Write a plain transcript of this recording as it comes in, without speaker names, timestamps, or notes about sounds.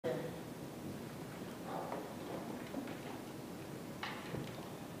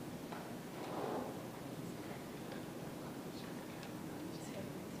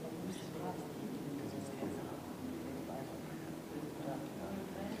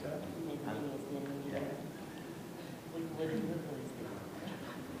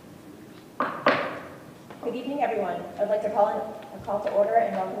Good evening, everyone. I'd like to call to order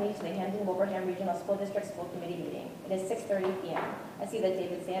and welcome you to the Hamden-Wilbraham Regional School District School Committee meeting. It is 6:30 p.m. I see that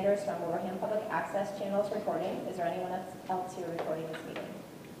David Sanders from Wilbraham Public Access Channel is recording. Is there anyone else here recording this meeting?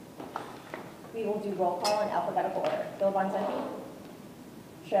 We will do roll call in alphabetical order. Bill Bonzenti?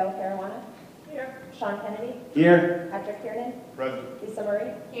 Cheryl Caruana? Here. Sean Kennedy? Here. Patrick Kiernan? Present. Lisa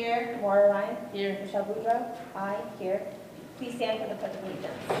Marie? Here. Maura Ryan? Here. Michelle Boudreau? Aye. Here. Please stand for the Pledge of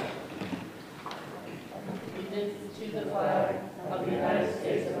Allegiance. Allegiance to the flag of the United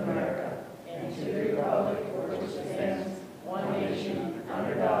States of America and to the republic for which it stands, one nation,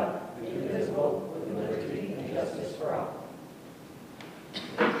 under God, indivisible, with liberty and justice for all.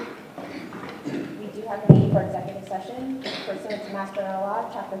 We do have a need for executive session pursuant to Mass General Law,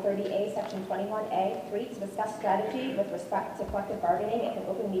 Chapter 30A, Section 21A, 3, to discuss strategy with respect to collective bargaining if an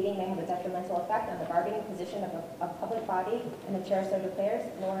open meeting may have a detrimental effect on the bargaining position of a public body, and the chair so declares.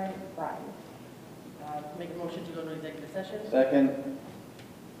 Lauren Bryan. Make a motion to go to executive session. Second.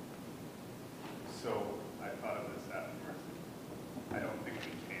 So I thought of this afterwards. I don't think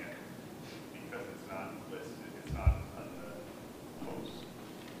we can because it's not listed, it's not on the post.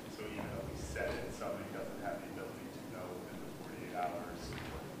 So even though we set it, somebody doesn't have the ability to know within the 48 hours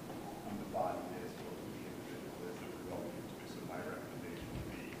who the body is or who the individual is that we're going into. So my recommendation would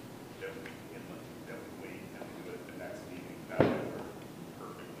be that we wait and we do it at the next meeting. That way we're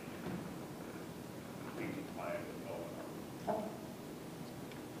perfectly compliant with all of our.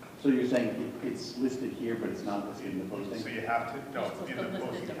 So you're saying it's listed here, but it's not listed in the posting? So you have to, no, in the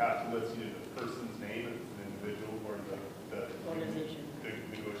post, you have to list either the person's name, if it's an individual, or the Organization. The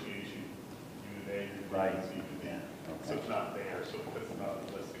negotiation unit A, Right. unit C, unit D. Yeah. So it's not there, so because it's not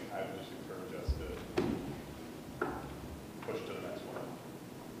listing, I would just encourage us to push to the next one.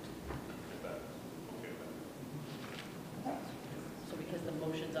 If that's okay with that. So because the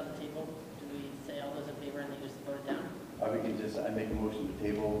motion's on the table, do we say all those in favor and then just vote it down? We can just, I make a motion to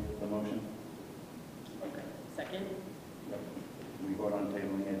table the motion. Okay. Second? We vote on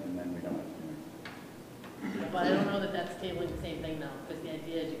tabling it and then we don't have to. But I don't know that that's tabling the same thing now, because the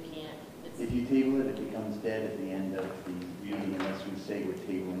idea is you can't, If you table it, it becomes dead at the end of the meeting unless we say we're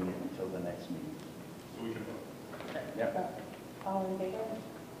tabling it until the next meeting. So we can vote. okay. Yep. All in favor?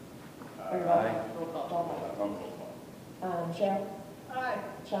 Aye. Roll call. Roll call. Cheryl? Aye.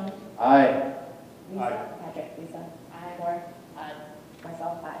 Sean? Aye. Lisa? Aye. Patrick? Lisa? Aye. Laura? Aye.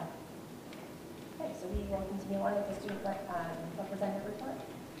 Myself, aye. Okay, so we will continue on with the student representative report.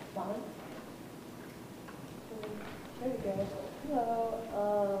 Molly? There we go.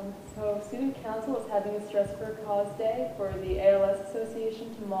 Hello. So Student Council is having a Stress for a Cause Day for the ALS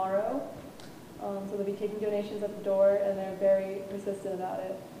Association tomorrow. So they'll be taking donations at the door, and they're very persistent about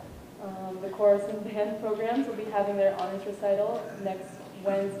it. The chorus and band programs will be having their honors recital next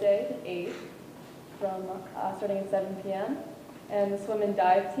Wednesday, the 8th, from starting at 7 p.m. And the swim and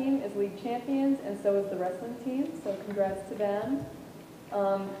dive team is league champions, and so is the wrestling team. So congrats to them.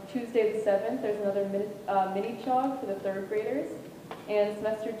 Tuesday the 7th, there's another mini jog for the 3rd graders. And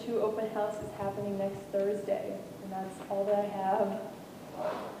semester 2 open house is happening next Thursday. And that's all that I have.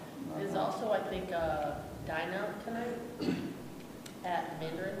 There's also, I think, dine out tonight at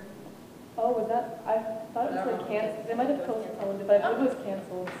Mandarin. Oh, was that? I thought it was like canceled. They might have postponed it, but I believe it was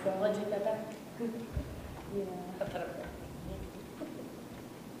canceled. So I'll take that back. yeah. Cut that up there.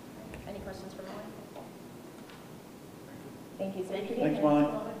 Any questions for Molly? Thank you so much. Thanks, Molly.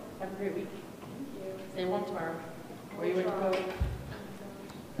 Have a great week. Stay warm tomorrow. Where you would go? All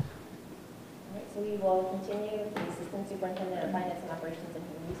right, so we will continue with the Assistant Superintendent of Finance and Operations and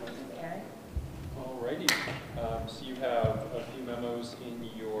Human Resources, Aaron. Alrighty, so you have a few memos in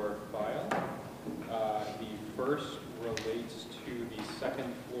your file. The first relates to the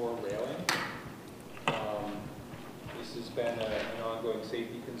second floor railing. This has been an ongoing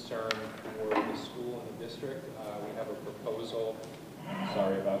safety concern for the school and the district. We have a proposal,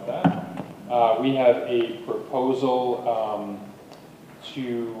 sorry about that. We have a proposal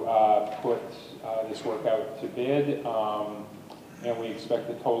to put this work out to bid. And we expect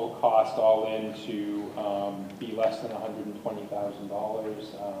the total cost all in to be less than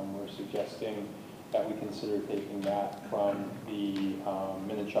 $120,000. We're suggesting that we consider taking that from the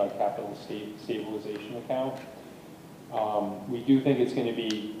Minnetonka Capital Stabilization Account. We do think it's going to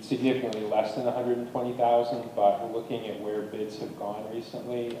be significantly less than $120,000, but looking at where bids have gone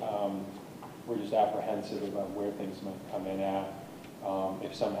recently, we're just apprehensive about where things might come in at.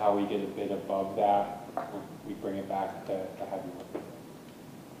 If somehow we get a bid above that, we bring it back to have you look at it.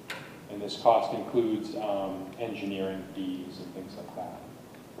 And this cost includes engineering fees and things like that.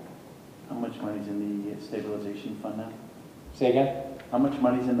 How much money's in the stabilization fund now? Say again? How much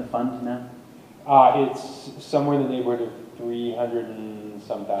money's in the fund now? It's somewhere in the neighborhood of $300 and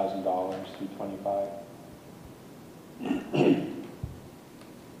some thousand, 325.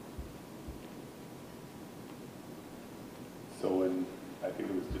 So when, I think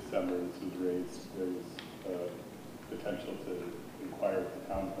it was December, this was raised, there was potential to inquire with the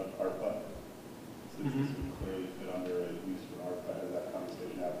town about ARPA. Since this would clearly fit under a use for ARPA, has that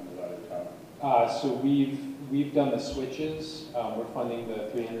conversation happened with other towns? So we've done the switches. We're funding the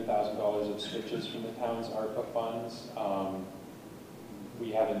 $300,000 of switches from the town's ARPA funds.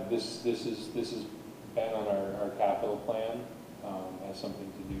 We haven't, this has been on our capital plan as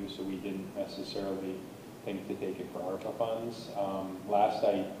something to do, so we didn't necessarily think to take it for ARPA funds. Last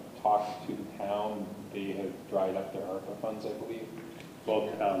I talked to the town, they have dried up their ARPA funds, I believe.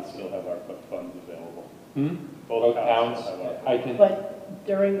 Both towns still have ARPA funds available. Both towns. still have ARPA. I can. But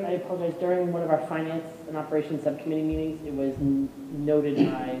during, I apologize, during one of our finance and operations subcommittee meetings, it was noted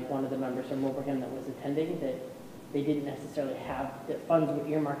by one of the members from Wilbraham that was attending that they didn't necessarily have, that funds were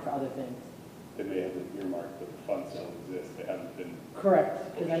earmarked for other things. They may have been earmarked, but the funds still exist. They haven't been,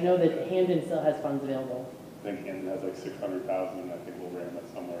 Correct, because I know that Hamden still has funds available. I think Hamden has like 600,000, and I think Wilbraham has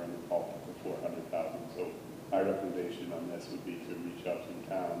somewhere in the ballpark of 400,000. So my recommendation on this would be to reach out to the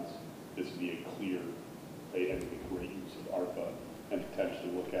towns. This would be a clear, I think, a great use of ARPA, and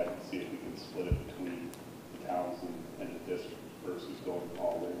potentially look at it and see if we can split it between the towns and the district versus going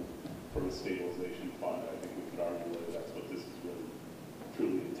all in from a stabilization fund. I think we could argue whether that's what this is really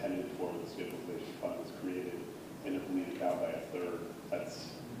truly intended for. The stabilization fund was created, and if we leave it down by a third,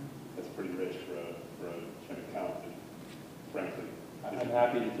 that's pretty rich for an account. And frankly, I'm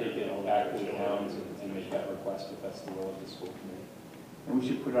happy to take it back to the towns and make that request if that's the will of the school committee. And we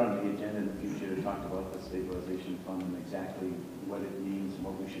should put on the agenda in the future to talk about the stabilization fund and exactly what it means and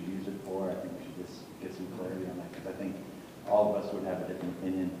what we should use it for. I think we should just get some clarity on that, because I think all of us would have a different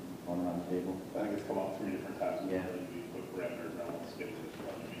opinion on around the table. I think it's come up 3 different times. Yeah. We put parameters around what stabilization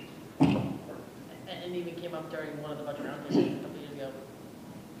fund would be. And it even came up during one of the budget roundtables a couple years ago.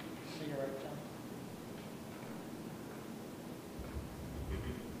 So you're right, John.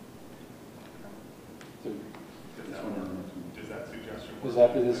 So Does that suggestion work? is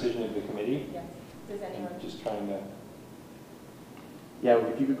that the decision of the committee? Yes. Does anyone? Just trying to. Yeah,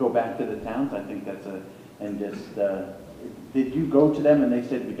 if you could go back to the towns, I think that's and just, did you go to them and they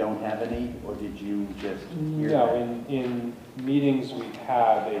said we don't have any, or did you just hear No, that? in meetings we've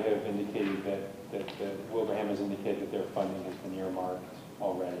had, they have indicated that Wilbraham has indicated that their funding has been earmarked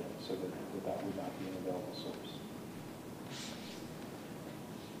already, so that would not be an available source.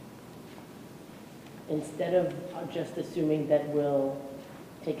 Instead of just assuming that we'll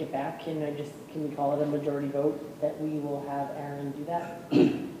take it back, can we call it a majority vote that we will have Aaron do that?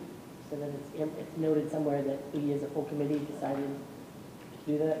 So that it's noted somewhere that we as a full committee decided to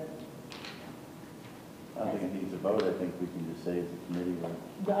do that? I don't think it needs a vote. I think we can just say as a committee, like,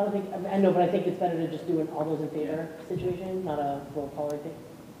 No, I don't think, I know, but I think it's better to just do an all those in favor situation, not a roll call or anything.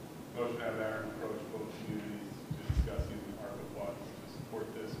 Motion to have Aaron approach both communities to discuss using ARPA funds to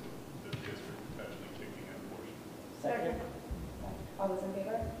support this, with the district potentially kicking in a portion. Second. All those in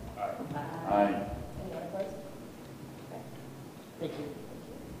favor? aye. Anyone opposed? Okay. Thank you.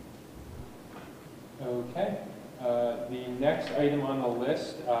 Okay. The next item on the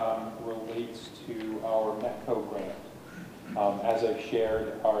list relates to our METCO grant. As I've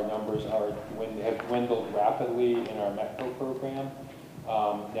shared, our numbers have dwindled rapidly in our METCO program.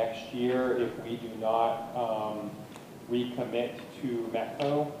 Next year, if we do not recommit to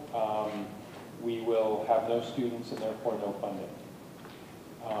METCO, we will have no students and therefore no funding.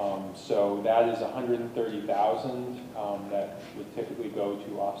 So that is $130,000 that would typically go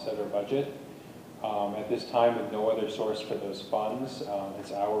to offset our budget. At this time, with no other source for those funds,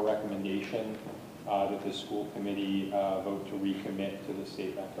 it's our recommendation that the school committee vote to recommit to the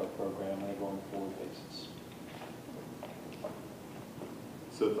state METCO program on a going forward basis.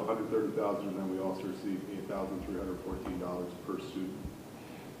 So it's $130,000, and then we also receive $8,314 per student.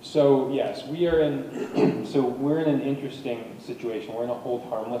 So yes, we are in. So we're in an interesting situation. We're in a hold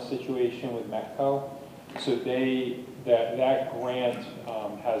harmless situation with METCO. So that grant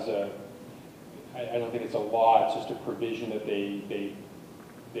has a. I don't think it's a law. It's just a provision that they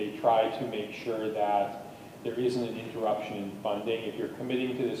try to make sure that there isn't an interruption in funding. If you're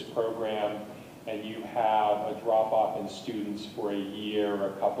committing to this program and you have a drop-off in students for a year or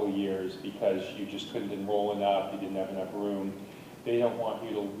a couple years because you just couldn't enroll enough, you didn't have enough room, they don't want you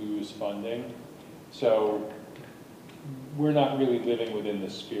to lose funding. So we're not really living within the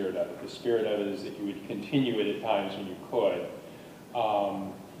spirit of it. The spirit of it is that you would continue it at times when you could,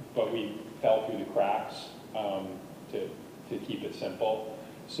 but we fell through the cracks to keep it simple.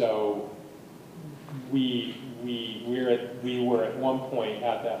 So we were at one point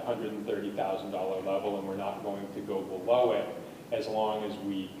at that $130,000 level, and we're not going to go below it as long as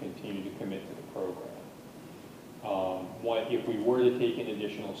we continue to commit to the program. If we were to take in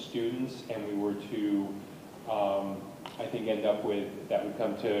additional students and we were to, I think, end up with, that would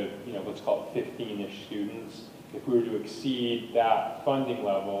come to, let's call it 15-ish students. If we were to exceed that funding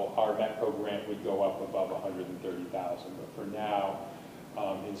level, our METCO grant would go up above $130,000. But for now,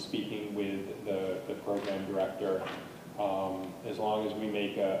 in speaking with the program director, as long as we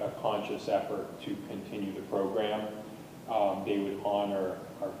make a conscious effort to continue the program, they would honor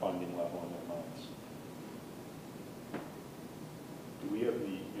our funding level in their minds. Do we have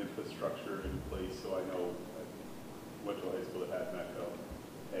the infrastructure in place? So I know I went to a high school that had METCO,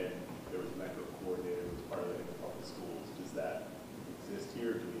 and there was a METCO coordinator who was part of the public schools. Does that exist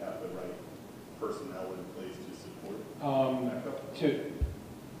here? Do we have the right personnel in place to support METCO?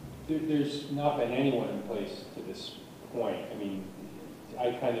 There's not been anyone in place to this point. I mean,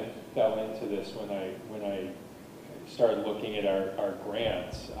 I kind of fell into this when I started looking at our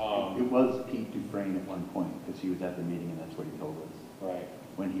grants. It was Pete Dufresne at one point, because he was at the meeting and that's what he told us. Right.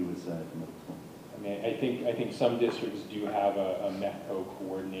 When he was at the middle school. I mean, I think some districts do have a METCO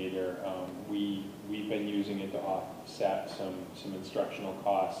coordinator. We've been using it to offset some instructional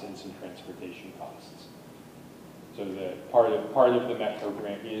costs and some transportation costs. So the part of the METCO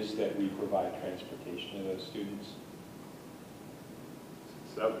grant is that we provide transportation to those students.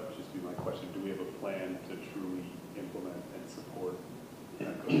 So that would just be my question. Do we have a plan to truly implement and support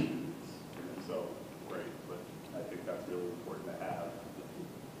METCO students? And if so, great, but I think that's really important to have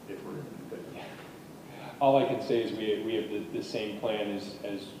if we're going to continue. All I can say is we have the same plan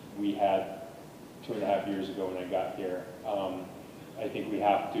as we had 2.5 years ago when I got here. I think we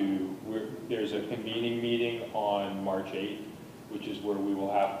have to, there's a convening meeting on March 8th, which is where we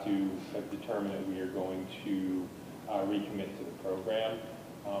will have to determine that we are going to recommit to the program.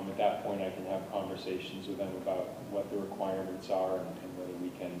 At that point, I can have conversations with them about what the requirements are and whether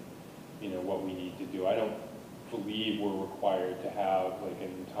we can, what we need to do. I don't believe we're required to have like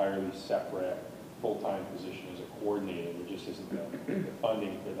an entirely separate full-time position as a coordinator. There just isn't the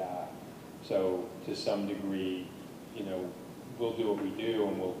funding for that. So to some degree, we'll do what we do,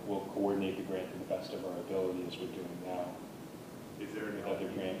 and we'll coordinate the grant to the best of our ability as we're doing now. Is there an Other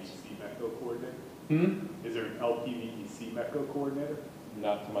grants. LPVEC METCO coordinator? Is there an LPVEC METCO coordinator?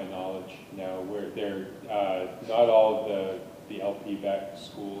 Not to my knowledge, no. Not all of the LPVEC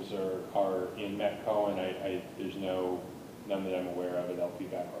schools are in METCO, and there's none that I'm aware of at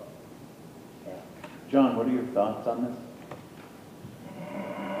LPVEC. Yeah. John, what are your thoughts on this?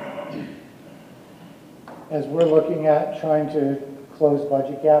 As we're looking at trying to close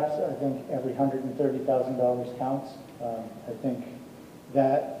budget gaps, I think every $130,000 counts. I think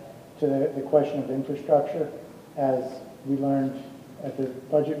that to the question of infrastructure, as we learned at the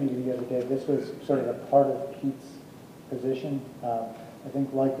budget meeting the other day, this was sort of a part of Pete's position. I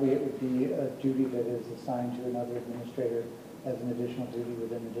think likely it would be a duty that is assigned to another administrator as an additional duty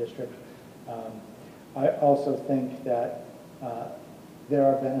within the district. I also think that there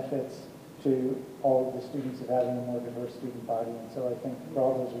are benefits to all of the students of having a more diverse student body, and so I think for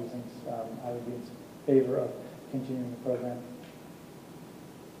all those reasons, I would be in favor of continuing the program.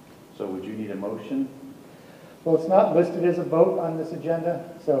 So would you need a motion? Well, it's not listed as a vote on this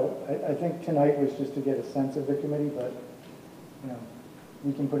agenda, so I think tonight was just to get a sense of the committee, but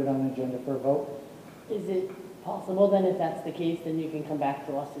we can put it on the agenda for a vote. Is it possible then, if that's the case, then you can come back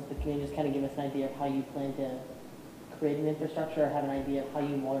to us as the committee, just kind of give us an idea of how you plan to create an infrastructure, or have an idea of how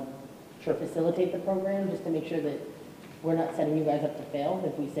you want to facilitate the program, just to make sure that we're not setting you guys up to fail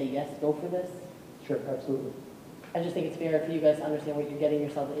if we say yes, go for this? Sure, absolutely. I just think it's fair for you guys to understand what you're getting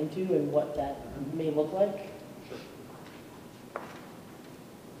yourself into and what that may look like.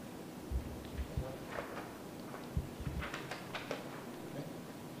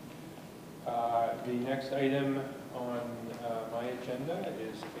 The next item on my agenda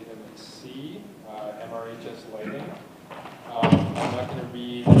is item C, MRHS lighting. I'm not going to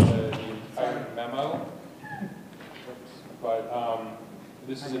read the entire memo, but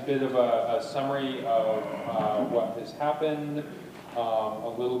this is a bit of a summary of what has happened,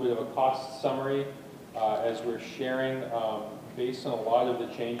 a little bit of a cost summary as we're sharing based on a lot of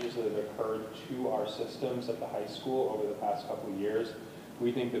the changes that have occurred to our systems at the high school over the past couple of years.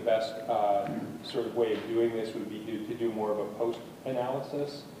 We think the best sort of way of doing this would be to do more of a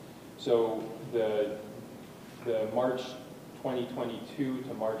post-analysis. So the March 2022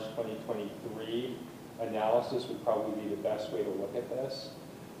 to March 2023 analysis would probably be the best way to look at this.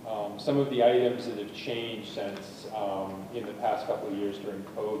 Some of the items that have changed since in the past couple of years during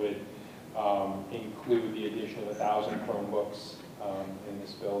COVID include the addition of 1,000 Chromebooks in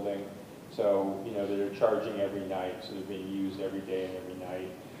this building. So, you know, they're charging every night, so they're being used every day and every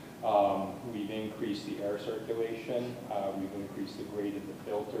night. We've increased the air circulation. We've increased the grade of the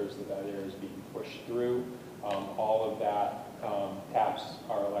filters that air is being pushed through. All of that taps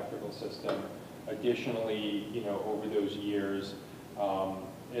our electrical system. Additionally, you know, over those years,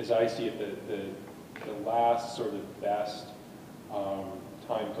 as I see it, the last sort of best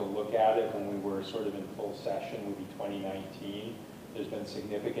time to look at it when we were sort of in full session would be 2019. There's been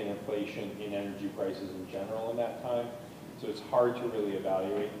significant inflation in energy prices in general in that time, so it's hard to really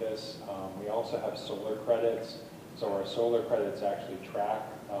evaluate this. We also have solar credits, so our solar credits actually track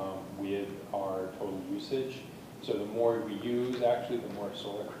with our total usage. So the more we use, actually, the more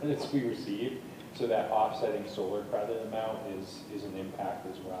solar credits we receive. So that offsetting solar credit amount is an impact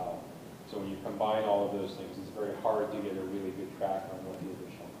as well. So when you combine all of those things, it's very hard to get a really good track on what the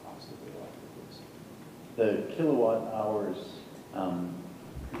additional cost of the electric is. The kilowatt hours,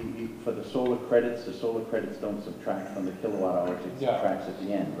 for the solar credits don't subtract from the kilowatt hours, it No. subtracts at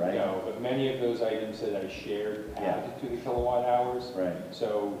the end, right? No, but many of those items that I shared add to the kilowatt hours. Right.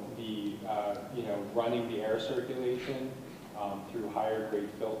 So the, you know, running the air circulation through higher grade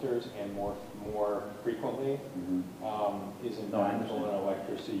filters and more frequently is impactful in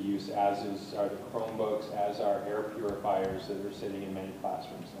electricity use, are the Chromebooks, as are air purifiers that are sitting in many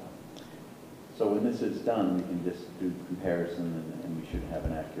classrooms now. So when this is done, we can just do comparison and we should have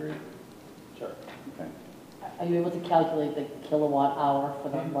an accurate. Sure. Okay. Are you able to calculate the kilowatt hour for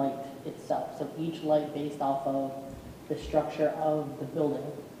the light itself? So each light based off of the structure of the building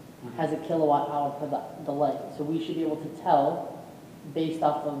has a kilowatt hour for the light. So we should be able to tell based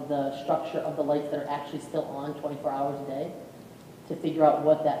off of the structure of the lights that are actually still on 24 hours a day to figure out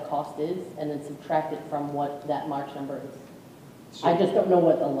what that cost is and then subtract it from what that March number is. So, I just don't know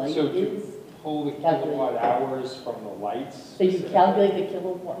what the light so is. to pull the kilowatt hours from the lights. So you calculate the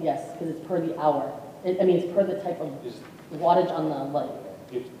kilowatt, yes, because it's per the hour. I mean, it's per the type of Is, wattage on the light.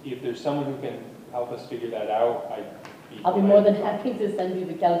 if there's someone who can help us figure that out, I'll be more than happy to send you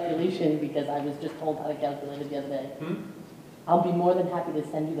the calculation because I was just told how to calculate it the other day. I'll be more than happy to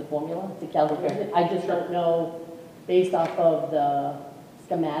send you the formula to calculate it. I just don't know, based off of the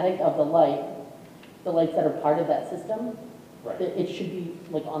schematic of the lights that are part of that system, right. it should be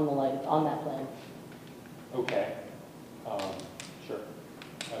like on the light, on that plan. Okay. Sure.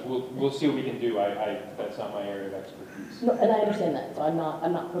 We'll see what we can do. That's not my area of expertise. No, and I understand that, so I'm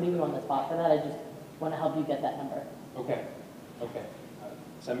not putting you on the spot for that. I just want to help you get that number. Okay. Okay.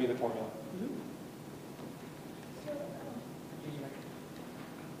 Send me the formula.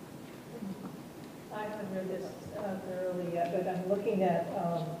 I haven't read this thoroughly yet, but I'm looking at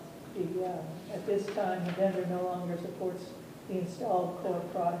at this time, the vendor no longer supports the installed core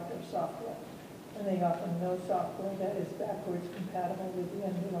product or software, and they offer no software that is backwards compatible with the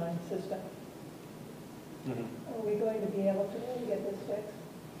underlying system. Are we going to be able to really get this fixed?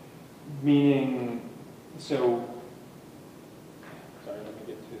 Meaning, so, sorry, let me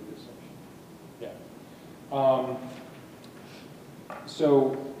get to this section. Yeah.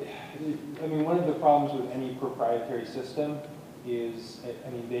 So, I mean, one of the problems with any proprietary system is, I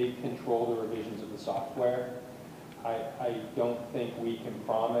mean, they control the revisions of the software. I don't think we can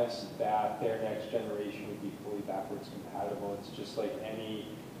promise that their next generation would be fully backwards compatible. It's just like any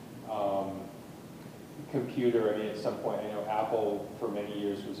computer. I mean, at some point, I know Apple for many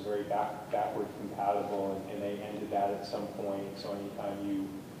years was very backward compatible, and they ended that at some point. So anytime you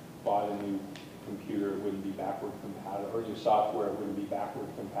bought a new computer, it wouldn't be backward compatible, or new software wouldn't be backward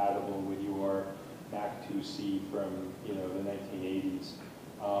compatible with your Mac 2C from, you know, the 1980s.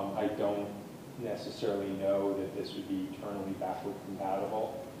 I don't necessarily know that this would be eternally backward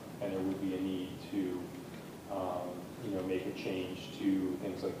compatible, and there would be a need to, you know, make a change to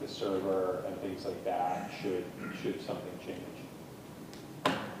things like the server and things like that should something change.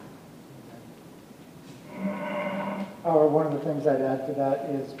 However, one of the things I'd add to that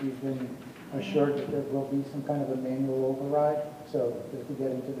is we've been assured that there will be some kind of a manual override. So if we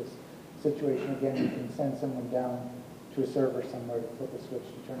get into this situation again, we can send someone down to a server somewhere to flip a switch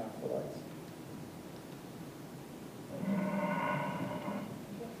to turn off the lights. Any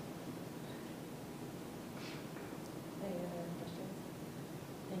other questions?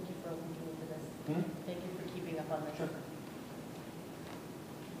 Thank you for looking into this. Thank you for keeping up on this. Sure.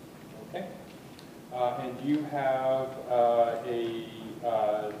 Okay. And you have a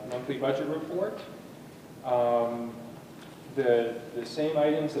monthly budget report. The same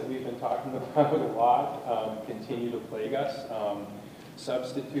items that we've been talking about a lot continue to plague us.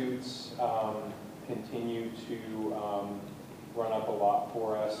 Substitutes continue to run up a lot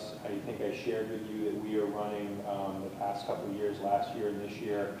for us. I think I shared with you that we are running the past couple of years, last year and this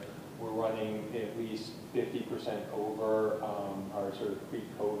year, we're running at least 50% over our sort of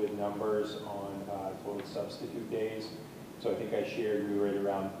pre-COVID numbers on total substitute days. So I think I shared we were at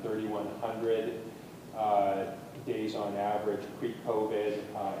around 3,100 days on average pre-COVID.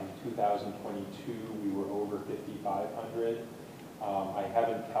 In 2022, we were over 5,500. I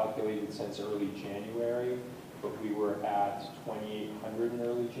haven't calculated since early January, but we were at 2,800 in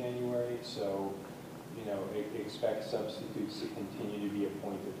early January. So, you know, expect substitutes to continue to be a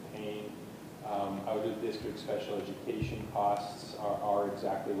point of pain. Out of district special education costs are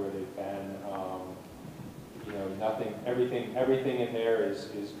exactly where they've been. You know, everything in there is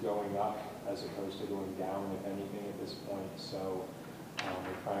going up as opposed to going down, if anything, at this point. So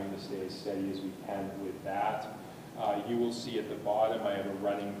we're trying to stay as steady as we can with that. You will see at the bottom, I have a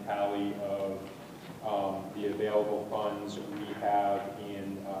running tally of the available funds we have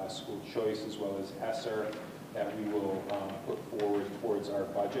in school choice as well as ESSER that we will put forward towards our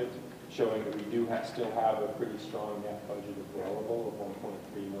budget, showing that we do still have a pretty strong net budget available of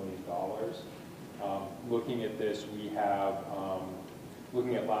 $1.3 million. Looking at this, we have,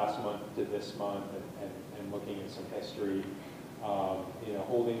 looking at last month to this month and looking at some history, you know,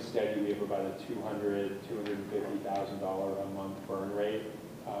 holding steady, we have about a $250,000 a month burn rate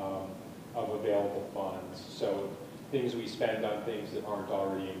of available funds. So things we spend on things that aren't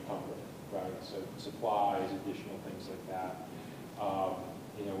already encumbered, right? So supplies, additional things like that.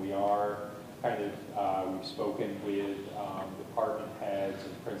 You know, we are kind of, we've spoken with department heads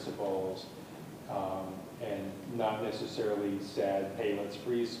and principals and not necessarily said, hey, let's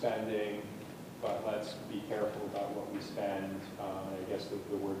freeze spending, but let's be careful about what we spend. I guess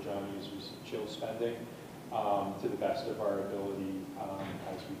the word John used was chill spending to the best of our ability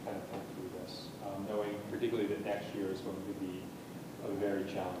as we kind of think through this, knowing particularly that next year is going to be very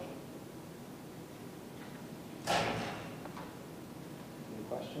challenging. Any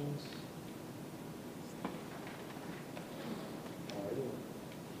questions? All righty.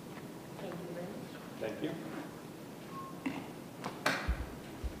 Thank you very much. Thank you. We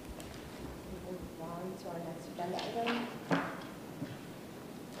move on to our next agenda item,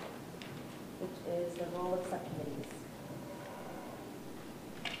 which is the role of subcommittees.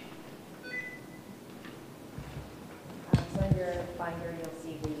 So in your binder, you'll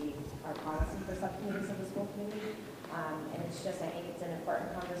see our policy for subcommittees of the school committee. And it's just, I think it's an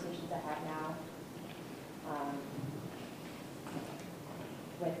important conversation to have now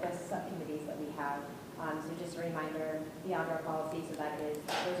with the subcommittees that we have. So just a reminder, beyond our policy, so that is,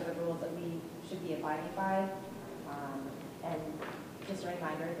 those are the rules that we should be abiding by. And just a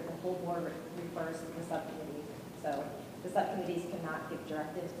reminder that the full board refers to the subcommittee. So the subcommittees cannot give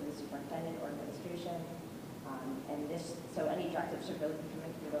directives to the superintendent or administration. So any directives should really be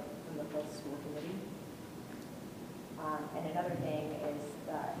coming from the full school committee. And another thing is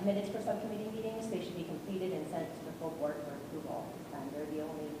minutes for subcommittee meetings, they should be completed and sent to the full board for approval. And they're the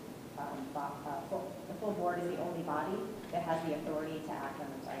only, the full board is the only body that has the authority to act on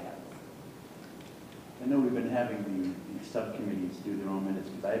those items. I know we've been having the subcommittees do their own minutes,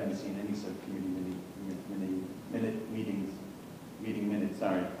 because I haven't seen any subcommittee meeting minutes.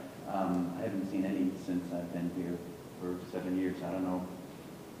 I haven't seen any since I've been here for 7 years. I don't know.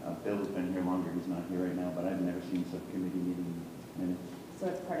 Bill's been here longer. He's not here right now, but I've never seen subcommittee meeting minutes. So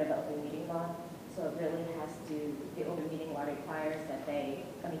it's part of the open meeting law. So it really has to, the open meeting law requires that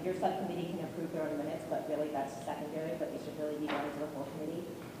your subcommittee can approve their own minutes, but really that's secondary, but they should really be done to the full committee.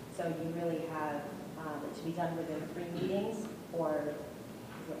 So you really have, it should be done within 3 meetings or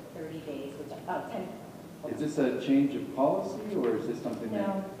 30 days, which, 10. Is this a change of policy, or is this something that?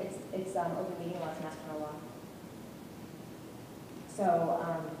 No, it's open meeting law, it's Mass General law. So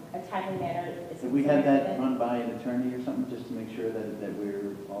a timely manner is. Have we had that run by an attorney or something, just to make sure that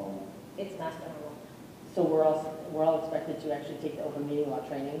we're all? It's Mass General law. So we're all expected to actually take the open meeting law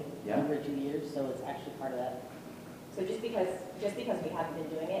training every 2 years, so it's actually part of that. So just because we haven't been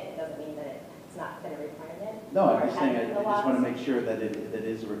doing it, it doesn't mean that it's not been a requirement. No, or I'm just saying, I hasn't just been a law. want to make sure that it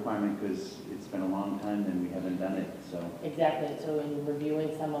is a requirement, because it's been a long time and we haven't done it, so. Exactly, so in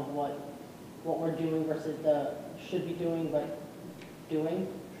reviewing some of what we're doing versus the should be doing but doing,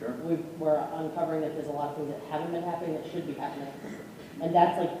 Sure. we're uncovering that there's a lot of things that haven't been happening that should be happening. And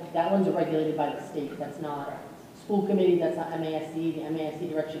that's that one's regulated by the state, that's not school committee, that's not MASC. The MASC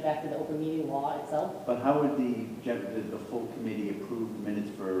directs you back to the open meeting law itself. But how would the full committee approve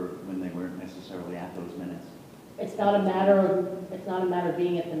minutes for when they weren't necessarily at those minutes? It's not a matter of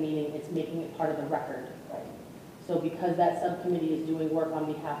being at the meeting, it's making it part of the record. Right. So because that subcommittee is doing work on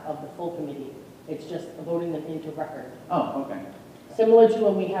behalf of the full committee, It's just voting them into record. Oh, okay. Similar to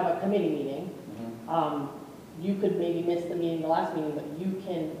when we have a committee meeting, Mhm. you could maybe miss the meeting, the last meeting, but you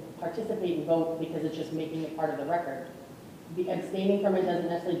can participate and vote because it's just making it part of the record. The abstaining from it doesn't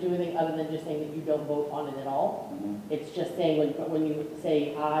necessarily do anything other than just saying that you don't vote on it at all. Mhm. It's just saying when you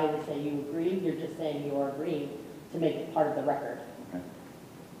say aye to say you agree, you're just saying you're agreeing to make it part of the record. Okay.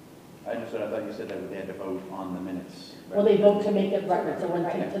 I thought you said that they had to vote on the minutes. Well, they vote to make it record, so when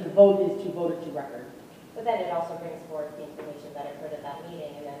to the vote is to vote it to record. But then it also brings forth the information that occurred at that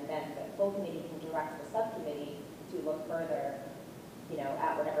meeting, and then the full committee can direct the subcommittee to look further,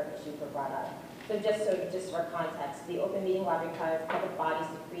 at whatever issues were brought up. So just for context, the open meeting law requires public bodies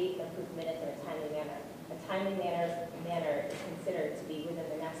to create and approve minutes in a timely manner. A timely manner is considered to be within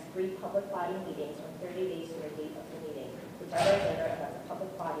the next 3 public body meetings or 30 days from the date of the meeting, whichever is later, unless a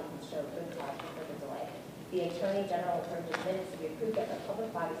public body can show good cause for the delay. The Attorney General encourages minutes to be approved at the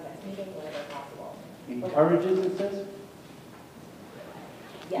public body's next meeting whenever possible. Encourages, it says?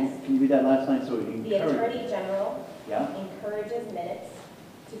 Yes. Can you read that last line? So it The encourages. Attorney General Yeah? encourages minutes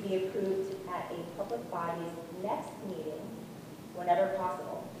to be approved at a public body's next meeting whenever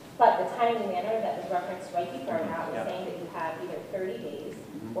possible. But the timely manner that was referenced right before that was Yeah. saying that you have either 30 days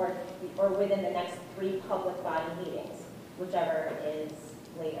Mhm. or within the next 3 public body meetings, whichever is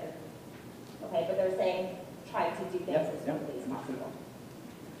later. Okay, but they're saying try to do things Yep, as yep. quickly as possible.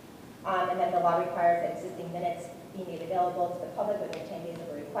 And then the law requires that existing minutes be made available to the public within 10 days of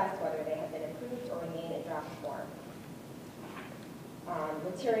a request, whether they have been approved or remain in draft form.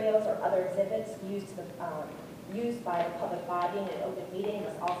 Materials or other exhibits used by the public body in an open meeting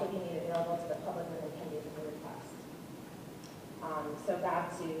must also be made available to the public within 10 days of the request. So back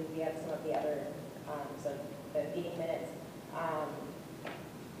to some of the other, so the meeting minutes.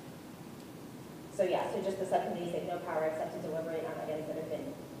 So just the subcommittees have no power except to deliberate on items that have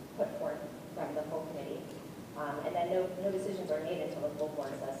been put forth from the full committee. And then no decisions are made until the full board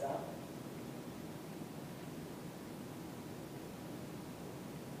says so.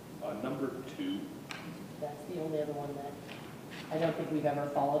 Number 2, That's the only other one that, I don't think we've ever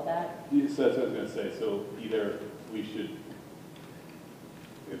followed that. Yes, that's what I was gonna say, so either we should,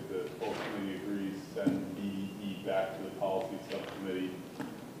 if the full committee agrees, send BEE back to the policy subcommittee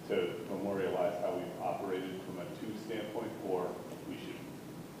to memorialize how we've operated from a 2 standpoint, or we should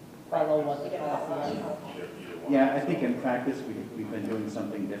Follow what the We can policy is. either one. Yeah, I think in practice, we've been doing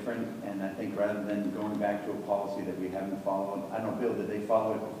something different, and I think rather than going back to a policy that we haven't followed, I don't know, Bill, did they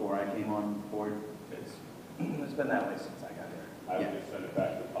follow it before I came on board? It's been that way since I got here. I would Yeah. just send it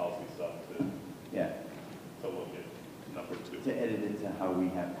back to the policy sub Yeah, to look at number 2. to edit it to how we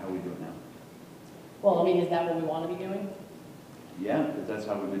do it now. Well, I mean, is that what we want to be doing? Yeah, because that's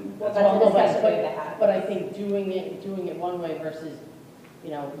how we've been, Well, that's that's a Well, no, discussion we're gonna have. But I think doing it one way versus,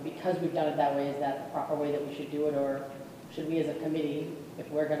 because we've done it that way, is that the proper way that we should do it? Or should we as a committee, if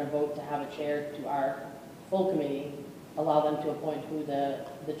we're going to vote to have a chair to our full committee, allow them to appoint who the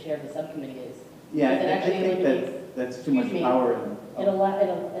chair of the subcommittee is? yeah, Because it I actually think eliminates- that's too much Excuse me. power. And- It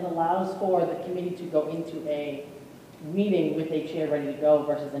allows for the committee to go into a meeting with a chair ready to go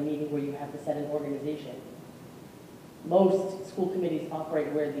versus a meeting where you have to set an organization. Most school committees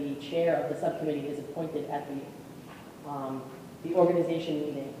operate where the chair of the subcommittee is appointed at the organization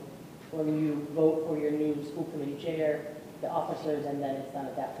meeting, where you vote for your new school committee chair, the officers, and then it's done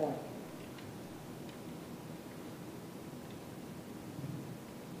at that point.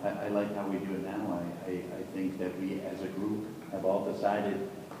 I like how we do it now. I think that we, as a group, have all decided,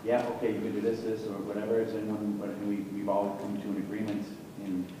 yeah, okay, you can do this, or whatever, we've all come to an agreement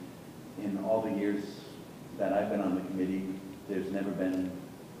in all the years that I've been on the committee. There's never been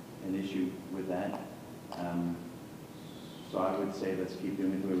an issue with that. So I would say let's keep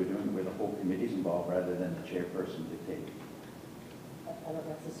doing it the way we're doing it, where the whole committee's involved rather than the chairperson dictate. I don't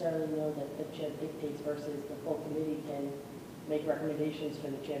necessarily know that the chair dictates versus the full committee can make recommendations for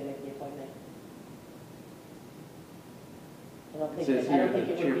the chair to make the appointment. It says I here, don't the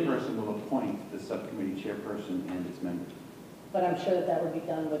think it would be, chairperson will appoint the subcommittee chairperson and its members. but I'm sure that would be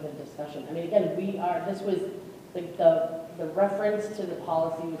done with a discussion. I mean, again, this was, the reference to the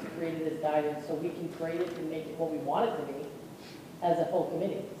policy was created as guidance, so we can create it and make it what we want it to be as a full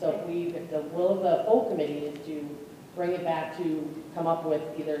committee. So if the will of the full committee is to bring it back to come up with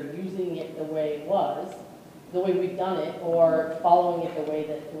either using it the way it was, the way we've done it, or following it the way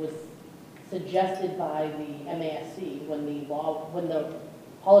that it was suggested by the MASC when the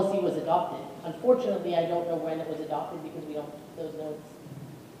policy was adopted. Unfortunately, I don't know when it was adopted because we don't put those notes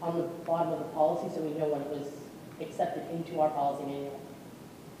on the bottom of the policy, so we know when it was accepted into our policy manual.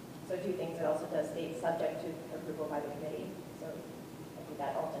 So 2 things, it also does state subject to approval by the committee. So I think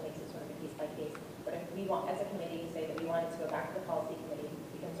that also makes it sort of a case by case. we want, as a committee, say that we want it to go back to the policy committee,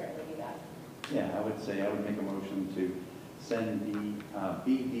 we can certainly do that. Yeah, I would say, I would make a motion to send the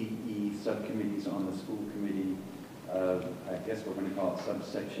BDE subcommittees on the school committee, I guess we're going to call it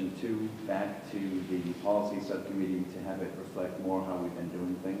subsection 2, back to the policy subcommittee to have it reflect more how we've been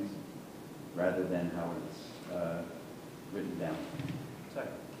doing things, rather than how it's written down.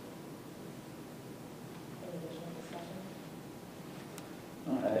 Second. Any additional discussion?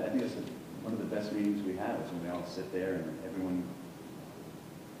 I think it's one of the best meetings we have, is when we all sit there and everyone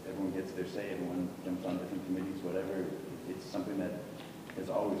gets their say, everyone jumps on different committees, whatever. It's something that has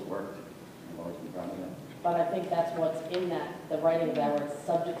always worked. I've always been proud of that. But I think that's what's in that, the writing of that, where it's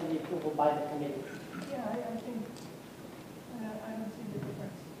subject to the approval by the committee. Yeah, I think, I don't see the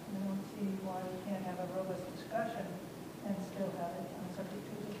difference. I don't see why we can't have a robust discussion and still have it subject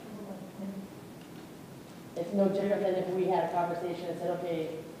to the approval of the committee. It's no different than if we had a conversation and said,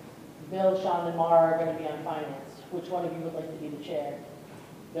 okay, Bill, Sean, and Mara are going to be on finance. Which one of you would like to be the chair?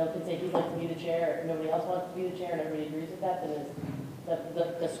 Bill can say he'd like to be the chair, if nobody else wants to be the chair, and everybody agrees with that, then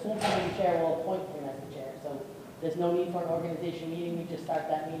the school committee chair will appoint him as the chair. So there's no need for an organization meeting, we just start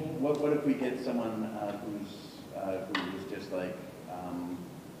that meeting. What if we get someone who's just like,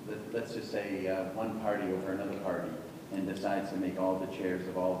 let's just say one party over another party, and decides to make all the chairs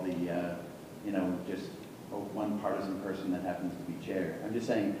of all the, just one partisan person that happens to be chair. I'm just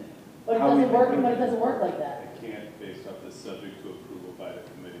saying. But it doesn't work, but it doesn't work like that. It can't, based off the subject to approval by the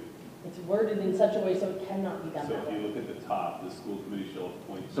committee. It's worded in such a way so it cannot be done So that if you way. look at the top, the school committee shall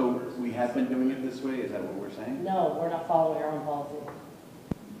appoint. So members. we have been doing it this way, is that what we're saying? No, we're not following our own policy.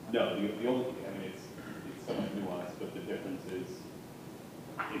 No, the only, it's somewhat nuanced, but the difference is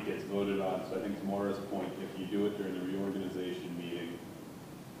it gets voted on. So I think to Maura's point, if you do it during the reorganization meeting,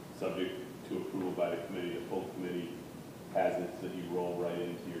 subject to approval by the committee, the full committee has it so that you roll right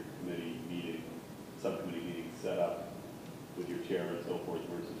into your committee meeting, subcommittee meeting set up with your chair and so forth,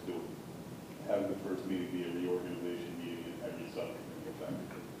 versus having the first meeting be a reorganization meeting in every subcommittee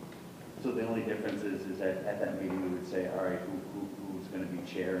effectively. So the only difference is that at that meeting, we would say, all right, who's going to be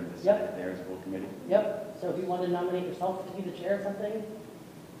chair and Yep. decide there as a full committee? Yep, so if you want to nominate yourself to be the chair of something,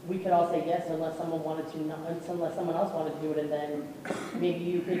 we could all say yes unless someone wanted to, unless someone else wanted to do it, and then maybe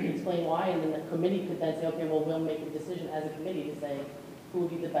you could explain why, and then the committee could then say, okay, well, we'll make a decision as a committee to say who would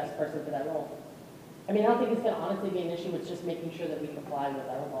be the best person for that role. I mean, I don't think it's going to honestly be an issue, it's just making sure that we comply with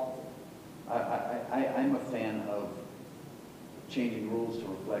our policy. I'm a fan of changing rules to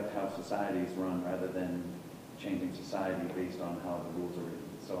reflect how society is run rather than changing society based on how the rules are written.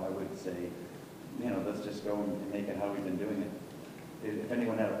 So I would say, let's just go and make it how we've been doing it. If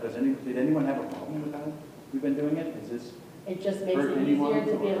anyone did anyone have a problem with how we've been doing it? Is this? It just makes For it anyone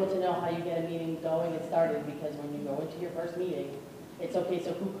easier to be or- able to know how you get a meeting going and started, because when you go into your first meeting, it's okay,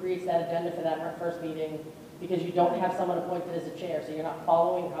 so who creates that agenda for that first meeting? Because you don't have someone appointed as a chair, so you're not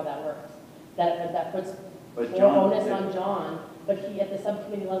following how that works. That puts But more John onus did- on John, but he, at the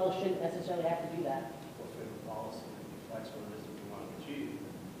subcommittee level, shouldn't necessarily have to do that. Fulfill the policy that reflects what it is that we want to achieve.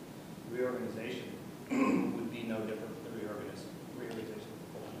 Reorganization would be no different from the reorganization of the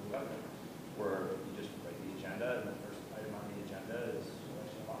whole new government, where you just write the agenda, and the first item on the agenda is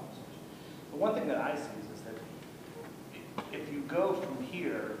election of officers. But one thing that I see is that if you go from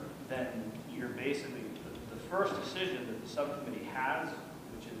here, then you're basically, the first decision that the subcommittee has,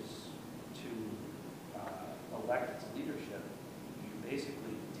 which is to elect its leadership, you're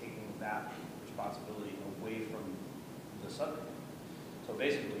basically taking that responsibility away from the subcommittee. So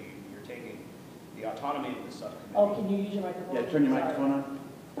basically, you're taking the autonomy of the subcommittee. Oh, can you use your microphone? Yeah, turn your Sorry. microphone on.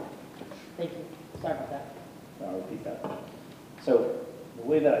 Thank you. Sorry about that. I'll repeat that. So the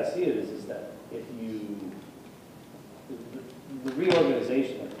way that I see it is that if you, the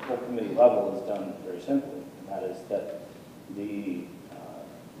reorganization at the full committee level is done very simply. And that is that the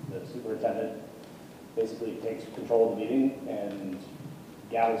superintendent basically takes control of the meeting and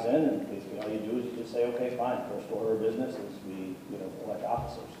gathers in, and basically all you do is you just say, okay, fine, first order of business is we, elect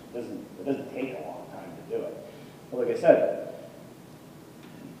officers. It doesn't take a long time to do it. But like I said,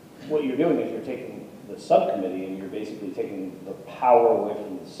 what you're doing is you're taking the subcommittee and you're basically taking the power away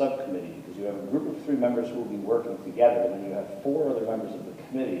from the subcommittee, because you have a group of 3 members who will be working together, and then you have 4 other members of the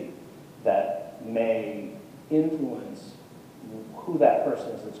committee that may influence who that person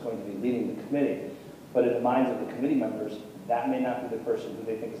is that's going to be leading the committee. But in the minds of the committee members, that may not be the person who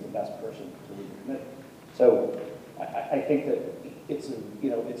they think is the best person to lead the committee. So I think that it's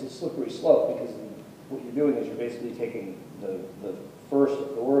a slippery slope, because what you're doing is you're basically taking the first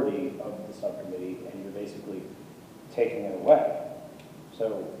authority of the subcommittee and you're basically taking it away.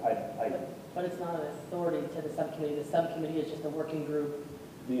 So But it's not an authority to the subcommittee. The subcommittee is just a working group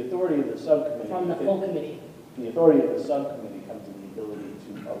the authority of the subcommittee. From the full committee. The authority of the subcommittee comes in the ability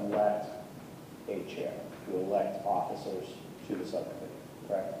to elect a chair, to elect officers to the subcommittee,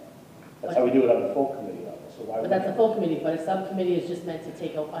 correct? That's how we do it on the full committee level, so why would? But that's a full committee, but a subcommittee is just meant to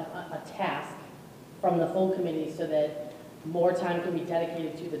take a task from the full committee so that more time can be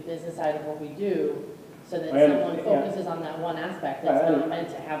dedicated to the business side of what we do, so that I someone understand, yeah. focuses on that one aspect. I It's not under- meant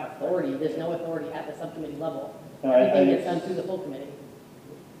to have authority. There's no authority at the subcommittee level. No, I- Everything gets done through the full committee.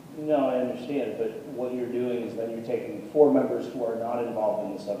 No, I understand, but what you're doing is then you're taking 4 members who are not involved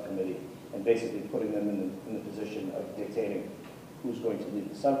in the subcommittee and basically putting them in the position of dictating who's going to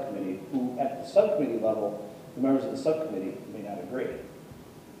lead the subcommittee, who at the subcommittee level, the members of the subcommittee may not agree.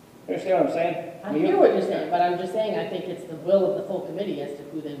 You understand what I'm saying? I hear what you're saying, but I'm just saying, I think it's the will of the full committee as to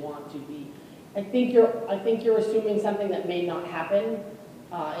who they want to be. I think you're assuming something that may not happen.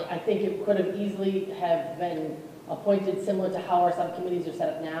 I think it could have easily have been appointed similar to how our subcommittees are set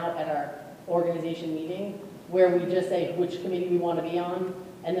up now at our organization meeting, where we just say which committee we want to be on,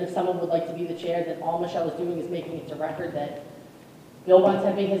 and then if someone would like to be the chair, then all Michelle is doing is making it to record that Bill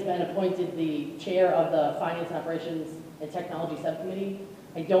Bontempi has been appointed the chair of the Finance and Operations and Technology Subcommittee.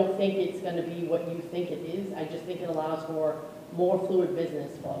 I don't think it's going to be what you think it is. I just think it allows for more fluid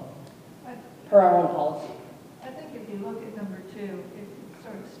business flow I per our own policy. I think if you look at number 2, it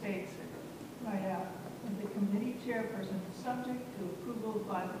sort of states it right out. The committee chairperson is subject to approval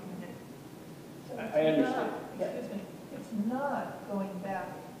by the committee. So I it's understand. not- Excuse me, it's not going back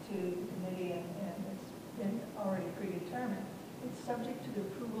to the committee and it's been already predetermined. It's subject to the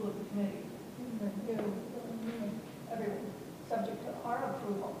approval of the committee. Everyone, subject to our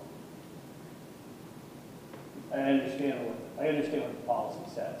approval. I understand what the policy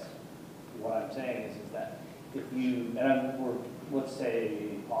says. What I'm saying is that if you, let's say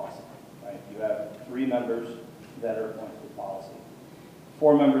policy, right? You have 3 members that are appointed to policy.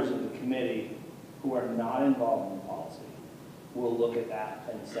 4 members of the committee who are not involved in policy will look at that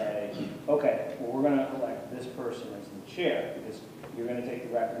and say, okay, well, we're going to elect this person as the chair because you're going to take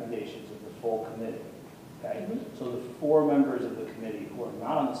the recommendations of the full committee. Okay? So the 4 members of the committee who are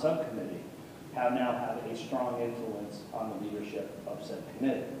not on the subcommittee now have a strong influence on the leadership of said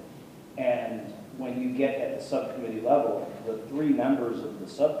committee. And when you get at the subcommittee level, the 3 members of the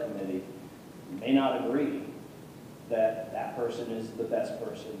subcommittee may not agree that that person is the best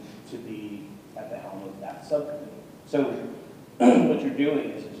person to be at the helm of that subcommittee. So what you're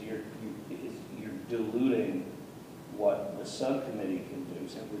doing is you're diluting what the subcommittee can do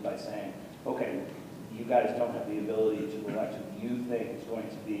simply by saying, okay, you guys don't have the ability to elect who you think is going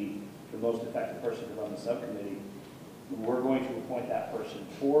to be the most effective person to run the subcommittee. We're going to appoint that person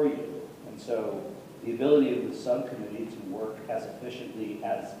for you. And so the ability of the subcommittee to work as efficiently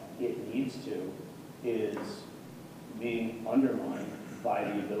as it needs to is being undermined by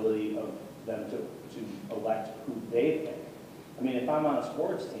the ability of them to elect who they pick. I mean, if I'm on a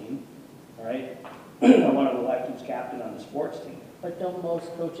sports team, all right, I want to elect who's captain on the sports team. But don't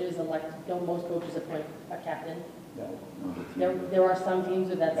most coaches appoint a captain? No. There are some teams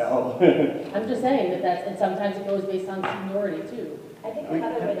where that's, No. I'm just saying and sometimes it goes based on seniority too. I think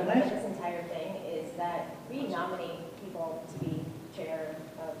another way to look at this entire thing is that we nominate people to be chair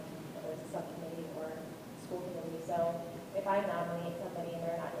of whether it's a subcommittee or school committee. So if I nominate somebody and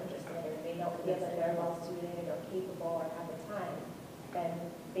they're not interested or they don't feel that they're well suited or capable or have the time, then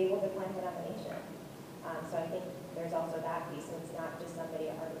they will decline the nomination. So I think there's also that piece, and it's not just somebody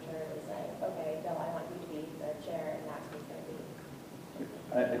arbitrarily saying, okay, Bill, I want you to be the chair, and that's who's going to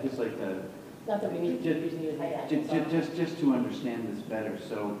be. I'd just like to, Not that we need to use the example. just to understand this better.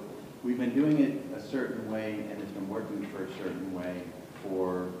 So we've been doing it a certain way, and it's been working for a certain way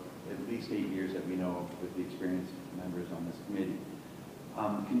for at least 8 years that we know of with the experienced members on this committee.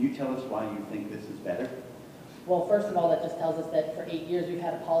 Can you tell us why you think this is better? Well, first of all, that just tells us that for 8 years, we've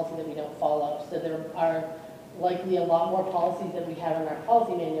had a policy that we don't follow. So there are likely a lot more policies that we have in our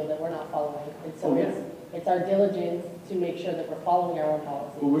policy manual that we're not following. And so Oh, yeah. it's our diligence to make sure that we're following our own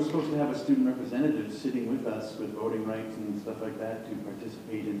policies. Well, we're supposed to have a student representative sitting with us with voting rights and stuff like that to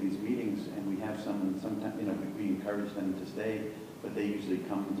participate in these meetings, and we have some, and sometimes, you know, we encourage them to stay, but they usually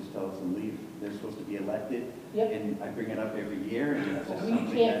come and just tell us to leave. They're supposed to be elected, Yep. and I bring it up every year, and it's just We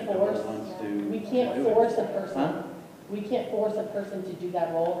something can't that no one force- wants to. We can't to do it. force a person. Huh? We can't force a person to do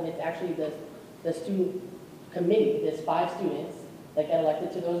that role, and it's actually the student committee. There's 5 students that get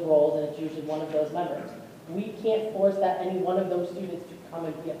elected to those roles, and it's usually one of those members. We can't force any one of those students to come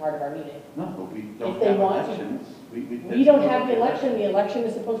and be a part of our meeting. No, but we don't they have want to. elections. We don't have the election. The election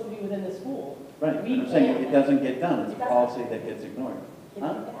is supposed to be within the school. Right, but We I'm saying can't- it doesn't get done. It's a It doesn't. policy that gets ignored. It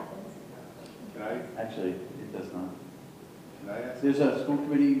Huh? happens. Can I, Actually, it does not. Can I ask? There's a school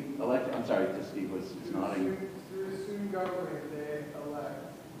committee election, I'm sorry, just Steve was nodding. Through the student government, they elect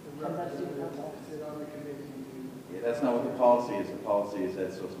the How's that student representatives council? to sit on the committee. Yeah, that's not what the policy is. The policy is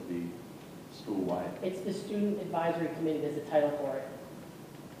that's supposed to be school-wide. It's the Student Advisory Committee, there's a title for it.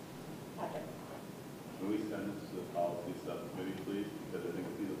 Patrick. Can we send this to the policy subcommittee, please? Because I think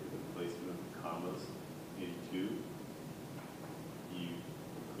if you look at the placement of commas in two, you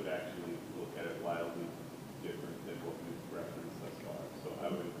could actually look at it wildly different than what we've referenced thus far. So I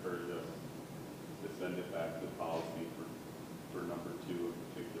would encourage us to send it back to the policy for number two in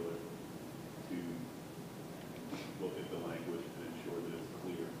particular, to look at the language and ensure that it's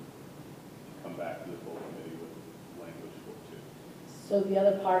clear. Come back to the full committee with language for two. So the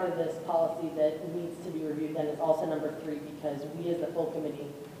other part of this policy that needs to be reviewed then is also number 3, because we as the full committee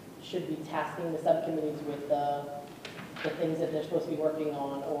should be tasking the subcommittees with the things that they're supposed to be working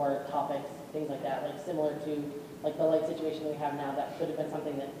on, or topics, things like that, like similar to like the light situation that we have now. That could have been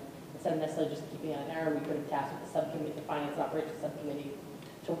something that, instead of necessarily just keeping it on Aaron, we could have tasked with the subcommittee, the finance and operations subcommittee,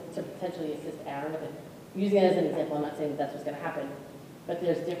 to potentially assist Aaron with it. Using it as an example, I'm not saying that that's what's going to happen, but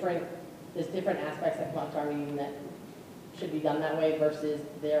there's different aspects that come up to our meeting that should be done that way versus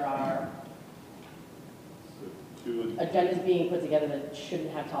there are So two, agendas being put together that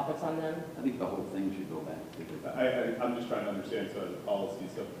shouldn't have topics on them. I think the whole thing should go back to the. I'm just trying to understand, so as a policy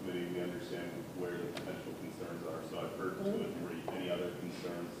subcommittee, we understand where the potential concerns are. So I've heard 2 and 3. Any other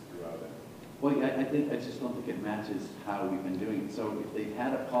concerns throughout it? Well, yeah, I just don't think it matches how we've been doing it. So if they've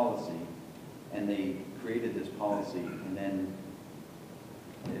had a policy and they created this policy and then,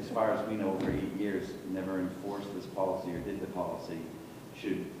 as far as we know, over 8 years, never enforced this policy or did the policy,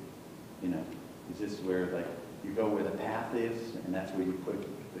 should, is this where like you go where the path is and that's where you put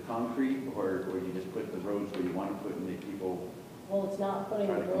the concrete, or you just put the roads where you want to put and make people? Well, it's not putting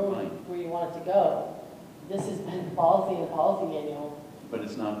the Try to road comply. where you want it to go. This has been the policy in the policy manual. But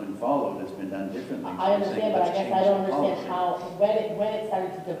it's not been followed, it's been done differently. So I you're saying, understand, but I let's guess I change don't the understand policy. when it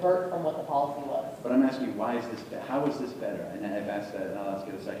started to divert from what the policy was. But I'm asking, why is this, how is this better? And I've asked that, and I'll ask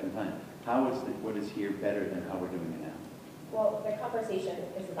it a second time. How is what is here better than how we're doing it now? Well, the conversation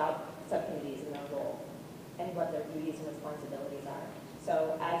is about subcommittees and their role and what their duties and responsibilities are.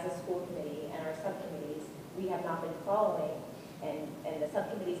 So as a school committee and our subcommittees, we have not been following, and the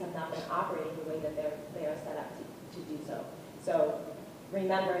subcommittees have not been operating the way that they are set up to do so. So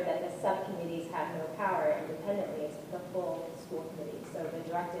remember that the subcommittees have no power independently. It's the full school committee. So the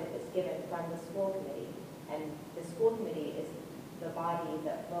directive is given from the school committee, and the school committee is the body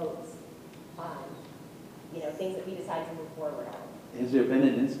that votes on, things that we decide to move forward on. Has there been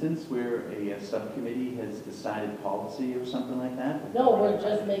an instance where a subcommittee has decided policy or something like that? No, we're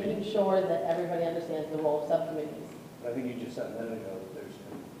just making sure that everybody understands the role of subcommittees. But I think you just said a minute ago that there's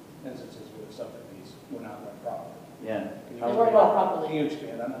been instances where the subcommittees were not run properly. Yeah. Can They you weren't run properly. Can you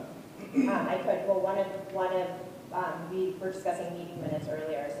expand on that? I could, well, we were discussing meeting minutes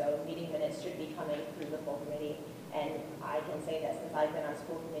earlier, so meeting minutes should be coming through the full committee. And I can say that since I've been on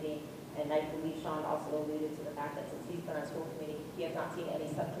school committee, and I believe Sean also alluded to the fact that since he's been on school committee, he has not seen any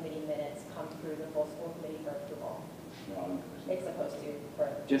subcommittee minutes come through the full school committee for approval. No, It's supposed to for.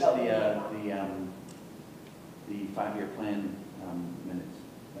 Just vote. the 5-year plan minutes,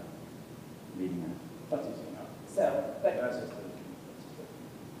 meeting minutes. that's easy enough. So, but, That's just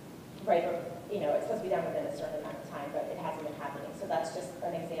right, but, it's supposed to be done within a certain amount of time, but it hasn't been happening. So that's just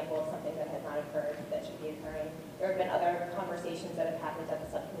an example of something that has not occurred that should be occurring. There have been other conversations that have happened at the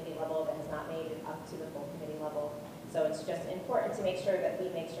subcommittee level that has not made it up to the full committee level. So it's just important to make sure that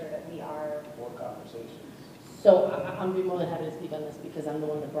we are. more conversations. So I'm be more than happy to speak on this because I'm the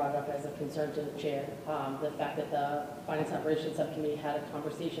one that brought it up as a concern to the chair. The fact that the Finance and Operations Subcommittee had a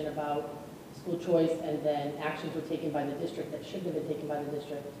conversation about school choice and then actions were taken by the district that shouldn't have been taken by the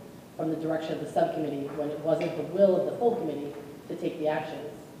district from the direction of the subcommittee when it wasn't the will of the full committee to take the actions.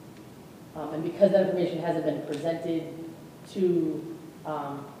 And because that information hasn't been presented to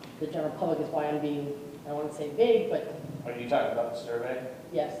the general public is why I'm being, I don't want to say vague, but Are you talking about the survey?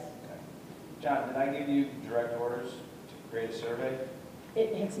 yes. John, did I give you direct orders to create a survey?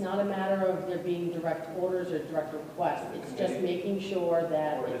 It's not a matter of there being direct orders or direct requests. It's just making sure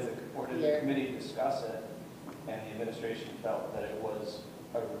that Or it's did the clear. committee discuss it and the administration felt that it was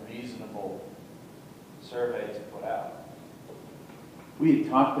a reasonable survey to put out? We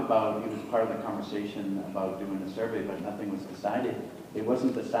had talked about, it was part of the conversation about doing a survey, but nothing was decided. It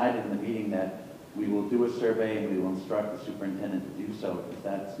wasn't decided in the meeting that we will do a survey and we will instruct the superintendent to do so, because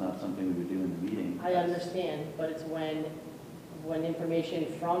that's not something we would do in the meeting. I understand, but it's when information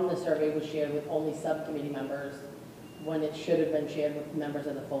from the survey was shared with only subcommittee members, when it should have been shared with members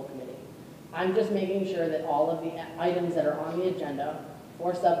of the full committee. I'm just making sure that all of the items that are on the agenda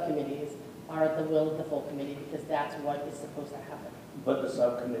for subcommittees are at the will of the full committee, because that's what is supposed to happen. But the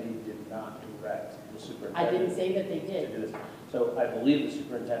subcommittee did not direct the I superintendent. didn't say that they To did. do this. So I believe the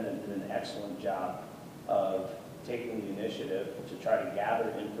superintendent did an excellent job of taking the initiative to try to gather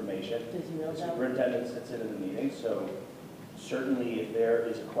information. Did you know The that? superintendent sits in the meeting, so certainly if there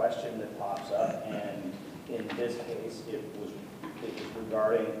is a question that pops up, and in this case, it was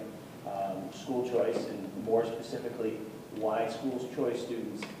regarding school choice, and more specifically, why school choice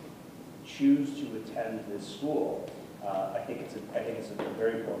students choose to attend this school. I think it's a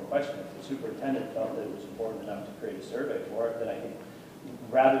very important question. If the superintendent felt that it was important enough to create a survey for it, then I think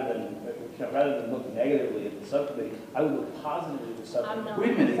rather than look negatively at the subcommittee, I would look positively at the subcommittee. I'm not.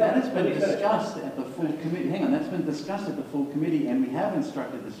 Wait a minute, that has been Let me finish. discussed at the full committee, hang on, that's been discussed at the full committee, and we have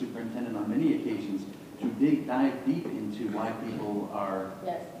instructed the superintendent on many occasions to dive deep into why people are,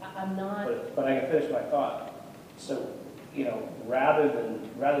 Yes, I'm not. But I can finish my thought. So, rather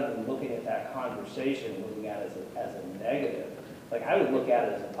than looking at that conversation, looking at it as a negative, like I would look at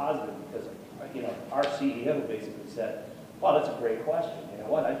it as a positive, because, our CEO basically said, wow, that's a great question. You know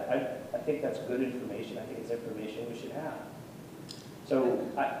what, I think that's good information. I think it's information we should have. So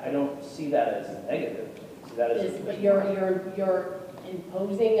I don't see that as a negative. I see that as But you're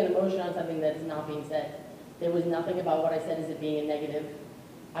imposing an emotion on something that is not being said. There was nothing about what I said as it being a negative.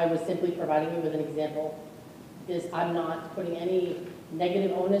 I was simply providing you with an example. I'm not putting any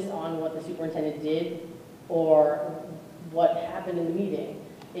negative onus on what the superintendent did or what happened in the meeting.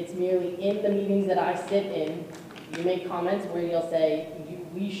 It's merely in the meetings that I sit in, you make comments where you'll say,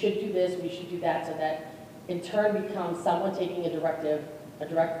 we should do this, we should do that, so that in turn becomes someone taking a direct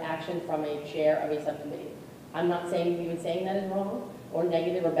action from a chair of a subcommittee. I'm not saying even saying that is wrong or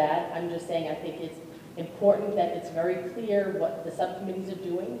negative or bad. I'm just saying I think it's important that it's very clear what the subcommittees are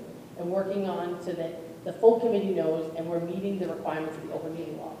doing and working on, so that the full committee knows and we're meeting the requirements of the open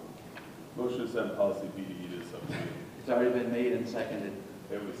meeting law. Motion to send policy BDE to subcommittee. it's already been made and seconded.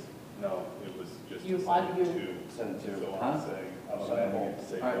 It was just You- to send you- to. Send to. So Huh? I'm saying, I'm amending it to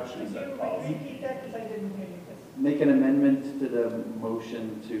say All right. motion to Could send you policy. repeat that, because I didn't hear you? Make an amendment to the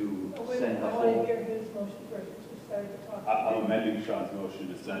motion to Oh, wait a send minute, the I want to whole, hear his motion first, because we started to talk. I'm amending Sean's motion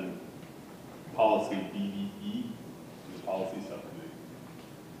to send policy BDE to the policy subcommittee.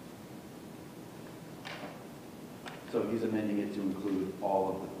 so he's amending it to include all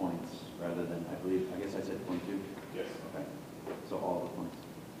of the points, rather than, I guess I said point 2. Yes. Okay, so all the points.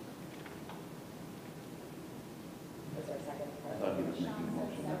 Is there a second? I thought he was making a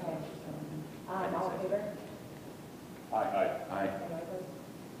motion. Okay. All in favor? Aye. Aye. Anyone opposed?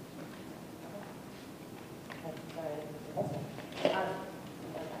 I'm sorry. Okay.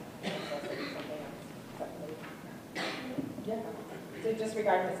 Subcommittee. Yeah. So just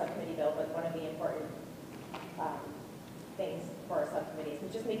regarding the subcommittee bill, but one of the important things for our subcommittees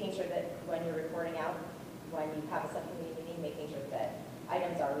is just making sure that when you're reporting out, when you have a subcommittee meeting, making sure that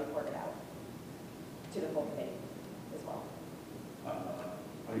items are reported out to the full committee as well.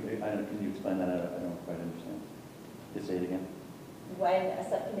 Can you explain that? I don't quite understand. Just say it again. When a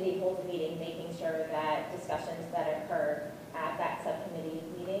subcommittee holds a meeting, making sure that discussions that occur at that subcommittee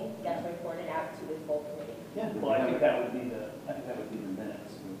meeting gets reported out to the full committee. Yeah. Well, I think that would be the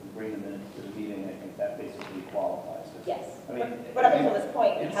minutes. We would bring the minutes to the meeting. I think that basically qualifies us. Yes. I mean, But up until this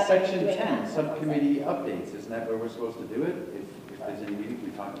point, we It's haven't been section doing 10, that. subcommittee updates. Isn't that where we're supposed to do it? If there's any meeting,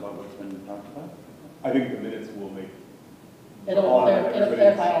 we talk about what's been talked about? I think the minutes will make. It'll all of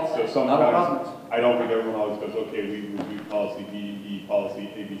clarify all of So that. Not a sometimes, problem. I don't think everyone always goes, okay, we reviewed policy BDE, policy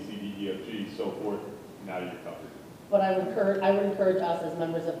A, B, C, D, E, F, G, so forth, now you're covered. But I would encourage us as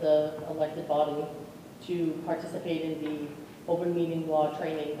members of the elected body to participate in the open meeting law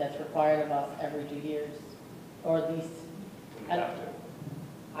training that's required of us every 2 years, or at least, We have to.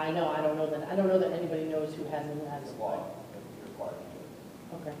 I don't know that anybody knows who hasn't, who It's hasn't. a law that you're required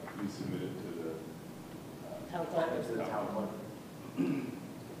to Okay. do. We submit it to the. Town clerk. to the town clerk.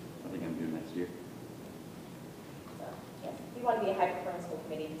 I think I'm doing next year. So, yes, we want to be a high-performance school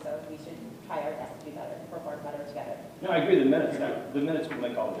committee, so we should try our best to do better, perform better together. No, I agree, the minutes will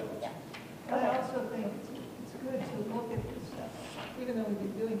make all the difference. Yeah. I also think it's good to look at this stuff, even though we've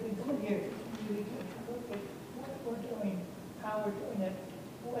been doing things for years, it's really good to look at what we're doing, how we're doing it,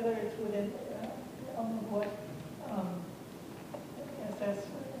 whether it's within the realm of what SS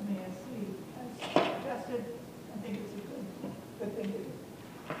or MASC has suggested. I think it's a good thing to do.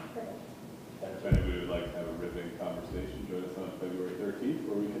 If anybody would like to have a riveting conversation, join us on February 13th,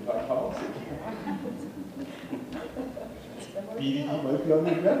 where we can talk policy. BDE might be on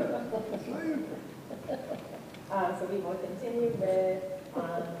the agenda. So we will continue with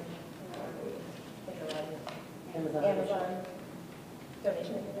Amazon. Amazon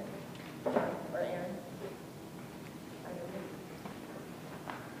donation agreement? Or Aaron?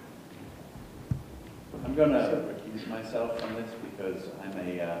 I'm going to recuse myself from this because I'm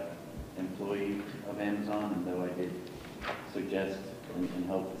a employee of Amazon, and though I did suggest and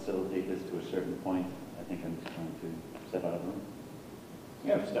help facilitate this to a certain point, I think I'm just going to step out of the room.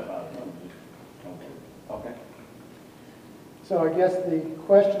 You have to step out of the room. Okay. So I guess the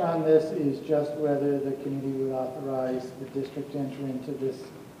question on this is just whether the committee would authorize the district to enter into this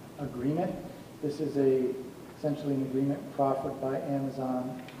agreement. This is essentially an agreement proffered by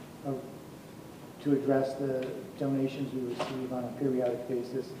Amazon to address the donations we receive on a periodic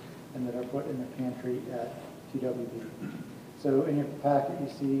basis and that are put in the pantry at TWB. So in your packet, you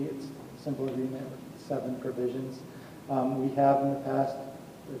see it's a simple agreement with 7 provisions. We have in the past,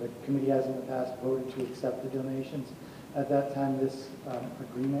 or the committee has in the past, voted to accept the donations. At that time, this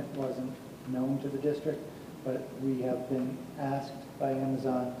agreement wasn't known to the district, but we have been asked by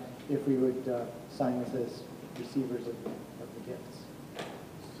Amazon if we would sign this as receivers of the gifts.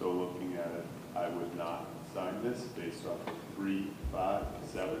 So looking at it, I would not sign this based off of 3, 5,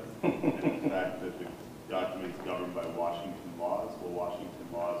 7, and the fact that the document is governed by Washington laws. Well, Washington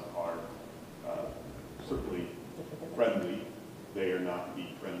laws are certainly friendly. They are not the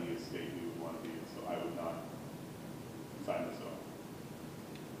friendliest state we would want to be in, so I would not sign this off.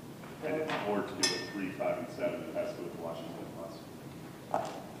 And if or to do a 3, 5, and 7, it has to go with Washington laws.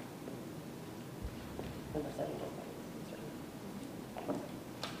 Number 7.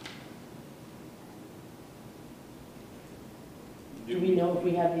 Do we know if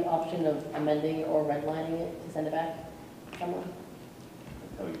we have the option of amending or redlining it to send it back to someone?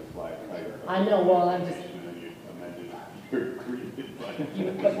 I tell you to fly. I know, well, I'm just- And then you amended your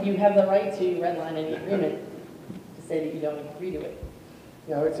agreement, But you have the right to redline any agreement to say that you don't agree to it.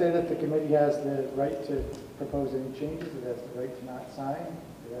 Yeah, I would say that the committee has the right to propose any changes. It has the right to not sign.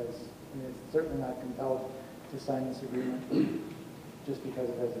 It's certainly not compelled to sign this agreement just because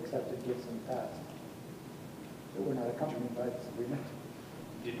it has accepted gifts in the past. We're not accompanied by this agreement.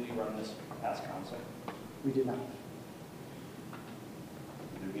 Did we run this past council? We did not.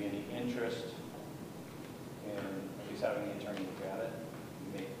 Would there be any interest in at least having the attorney look at it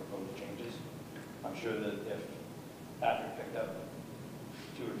and make proposed changes? I'm sure that if Patrick picked up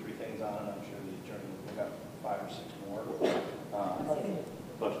 2 or 3 things on it, I'm sure the attorney would pick up 5 or 6 more.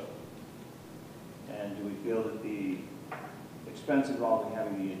 But, and do we feel that the expense involved in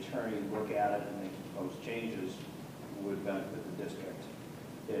having the attorney look at it and make proposed changes would benefit the district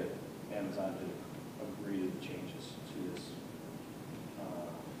if Amazon did agree to the changes to this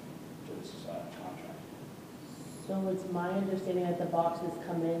contract? So it's my understanding that the boxes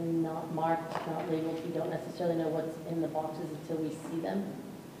come in not marked, not labeled. We don't necessarily know what's in the boxes until we see them.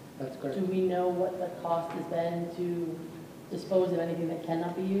 That's correct. Do we know what the cost has been to dispose of anything that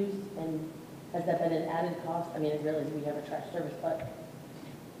cannot be used? And has that been an added cost? I mean, I realize we have a trash service, but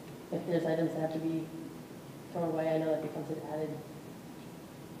if there's items that have to be thrown away, I know that becomes an added.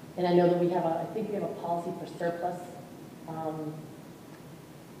 And I know that we have I think we have a policy for surplus.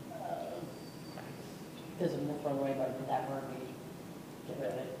 There's more thrown away, but that word, we get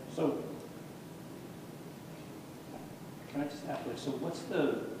rid of it. So, can I just ask, so what's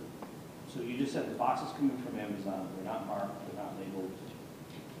so you just said the boxes coming from Amazon, they're not marked, they're not labeled.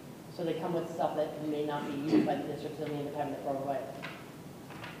 So they come with stuff that may not be used by the district, so they end up having to throw away.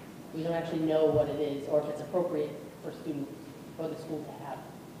 We don't actually know what it is, or if it's appropriate for students, for the school to have.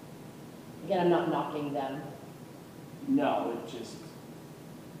 Again, I'm not knocking them. No, it just,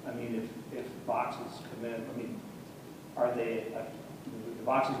 I mean, if boxes come in, I mean, are they, the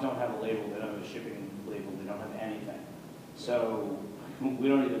boxes don't have a label, they don't have a shipping label, they don't have anything. So we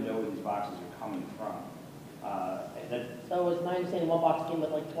don't even know where these boxes are coming from. So it was my understanding one box came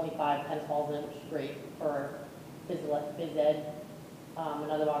with like 25 tennis balls in it, which is great for phys ed.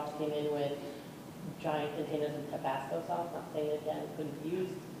 Another box came in with giant containers of Tabasco sauce, not saying that again, it couldn't be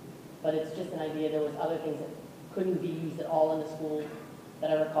used, but it's just an idea. There was other things that couldn't be used at all in the school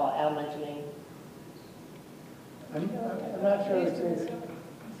that I recall Al mentioning. I'm not sure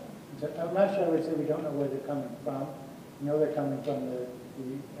I'm not sure I would say we don't know where they're coming from. We know they're coming from the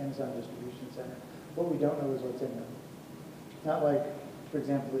Amazon distribution center. What we don't know is what's in them. It's not like, for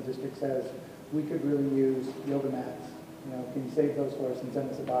example, the district says, we could really use yoga mats. You know, can you save those for us and send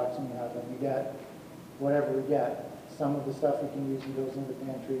us a box and we have them? We get whatever we get. Some of the stuff we can use and goes into the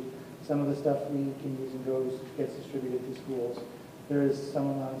pantry. Some of the stuff we can use and gets distributed to schools. There is some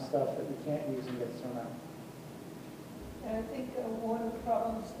amount of stuff that we can't use and gets thrown out. And I think one of the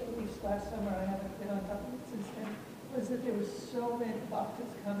problems, at least last summer, I haven't been on top of it since then, was that there were so many boxes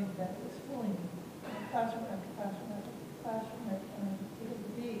coming that it was filling classroom after classroom after classroom at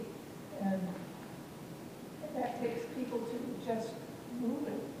TWB. And that takes people to just move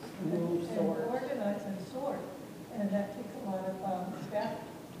it. Move, and sort. organize and sort. And that takes a lot of staff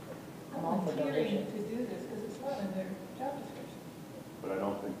I'm all for volunteering donations. to do this, because it's not in their job description. But I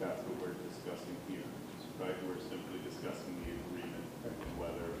don't think that's what we're discussing here, right? We're simply discussing the agreement and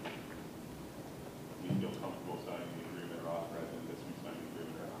whether we feel comfortable signing the agreement or authorizing the district signing the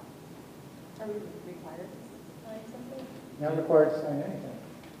agreement or not. Are we required to sign something? Not required to sign anything.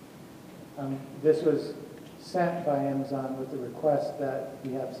 This was sent by Amazon with the request that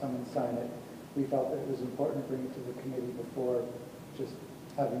we have someone sign it. We felt that it was important to bring it to the committee before just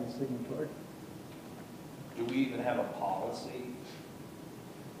having a signatory. Do we even have a policy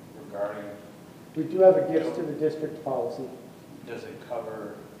regarding, We do have a gifts to the district policy. does it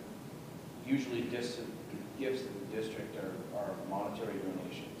cover, usually gifts to the district are monetary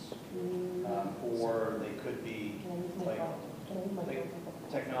donations? Or they could be like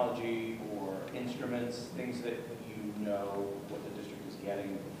technology or instruments, things that you know what the district is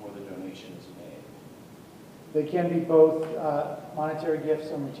getting before the donation is made. They can be both monetary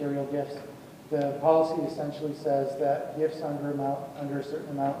gifts or material gifts. The policy essentially says that gifts under a certain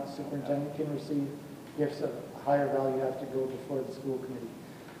amount, the superintendent can receive. Gifts of higher value have to go before the school committee,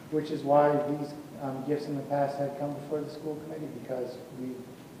 which is why these gifts in the past had come before the school committee, because we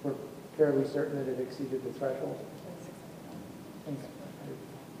were fairly certain that it exceeded the threshold.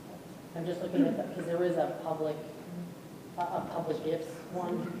 I'm just looking at that, because there is a public gifts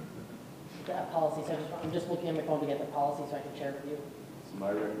one, that policy, so I'm just looking at my phone to get the policy so I can share it with you. So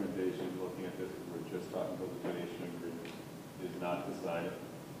my recommendation, looking at this, we're just talking about the donation agreement, is not to sign it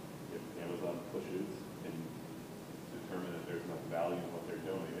if Amazon pushes and determine that there's enough value in what they're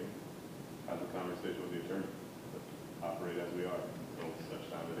donating. Have a conversation with the attorney, but operate as we are until such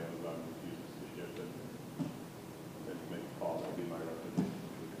time that Amazon refuses to ship it. Then make a call, that'll be my recommendation.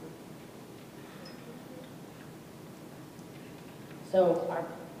 So our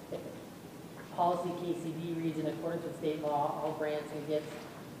policy KCB reads, in accordance with state law, all grants and gifts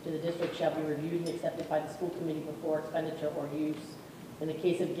to the district shall be reviewed and accepted by the school committee before expenditure or use. In the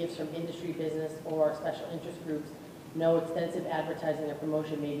case of gifts from industry, business, or special interest groups, no extensive advertising or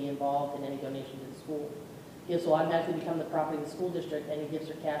promotion may be involved in any donation to the school. Gifts will automatically become the property of the school district. Any gifts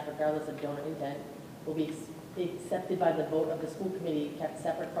or cash, regardless of donor intent, will be accepted by the vote of the school committee, kept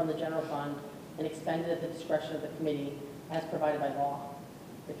separate from the general fund, and expended at the discretion of the committee as provided by law.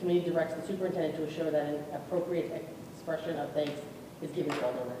 The committee directs the superintendent to assure that an appropriate expression of thanks is given to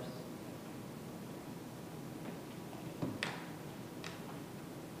all donors.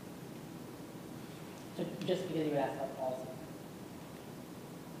 So just because you asked about the policy.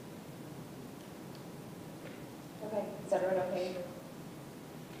 Okay, is everyone okay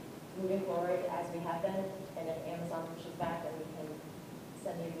moving forward as we have been? And if Amazon pushes back, then we can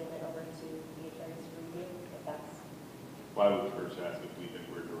send the agreement over to the attorneys for review, if that's... Well, I would first ask if we think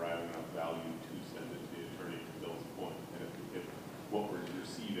we're deriving enough value to send it to the attorney to Bill's point. And if what we're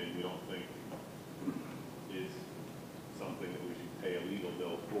receiving, we don't think is something that we should pay a legal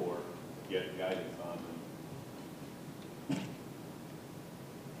bill for, get guidance on.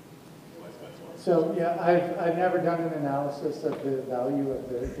 So, yeah, I've never done an analysis of the value of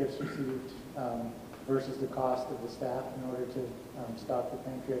the gifts received versus the cost of the staff in order to stock the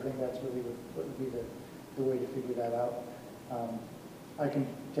pantry. I think that's really what would be the way to figure that out. I can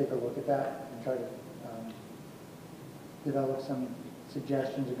take a look at that and try to develop some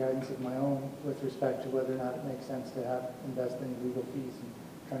suggestions or guidance of my own with respect to whether or not it makes sense to invest in legal fees and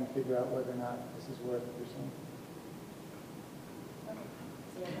trying to figure out whether or not this is worth pursuing. Okay,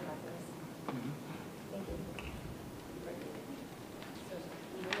 so you'll come back to this. Thank you. So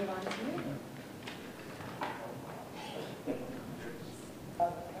we move on to you.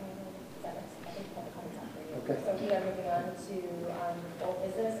 Okay. So we are moving on to full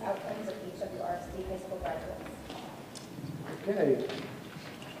business outcomes of each of the Hwrsd high school graduates. Okay.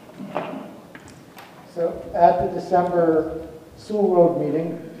 So at the December Sewell Road meeting,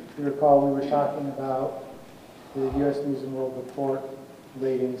 if you recall, we were talking about the U.S. News and World Report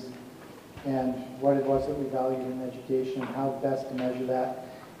ratings and what it was that we valued in education and how best to measure that.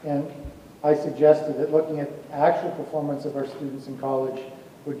 And I suggested that looking at actual performance of our students in college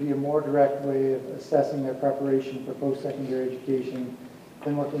would be a more direct way of assessing their preparation for post-secondary education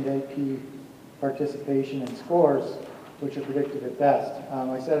than looking at AP participation and scores, which are predicted at best.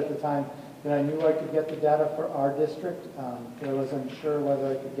 I said at the time that I knew I could get the data for our district, but I was unsure whether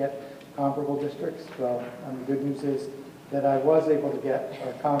I could get comparable districts. Well, the good news is that I was able to get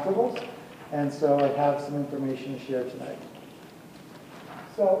our comparables, and so I have some information to share tonight.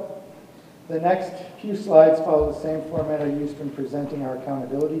 So The next few slides follow the same format I used when presenting our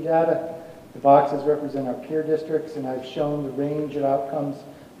accountability data. The boxes represent our peer districts, and I've shown the range of outcomes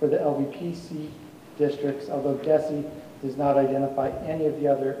for the LVPC districts, although DESE does not identify any of the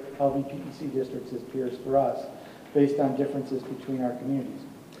other LVPEC districts as peers for us, based on differences between our communities.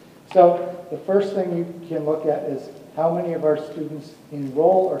 So the first thing you can look at is how many of our students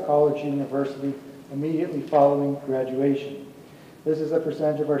enroll or college university immediately following graduation. This is a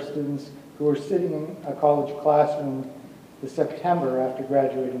percentage of our students who are sitting in a college classroom this September after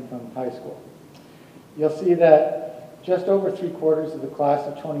graduating from high school. You'll see that just over 3/4 of the class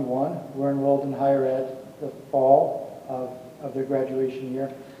of 21 were enrolled in higher ed the fall of their graduation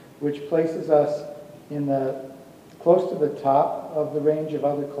year, which places us in close to the top of the range of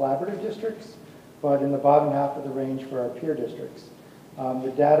other collaborative districts, but in the bottom half of the range for our peer districts.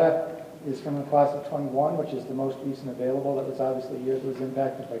 The data is from the class of 21, which is the most recent available. That was obviously a year that was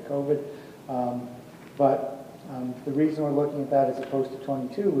impacted by COVID. The reason we're looking at that as opposed to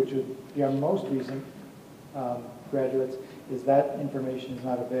 22, which would be our most recent graduates, is that information is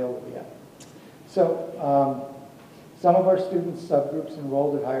not available yet. So some of our students' subgroups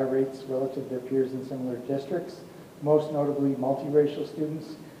enrolled at higher rates relative to their peers in similar districts, most notably multiracial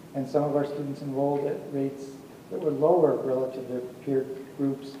students, and some of our students enrolled at rates that were lower relative to their peer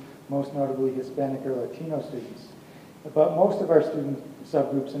groups, most notably Hispanic or Latino students. But most of our student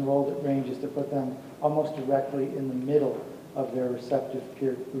subgroups enrolled at ranges to put them almost directly in the middle of their respective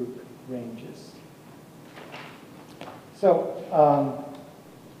peer group ranges. So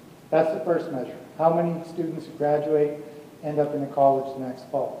that's the first measure. How many students who graduate end up in a college the next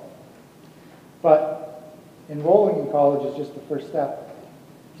fall? But enrolling in college is just the first step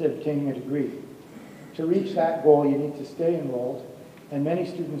to obtaining a degree. To reach that goal, you need to stay enrolled, and many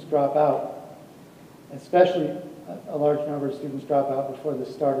students drop out, especially a large number of students drop out before the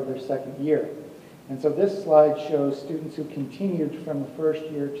start of their second year. And so this slide shows students who continued from the first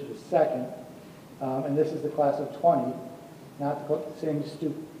year to the second, and this is the class of 20, not the same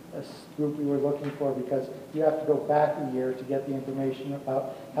group we were looking for, because you have to go back a year to get the information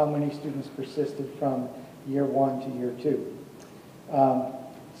about how many students persisted from year 1 to year 2.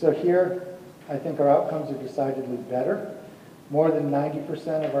 So here, I think our outcomes are decidedly better. More than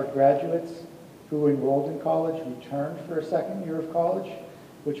 90% of our graduates who enrolled in college returned for a second year of college,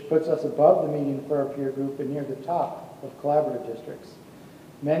 which puts us above the median for our peer group and near the top of collaborative districts.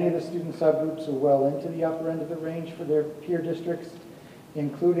 Many of the student subgroups are well into the upper end of the range for their peer districts,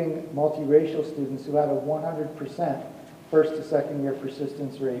 including multiracial students who had a 100% first to second year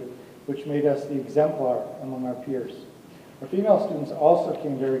persistence rate, which made us the exemplar among our peers. Our female students also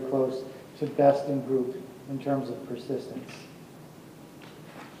came very close to best in group in terms of persistence.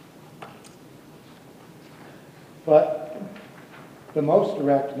 But the most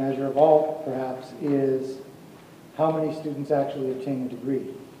direct measure of all, perhaps, is how many students actually obtain a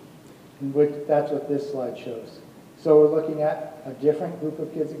degree. And that's what this slide shows. So we're looking at a different group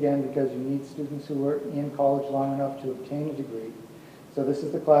of kids again, because you need students who are in college long enough to obtain a degree. So this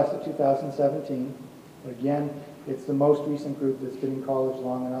is the class of 2017. But again, it's the most recent group that's been in college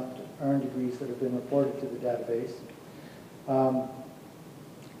long enough to earn degrees that have been reported to the database.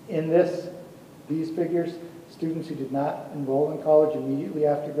 In these figures, students who did not enroll in college immediately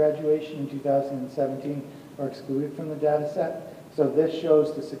after graduation in 2017 are excluded from the data set. So this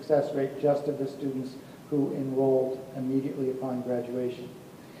shows the success rate just of the students who enrolled immediately upon graduation.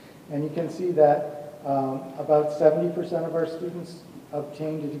 And you can see that about 70% of our students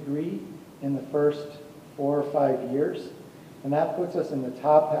obtained a degree in the first 4 or 5 years. And that puts us in the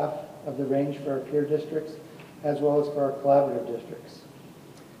top half of the range for our peer districts, as well as for our collaborative districts.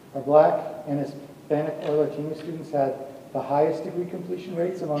 Our Black and Hispanic or Latino students had the highest degree completion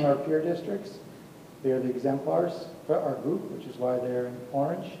rates among our peer districts. They are the exemplars for our group, which is why they're in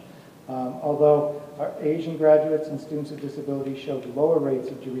orange. Although our Asian graduates and students with disabilities showed lower rates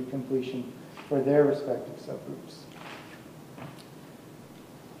of degree completion for their respective subgroups.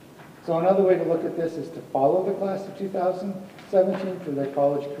 So another way to look at this is to follow the class of 2017 through their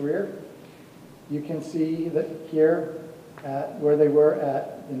college career. You can see that here where they were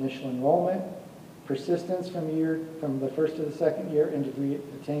at initial enrollment, persistence from the first to the second year in degree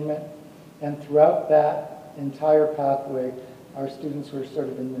attainment, and throughout that entire pathway, our students were sort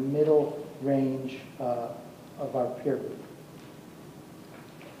of in the middle range of our peer group.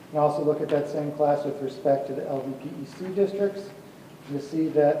 You can also look at that same class with respect to the LVPEC districts. You'll see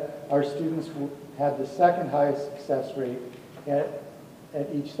that our students had the second highest success rate at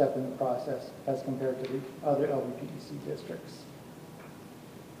each step in the process as compared to the other LVPEC districts.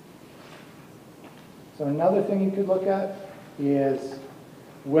 So another thing you could look at is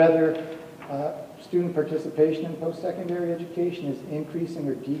whether Student participation in post-secondary education is increasing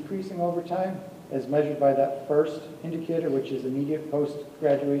or decreasing over time, as measured by that first indicator, which is immediate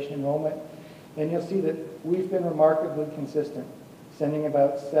post-graduation enrollment. And you'll see that we've been remarkably consistent, sending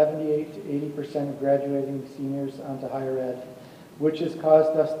about 78 to 80% of graduating seniors onto higher ed, which has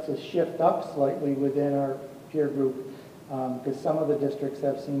caused us to shift up slightly within our peer group, because some of the districts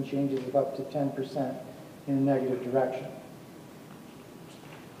have seen changes of up to 10% in a negative direction.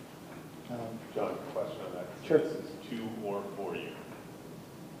 John, question on that. Sure. This is 2 or 4 years.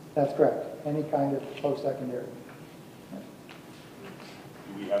 That's correct. Any kind of post-secondary.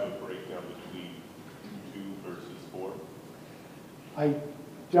 Do we have a breakdown between 2 versus 4? I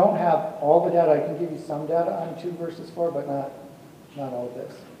don't have all the data. I can give you some data on 2 versus 4, but not all of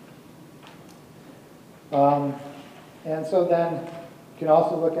this. And so then you can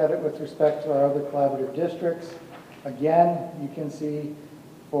also look at it with respect to our other collaborative districts. Again, you can see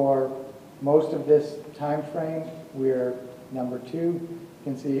for most of this time frame, we're number 2. You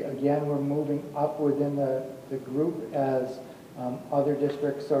can see, again, we're moving up within the group as other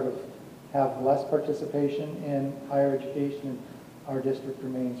districts sort of have less participation in higher education, and our district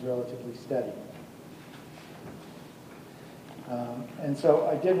remains relatively steady. And so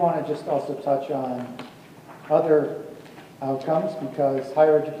I did want to just also touch on other outcomes, because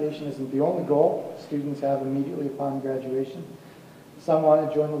higher education isn't the only goal students have immediately upon graduation. Some want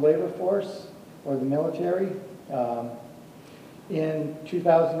to join the labor force or the military. In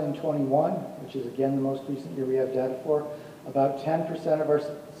 2021, which is again the most recent year we have data for, about 10% of our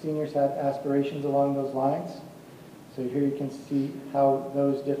seniors had aspirations along those lines. So here you can see how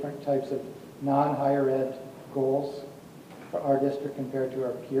those different types of non-higher ed goals for our district compared to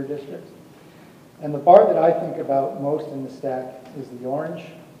our peer districts. And the bar that I think about most in the stack is the orange,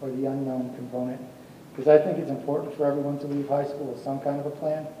 or the unknown component, because I think it's important for everyone to leave high school with some kind of a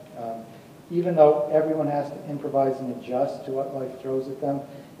plan. Even though everyone has to improvise and adjust to what life throws at them,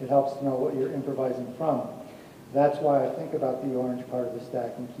 it helps to know what you're improvising from. That's why I think about the orange part of the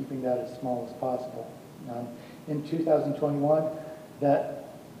stack and keeping that as small as possible. In 2021, that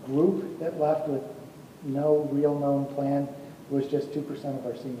group that left with no real known plan was just 2% of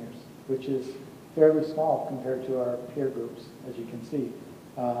our seniors, which is fairly small compared to our peer groups, as you can see.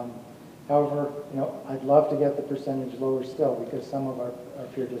 However, I'd love to get the percentage lower still, because some of our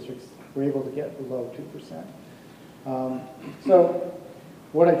peer districts were able to get below 2%. So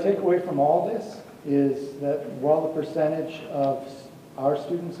what I take away from all this is that while the percentage of our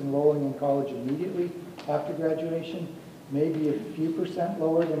students enrolling in college immediately after graduation may be a few percent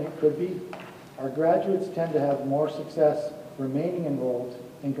lower than it could be, our graduates tend to have more success remaining enrolled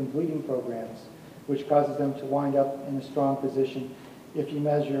and completing programs, which causes them to wind up in a strong position if you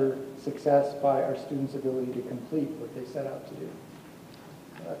measure success by our students' ability to complete what they set out to do.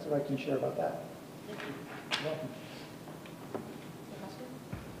 So that's what I can share about that. You're welcome.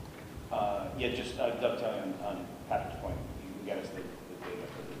 Yeah, just dovetailing on Patrick's point, you can get us the data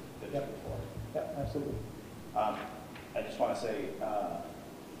for the district before. Yeah, absolutely. I just want to say,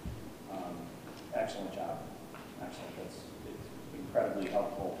 excellent job. Excellent. It's incredibly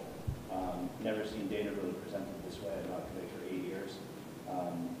helpful. Never seen data really presented this way. I've been on committee for 8 years,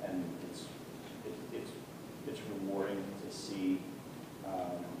 and it's rewarding to see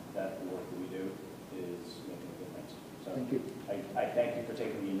that the work that we do is making a difference. So Thank you. I thank you for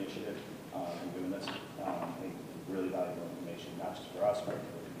taking the initiative and doing this. I think it's really valuable information, not just for us, but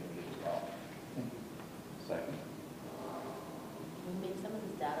for the community as well. Thank you. Second. Can we make some of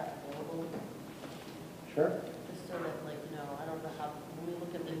this data available? Sure. Just so that, I don't know how, when we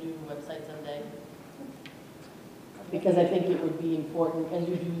look at the new website someday. Because I think it would be important, as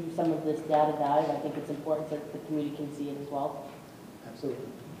you do some of this data dive, I think it's important that the community can see it as well. Absolutely.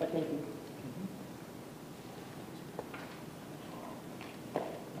 But thank you.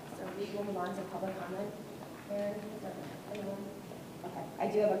 So we will move on to public comment. Aaron, is there anyone? Okay, I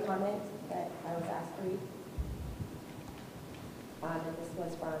do have a comment that I was asked to read. And this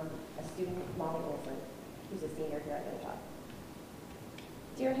was from a student, Molly Olson, who's a senior here at Minnetonka.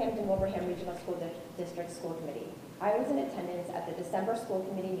 Dear Hampton-Wilbraham Regional School District School Committee, I was in attendance at the December school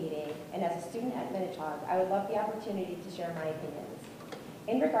committee meeting, and as a student at Minnetonka, I would love the opportunity to share my opinions.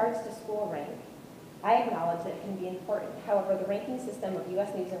 In regards to school rank, I acknowledge that it can be important. However, the ranking system of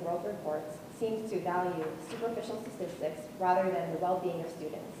U.S. News and World Reports seems to value superficial statistics rather than the well-being of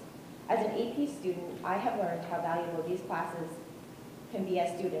students. As an AP student, I have learned how valuable these classes can be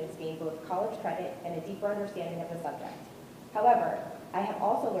as students, gain both college credit and a deeper understanding of the subject. However, I have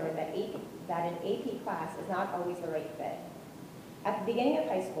also learned that an AP class is not always the right fit. At the beginning of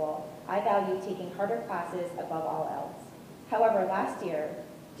high school, I valued taking harder classes above all else. However, last year,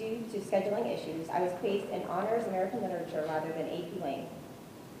 due to scheduling issues, I was placed in Honors American Literature rather than AP Lang,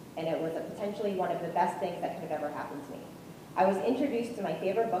 and it was potentially one of the best things that could have ever happened to me. I was introduced to my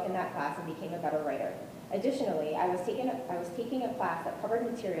favorite book in that class and became a better writer. Additionally, I was taking a class that covered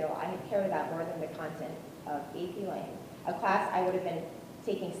material I had cared about more than the content of AP Lang, a class I would have been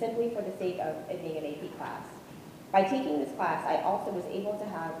taking simply for the sake of it being an AP class. By taking this class, I also was able to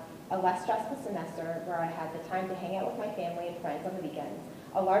have a less stressful semester where I had the time to hang out with my family and friends on the weekends,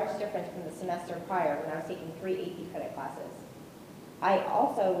 a large difference from the semester prior when I was taking 3 AP credit classes. I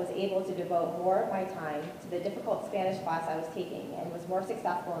also was able to devote more of my time to the difficult Spanish class I was taking and was more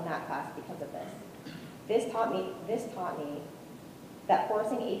successful in that class because of this. This taught me that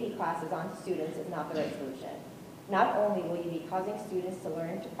forcing AP classes onto students is not the right solution. Not only will you be causing students to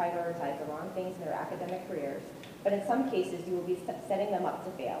learn to prioritize the wrong things in their academic careers, but in some cases you will be setting them up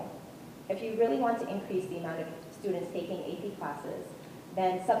to fail. If you really want to increase the amount of students taking AP classes,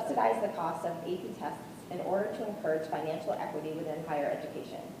 then subsidize the cost of AP tests in order to encourage financial equity within higher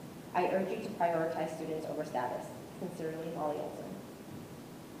education. I urge you to prioritize students over status. Sincerely, Molly Olson.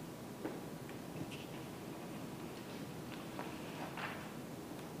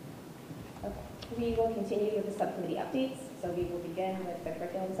 Okay. We will continue with the subcommittee updates. So we will begin with the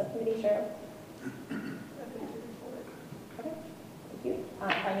curriculum subcommittee. Cheryl. Okay, thank you.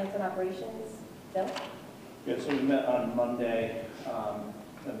 Finance and operations, Bill? Yeah, so we met on Monday,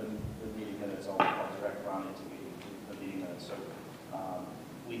 and the meeting minutes, I'll direct Ron into the meeting minutes. So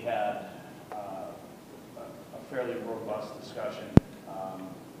we had a fairly robust discussion.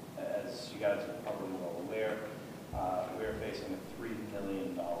 As you guys are probably well aware, we are facing a $3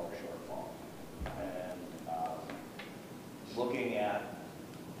 million shortfall. And looking at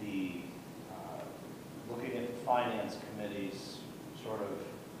the finance committee's sort of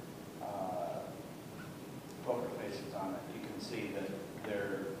poker faces on it, you can see that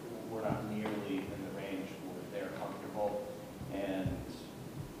we're not nearly in the range where they're comfortable, and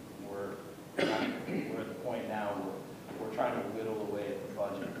we're at the point now where we're trying to whittle away at the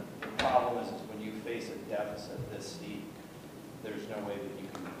budget. The problem is when you face a deficit this steep, there's no way that you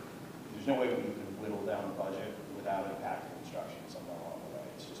can whittle down the budget without impacting instruction somewhere along the way.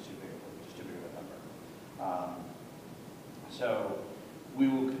 It's just too big of a number. So we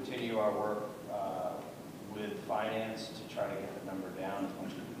will continue our work with finance to try to get the number down as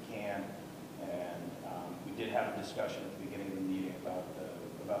much as we can. And we did have a discussion at the beginning of the meeting about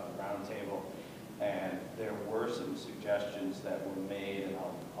the roundtable, and there were some suggestions that were made, and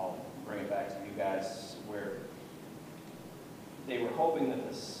I'll bring it back to you guys, where they were hoping that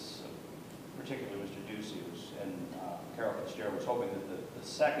this, particularly Mr. Ducey and Carol Fitzgerald, was hoping that the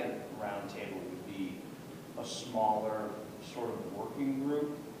second roundtable would be a smaller sort of working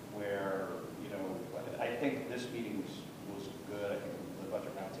group where, I think this meeting was good. I think the budget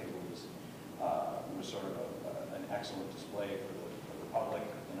roundtable was sort of an excellent display for the public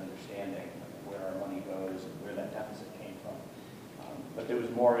in understanding where our money goes and where that deficit came from. But there was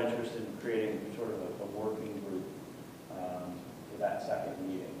more interest in creating sort of a working group for that second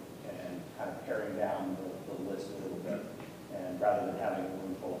meeting and kind of paring down the list a little bit. And rather than having a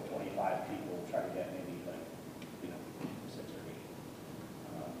room full of 25 people, try to get maybe 6 or 8.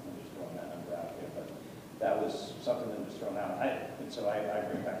 I'm just throwing that number out there, but that was something that was thrown out. And so I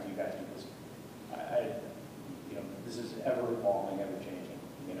bring it back to you guys because this is ever evolving, ever changing.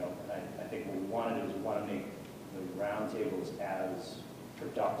 And I think what we want to do is we want to make the roundtables as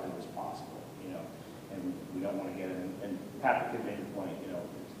productive as possible. And we don't want to get in. And Patrick had made the point.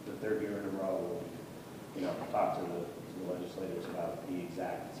 It's the third year in a row. Talk to the legislators about the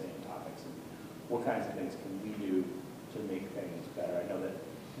exact same topics and what kinds of things can we do to make things better. I know that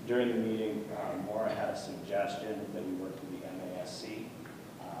during the meeting, Maura had a suggestion that we work with the MASC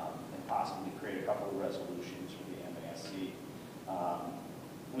and possibly create a couple of resolutions for the MASC,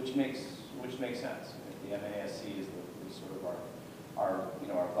 which makes sense. If the MASC is sort of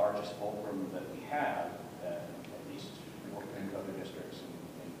our largest fulcrum that we have, at least working with other districts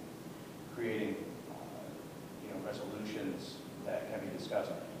and creating resolutions that can be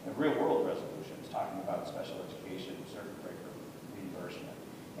discussed, and real-world resolutions talking about special education, circuit breaker reimbursement,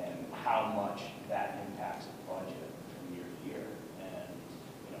 and how much that impacts the budget from year to year. And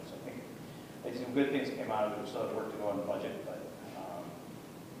so I think some good things came out of it. We still have work to go on the budget, but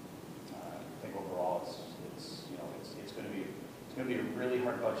I think overall it's going to be a really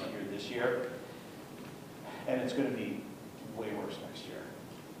hard budget year this year, and it's going to be way worse next year.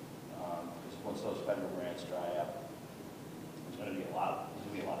 Because once those federal grants dry up, there's going to be a lot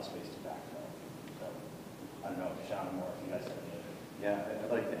of space to backfill. So I don't know, Sean or Maura, if you guys have any other. Yeah,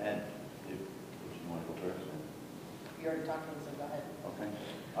 I'd like to add, if you want to go first. You already talked to me, so go ahead. Okay.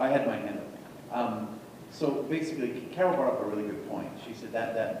 I had my hand up. So basically, Carol brought up a really good point. She said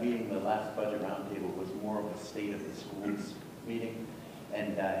that meeting, the last budget roundtable, was more of a state of the schools meeting,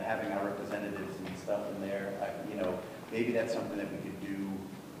 and having our representatives and stuff in there, maybe that's something that we could do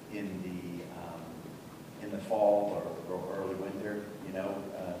in the fall or early winter,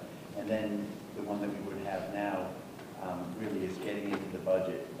 and then the one that we would have now really is getting into the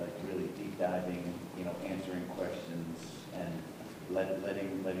budget, like really deep diving, answering questions and letting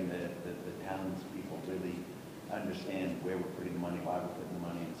the townspeople really understand where we're putting the money, why we're putting the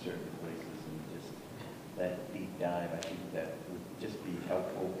money in certain places, and just that deep dive, I think that would just be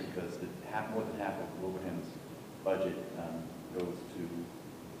helpful, because more than half of Wilbraham's budget goes to,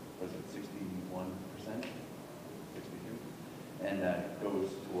 was it 61%? 62? And goes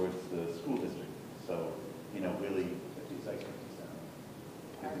towards the school district. So, really 56, 57?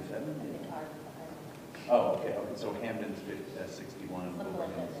 57? Oh, okay. So Hampton's 61,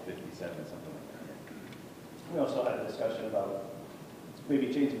 Wilbraham's 57, something like that. We also had a discussion about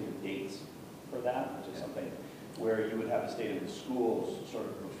maybe changing the dates for that, which is something where you would have a state of the schools sort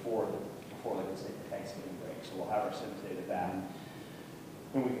of before like, let's say, the Thanksgiving break. So we'll have our Sims Day to that.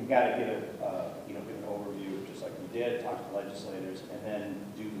 And we can kind of give an overview, just like we did, talk to legislators, and then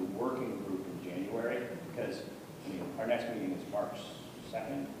do the working group in January, because our next meeting is March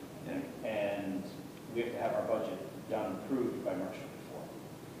 2nd, and we have to have our budget done, approved by March 24th.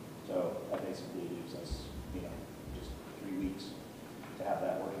 So that basically leaves us, just 3 weeks to have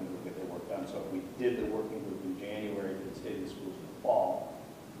that working group get their work done. So if we did the working group in January, did the state of the schools in the fall,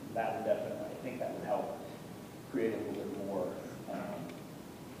 that would definitely, I think that would help create a little bit more,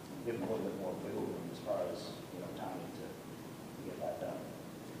 give them a little bit more wiggle room as far as, timing to get that done.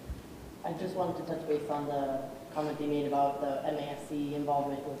 I just wanted to touch base on the comment they made about the MASC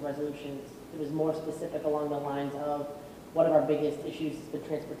involvement with resolutions. It was more specific along the lines of one of our biggest issues has been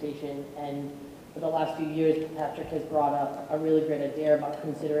transportation, and for the last few years, Patrick has brought up a really great idea about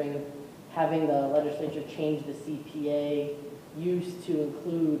considering having the legislature change the CPA use to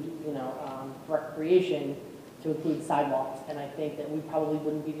include, recreation, to include sidewalks. And I think that we probably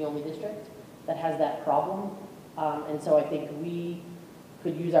wouldn't be the only district that has that problem. And so I think we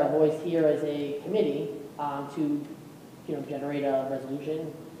could use our voice here as a committee to, generate a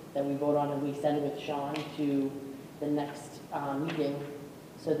resolution that we vote on and we send with Sean to the next meeting,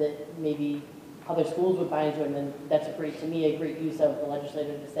 so that maybe other schools would buy into it. And then that's a great use of the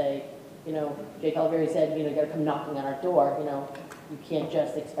legislature to say, Jay Calvary said, you got to come knocking on our door. You can't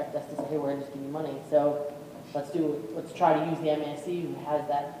just expect us to say, hey, we're going to just give you money. So let's try to use the MASC, who has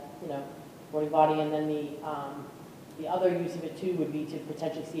that, voting body. And then the other use of it too would be to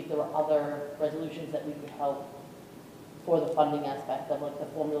potentially see if there were other resolutions that we could help for the funding aspect of, like, the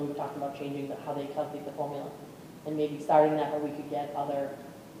formula we talked about, changing how they calculate the formula, and maybe starting that where we could get other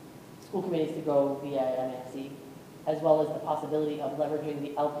school committees to go via MASC, as well as the possibility of leveraging the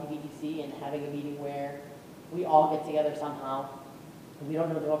LPVEC and having a meeting where we all get together somehow. We don't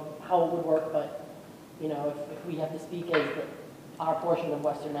know how it would work, but if we have to speak as our portion of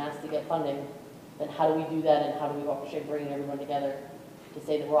Western Mass to get funding, then how do we do that, and how do we orchestrate bringing everyone together to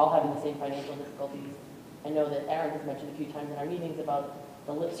say that we're all having the same financial difficulties? I know that Aaron has mentioned a few times in our meetings about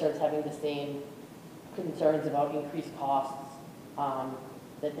the listservs having the same concerns about increased costs,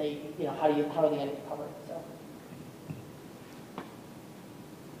 that they, how are they going to cover it? So.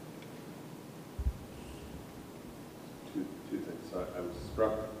 Two things. So I was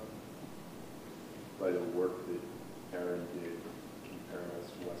struck by the work that Aaron did comparing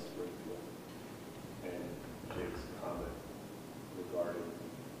us to West Springfield, and Jake's comment regarding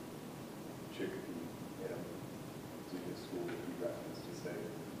Chicopee and Xenia School that he referenced to say,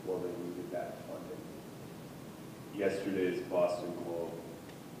 well, they needed that funding. Yesterday's Boston Globe,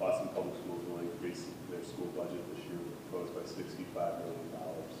 Boston Public Schools will increase their school budget this year, proposed by $65 million.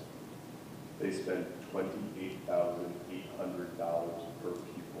 They spent $28,800 per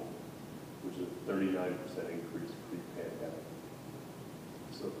pupil, which is a 39% increase pre-pandemic.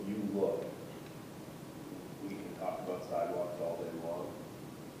 So if you look, we can talk about sidewalks all day long,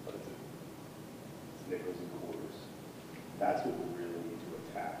 but it's nickels and quarters. That's what we really need to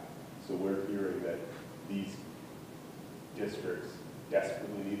attack. So we're hearing that these districts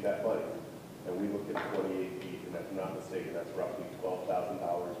desperately need that money. And we look at 28 feet, and if I'm not mistaken, that's roughly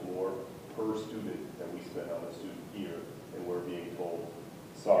 $12,000 more per student than we spend on a student here, and we're being told,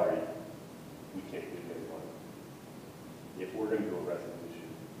 sorry, we can't give you any money. If we're going to do a resolution,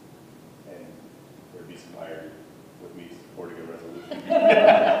 and there'd be some irony with me supporting a resolution,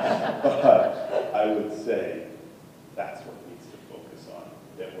 but I would say that's what needs to focus on,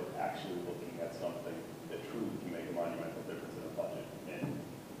 that we're actually looking at something that truly can make a monumental difference in a budget. And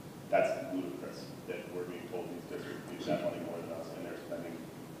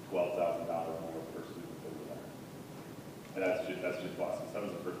just lost us. That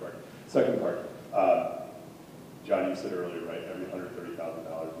was the first part. Second part, John, you said earlier, right, every $130,000 when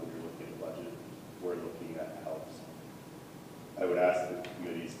you're looking at the budget, we're looking at helps. I would ask the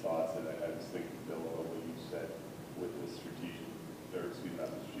committee's thoughts, and I was thinking, Bill, on what you said with the strategic, or excuse me, not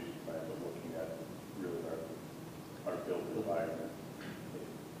the strategic plan, but looking at really our built environment.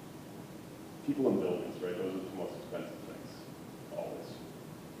 People in buildings, right, those are the most expensive things, always.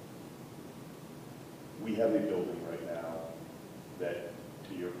 We have a building right now that,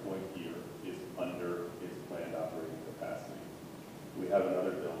 to your point here, is under its planned operating capacity. We have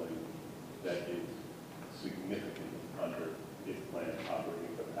another building that is significantly under its planned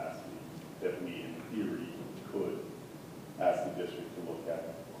operating capacity that we, in theory, could ask the district to look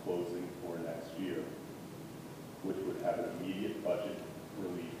at closing for next year, which would have an immediate budget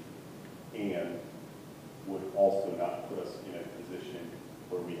relief and would also not put us in a position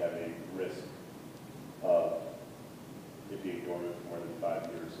where we have a risk of it being dormant for more than 5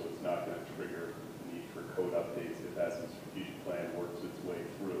 years. So it's not going to trigger the need for code updates if as the strategic plan works its way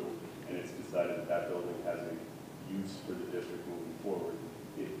through and it's decided that that building has a use for the district moving forward.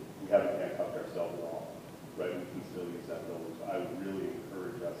 We haven't handcuffed ourselves at all, right? We can still use that building. So I would really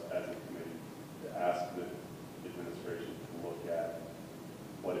encourage us as a committee to ask the administration to look at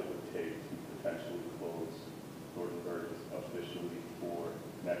what it would take to potentially close Thornton Burgess officially for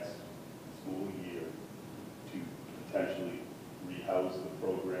next school year, to potentially rehouse the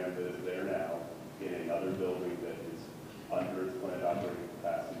program that is there now in another building that is under its planned operating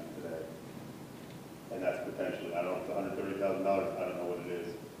capacity today. And that's potentially, I don't know if it's $130,000, I don't know what it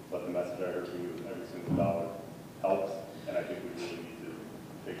is, but the message I heard from you is every single dollar helps, and I think we really need to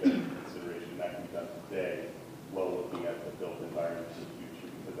take that into consideration. That can be done today while looking at the built environment for the future,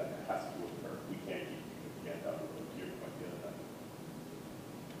 because that has to occur. We can't keep getting down the road to your point the other night.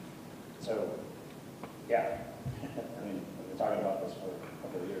 So, yeah, I mean, we've been talking about this for a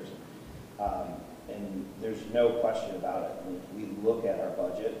couple of years. And there's no question about it. I mean, if we look at our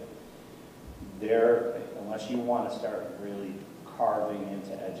budget, unless you want to start really carving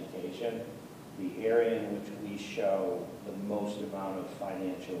into education, the area in which we show the most amount of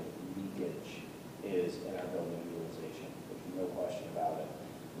financial leakage is in our building utilization. There's no question about it.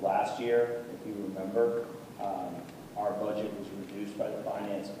 Last year, if you remember, our budget was reduced by the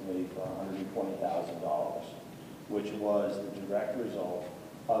Finance Committee for $120,000, which was the direct result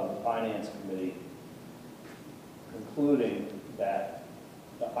of the Finance Committee concluding that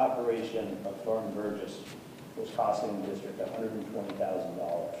the operation of Thornton Burgess was costing the district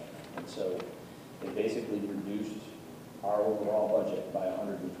 $120,000. And so they basically reduced our overall budget by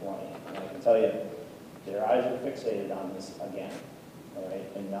 $120,000. And I can tell you, their eyes are fixated on this again, all right,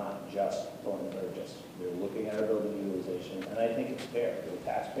 and not just Thornton Burgess. They're looking at our building utilization, and I think it's fair for the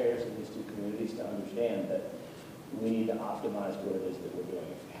taxpayers in these two communities to understand that we need to optimize what it is that we're doing.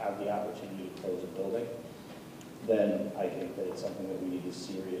 If we have the opportunity to close a building, then I think that it's something that we need to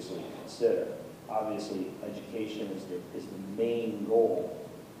seriously consider. Obviously, education is the main goal,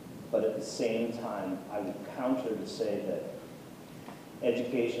 but at the same time, I would counter to say that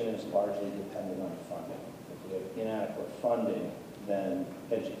education is largely dependent on funding. If we have inadequate funding, then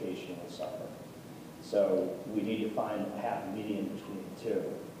education will suffer. So we need to find a happy medium between the two,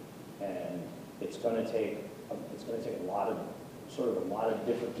 and it's going to take a lot of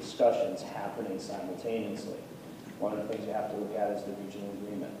different discussions happening simultaneously. One of the things you have to look at is the regional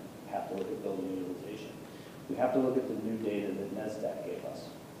agreement. You have to look at building utilization. We have to look at the new data that NESDAQ gave us,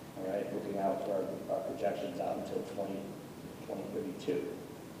 all right, looking out to our projections out until 2032,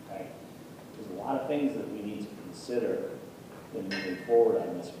 okay? There's a lot of things that we need to consider in moving forward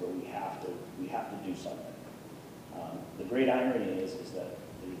on this, but we have to do something. The great irony is that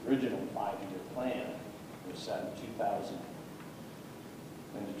the original 5-year plan was set in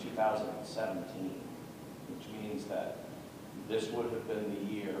 2017, which means that this would have been the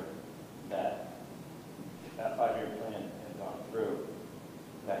year that, if that 5-year plan had gone through,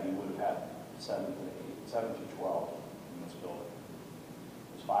 that you would have had 7 through 12 in this building.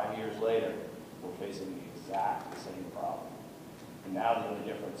 It's 5 years later, we're facing the exact same problem. And now the only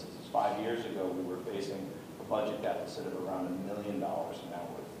difference is 5 years ago, we were facing a budget deficit of around $1 million, and now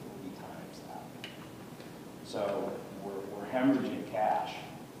we're 3 times that. So we're hemorrhaging cash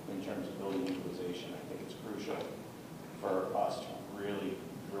in terms of building utilization. I think it's crucial for us to really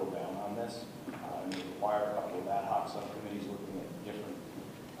drill down on this. And we require a couple of ad hoc subcommittees looking at different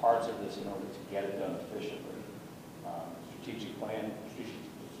parts of this in order to get it done efficiently. Strategic plan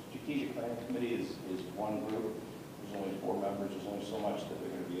committee is one group. There's only 4 members. There's only so much that they're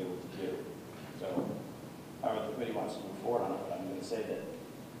going to be able to do. So however the committee wants to move forward on it, but I'm going to say that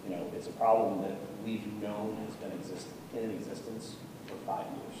You know, it's a problem that we've known has been in existence for 5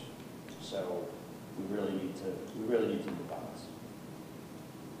 years. So we really need to move on this.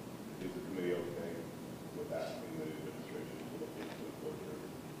 Is the committee okay with asking the administration to look into the closure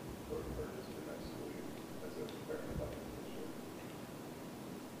or purchase for next school year as a parent elected official?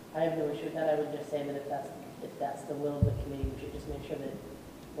 I have no issue with that. I would just say that if that's the will of the committee, we should just make sure that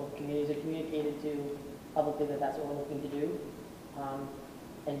both communities are communicated to publicly that that's what we're looking to do.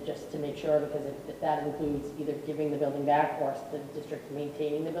 And just to make sure, because if that includes either giving the building back or the district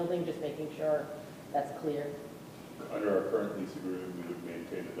maintaining the building, just making sure that's clear. Under our current lease agreement, we would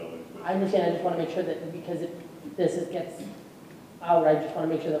maintain the building. I understand, I just want to make sure that, because if gets out, I just want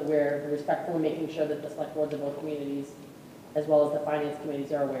to make sure that we're respectful in making sure that the select boards of both communities, as well as the finance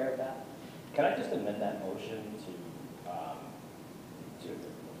committees, are aware of that. Can I just amend that motion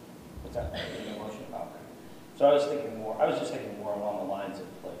what's that? Amend the motion? Oh, okay. So I was just thinking more along the lines of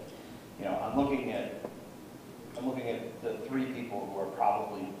like, you know, I'm looking at the 3 people who are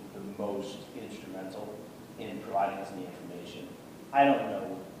probably the most instrumental in providing us the information. I don't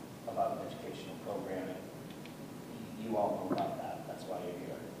know about educational programming. You all know about that. That's why you're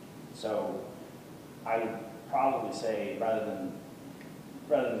here. So I would probably say, rather than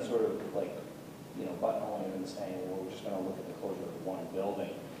sort of like, you know, buttonholing and saying, well, we're just going to look at the closure of one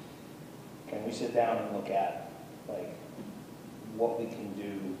building, can we sit down and look at like what we can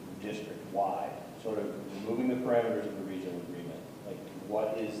do district-wide, sort of removing the parameters of the regional agreement, like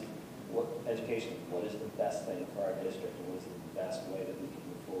what is the best thing for our district, and what is the best way that we can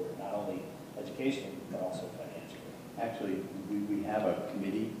move forward, not only educationally, but also financially. Actually, we have a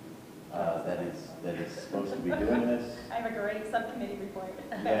committee that is supposed to be doing this. I have a great subcommittee report.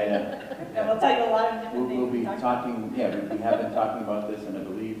 Yeah. And we'll tell you a lot of different things. We'll be talking, yeah, we have been talking about this, and I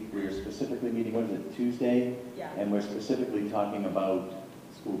believe we're specifically meeting, what is it, Tuesday? Yeah. And we're specifically talking about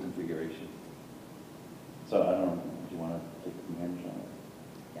school configuration. So I don't know, do you want to take it from here, Michelle?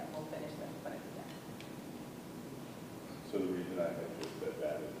 Yeah, we'll finish this, but yeah. So the reason I had just said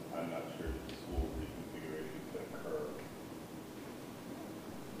that is I'm not sure that the school reconfiguration can occur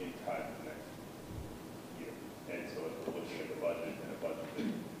in time for next year. And so if we're looking at the budget, and a budget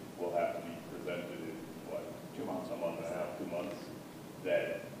that will have to be presented in, what, 2 months, a month and a half, 2 months,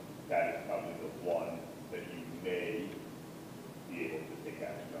 that is probably the one that you may be able to take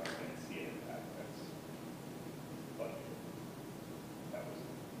action on and see an impact next budget.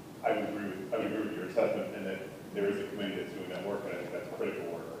 I would agree with your assessment, and that there is a committee that's doing that work, and I think that's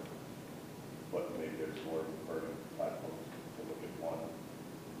critical work. But maybe there's more burning platforms to look at one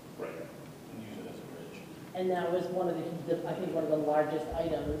right now. And use it as a bridge. And that was one of I think one of the largest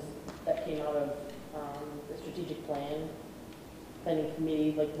items that came out of the strategic planning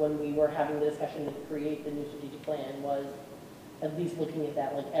committee, like when we were having the discussion to create the new strategic plan, was at least looking at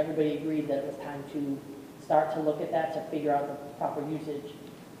that. Like everybody agreed that it was time to start to look at that, to figure out the proper usage.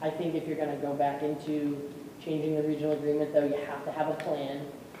 I think if you're going to go back into changing the regional agreement, though, you have to have a plan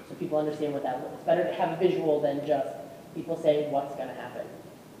so people understand what that looks. It's better to have a visual than just people saying what's going to happen.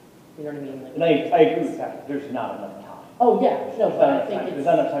 You know what I mean? Like, And I agree with that. There's not enough time. oh, yeah, no, but I think There's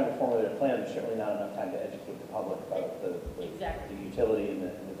not enough time to formulate a plan. There's certainly not enough time to educate the public about the Exactly. utility and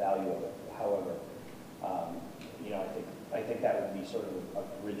the value of it. However, you know, I think that would be sort of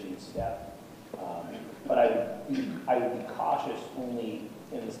a bridging step. But I would be cautious only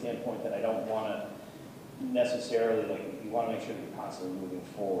in the standpoint that I don't want to necessarily, like, you want to make sure that you're constantly moving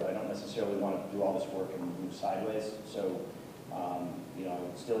forward. I don't necessarily want to do all this work and move sideways. So, you know, I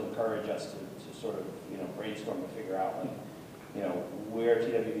would still encourage us to sort of, you know, brainstorm to figure out, like, you know, where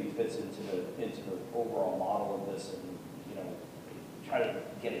TWB fits into the overall model of this, and, you know, try to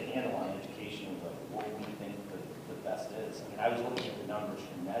get a handle on education of like what we think the best is. I mean, I was looking at the numbers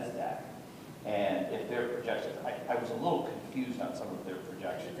from NASDAQ, and if their projections, I was a little confused on some of their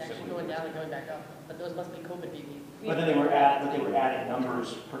projections. it's actually going down and going back up. But those must be COVID babies. But then they were adding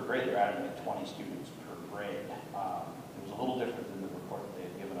numbers per grade. They're adding like 20 students per grade. It was a little different than the report that they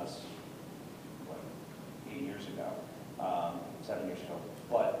had given us, what, 8 years ago, 7 years ago.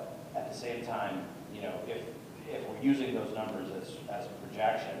 But at the same time, you know, if we're using those numbers as a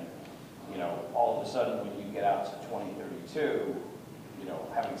projection, you know, all of a sudden when you get out to 2032, you know,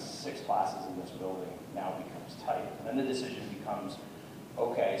 having 6 classes in this building now becomes tight. And then the decision becomes,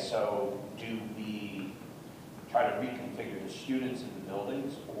 okay, so do we try to reconfigure the students in the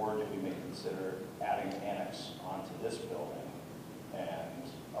buildings, or do we may consider adding an annex onto this building and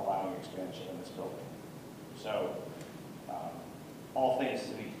allowing expansion in this building? So all things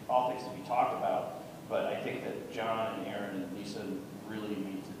to be talked about, but I think that John and Aaron and Lisa really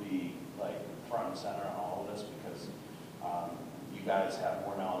need to be like front and center on all of this, because you you guys have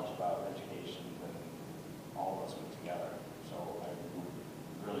more knowledge about education than all of us put together. So I would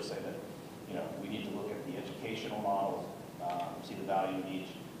really say that, you know, we need to look at the educational models, see the value in each,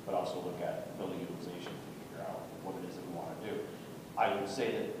 but also look at building utilization to figure out what it is that we want to do. I would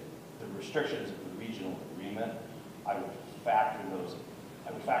say that the restrictions of the regional agreement, I would factor those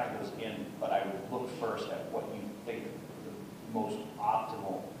in, but I would look first at what you think the most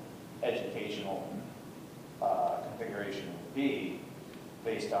optimal educational configuration would be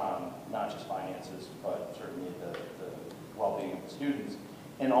based on not just finances, but certainly the well-being of the students,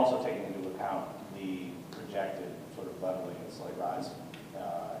 and also taking into account the projected sort of leveling and slight rise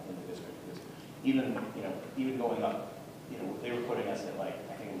in the district. Because even going up, they were putting us at like,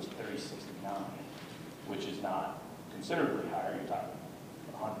 I think it was 3069, which is not considerably higher. You're talking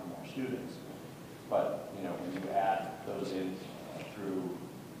 100 more students. But, when you add those in through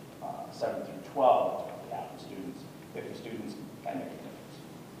 7 through 12, half the students, 50 students, can make a difference.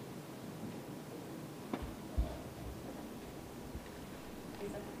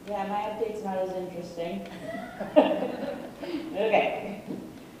 Yeah, my update's not as interesting. Okay.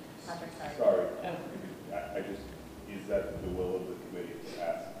 Patrick, sorry. Sorry. I just, is that the will of the committee to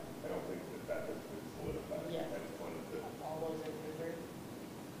pass? I don't think that has been solidified. Yes. I just wanted to. All those in favor?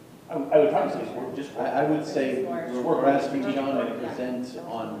 I would probably say we're just. I would say we're asking John to Yeah. present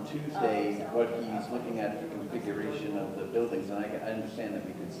on Tuesday what he's looking at for configuration of the buildings. And I understand that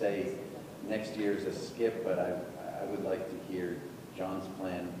we could say next year's a skip, but I would like to hear John's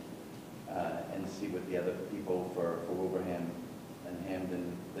plan and see what the other people for Wilbraham and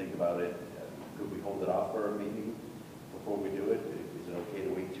Hamden think about it. Could we hold it off for a meeting before we do it? Is it okay to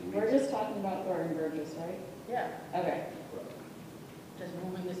wait 2 weeks? We're just talking about Thornton Burgess, right? Yeah, Okay, just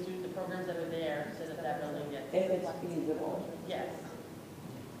moving the programs that are there so that that building gets. if it's feasible. Yes.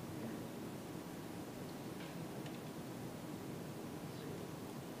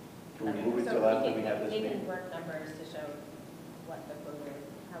 Can we move it till after we have this We meeting? can work numbers to show what the program,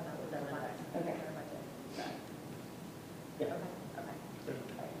 how that would look like. Okay. for our budget. Yeah. Okay, okay.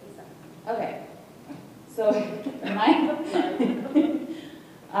 All right, Lisa. Okay, so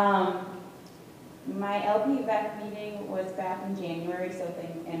my LP-VEC meeting was back in January,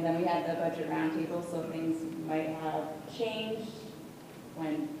 and then we had the budget roundtable, so things might have changed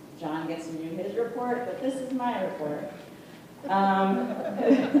when John gets to do his report, but this is my report.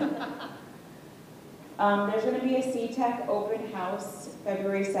 There's going to be a CTEC open house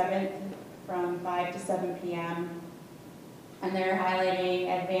February 7th from 5 to 7 p.m. And they're highlighting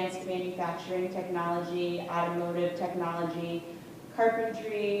advanced manufacturing technology, automotive technology,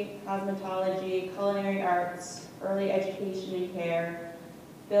 carpentry, cosmetology, culinary arts, early education and care,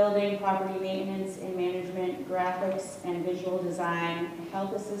 building, property maintenance and management, graphics and visual design,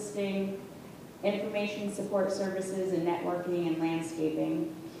 health assisting, information support services and networking and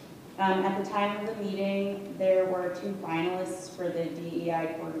landscaping. At the time of the meeting, there were 2 finalists for the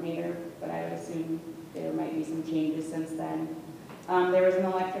DEI coordinator, but I would assume there might be some changes since then. There was an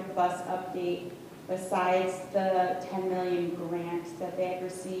electric bus update. Besides the 10 million grant that they had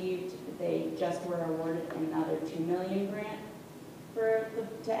received, they just were awarded another 2 million grant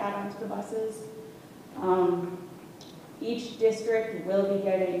to add on to the buses. Each district will be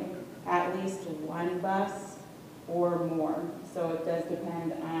getting at least 1 bus or more. So it does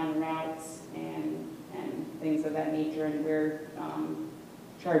depend on routes and things of that nature and where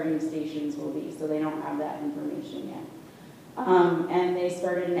charging stations will be. So they don't have that information yet. And they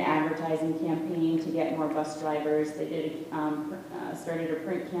started an advertising campaign to get more bus drivers. They did started a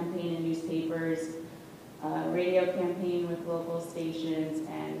print campaign in newspapers, radio campaign with local stations,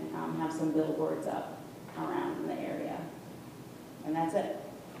 and have some billboards up around the area. And that's it.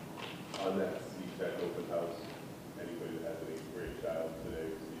 On that CTEC open house, anybody that has any grandchild today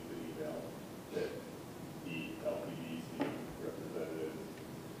received an email that the LPDC representatives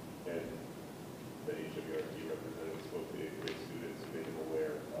and the HWRT representatives spoke to 8th grade students, made them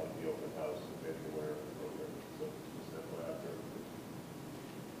aware of the open house, and made them aware of the program. So just FYI after.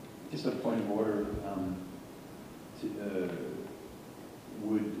 Just a point of order,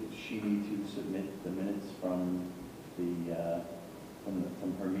 would she need to submit the minutes from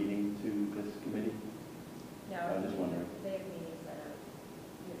her meeting to this committee? No. I was just wondering. They have meetings set up.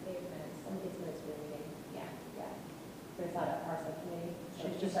 They have minutes, some of these minutes for the meeting. Yeah, yeah. But it's not our subcommittee.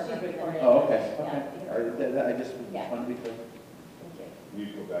 It's just our regular. Oh, okay, okay. Yeah. All right, I just Yeah. want to be clear. Thank you. You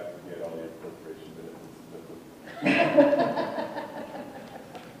need to go back and get all the appropriation minutes and submit them.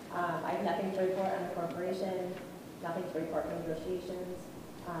 I have nothing to report on the corporation, nothing to report from negotiations.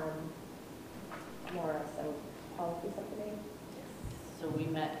 Maura, so policy subcommittee. So we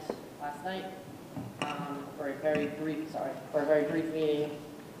met last night, for a very brief meeting.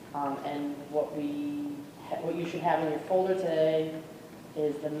 And what you should have in your folder today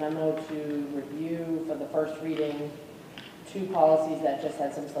is the memo to review for the first reading, 2 policies that just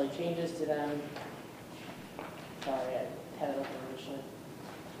had some slight changes to them. Sorry, I had it open initially.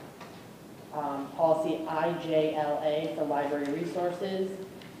 Policy IJLA for library resources,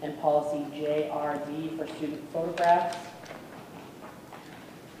 and policy JRD for student photographs.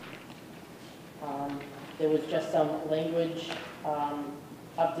 There was just some language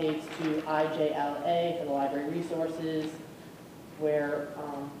updates to IJLA for the library resources, where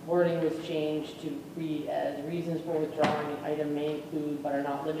wording was changed to read as reasons for withdrawing an item may include but are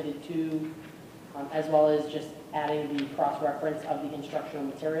not limited to, as well as just adding the cross-reference of the instructional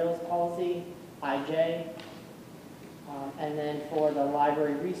materials policy, IJ. And then for the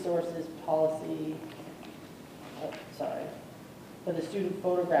library resources policy, for the student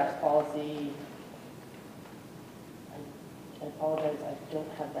photographs policy, I apologize, I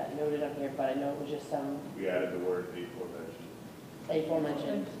don't have that noted up here, but I know it was just some We added the word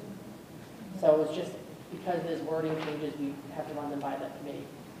aforementioned. So it was just, because there's wording changes, we have to run them by that committee.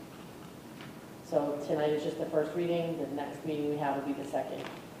 So tonight is just the first reading, the next meeting we have will be the second.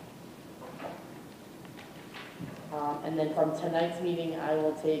 And then from tonight's meeting, I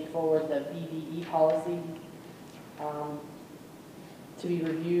will take forward the BBE policy to be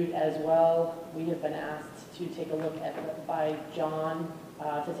reviewed as well. We have been asked to take a look at, by John,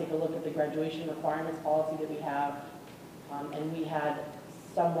 to take a look at the graduation requirements policy that we have. And we had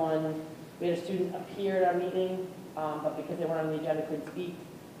a student appear at our meeting, but because they weren't on the agenda, couldn't speak,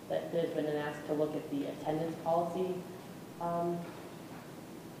 that there's been an ask to look at the attendance policy, the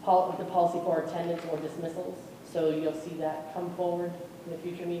policy for attendance or dismissals. So you'll see that come forward in a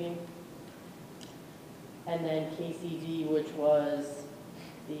future meeting. And then KCD, which was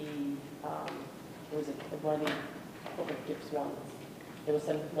one of the corporate gifts ones. There was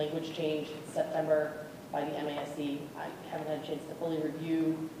some language change in September by the MASC. I haven't had a chance to fully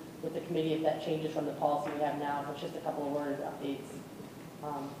review with the committee if that changes from the policy we have now, but just a couple of word updates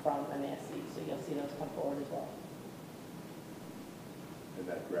from MASC. So you'll see those come forward as well. And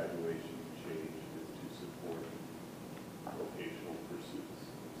that graduation change is to support vocational pursuits.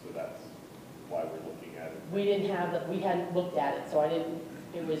 So that's why we're looking at it. We hadn't looked at it, so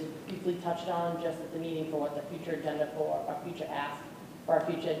it was briefly touched on just at the meeting for what the future agenda for, our future ask for our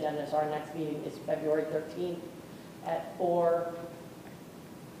future agenda. So our next meeting is February 13th at 4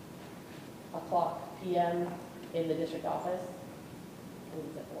 o'clock p.m. in the district office. I think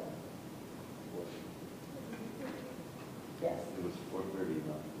it's at 4. Yes. It was 4:30,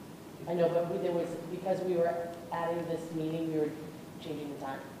 no? I know, but because we were adding this meeting, we were changing the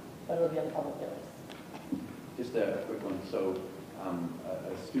time, but it'll be on the public notice. Just a quick one. So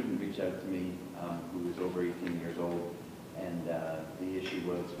a student reached out to me who is over 18 years old, and the issue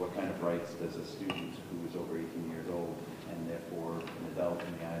was what kind of rights does a student who is over 18 years old and therefore an adult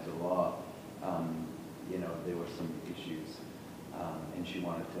in the eyes of the law, there were some issues, and she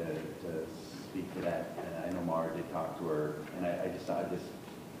wanted to speak to that. And I know Mara did talk to her, and I just thought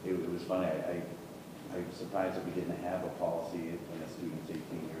it was funny. I was surprised that we didn't have a policy when a student's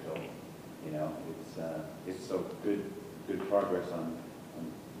 18 years old. It's so good progress on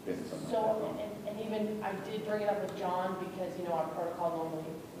getting something like that So, going. and even, I did bring it up with John because, our protocol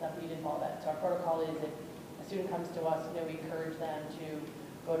normally, not that you didn't follow that. So our protocol is if a student comes to us, we encourage them to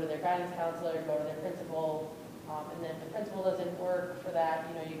go to their guidance counselor, go to their principal, and then if the principal doesn't work for that,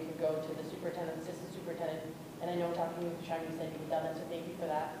 you can go to the superintendent, assistant superintendent. And I know talking with Sean, you said you've done it, so thank you for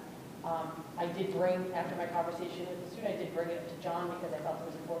that. I did bring, after my conversation with the student, I did bring it to John because I felt it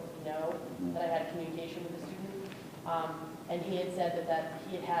was important to know that I had communication with the student. And he had said that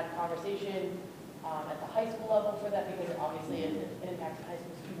he had conversation at the high school level for that because it obviously it impacts a high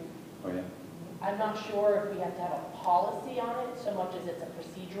school student. Oh, yeah? I'm not sure if we have to have a policy on it so much as it's a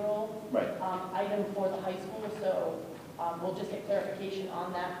procedural item for the high school. So we'll just get clarification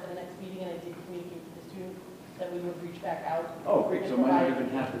on that for the next meeting, and I did communicate with the student that we would reach back out. Oh, great. So it might not even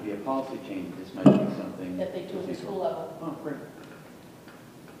have to be a policy change. This might be something that they do at the school level. Oh, great.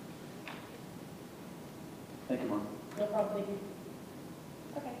 Thank you, Mom. No problem, thank you.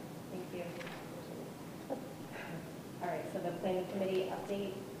 Okay, thank you. All right, so the planning committee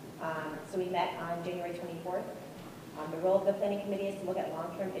update. So we met on January 24th. The role of the planning committee is to look at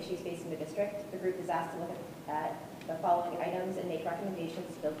long-term issues facing the district. The group is asked to look at the following items and make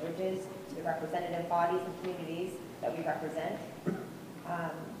recommendations to build bridges to the representative bodies and communities that we represent.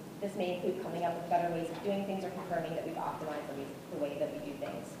 This may include coming up with better ways of doing things or confirming that we've optimized the way that we do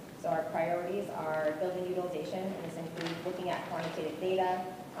things. So our priorities are building utilization, and this includes looking at quantitative data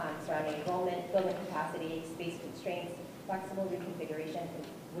surrounding enrollment, building capacity, space constraints, flexible reconfiguration,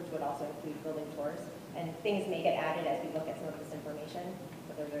 which would also include building tours. And things may get added as we look at some of this information,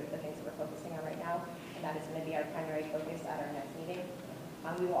 but those are the things that we're focusing on right now, and that is going to be our primary focus at our next meeting.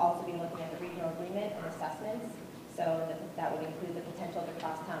 We will also be looking at the regional agreement and assessments, so that would include the potential to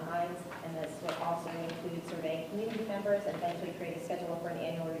cross town lines, and this would also include surveying community members and eventually create a schedule for an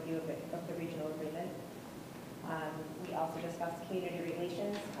annual review of the regional agreement. We also discussed community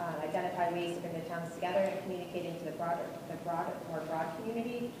relations, identify ways to bring the towns together and communicate into the more broad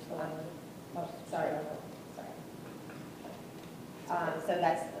community. Sorry. So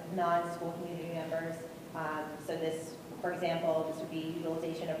that's non-school community members. So this, for example, this would be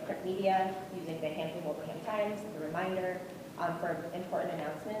utilization of print media, using the Hampton Wilbraham Times, the Reminder, for important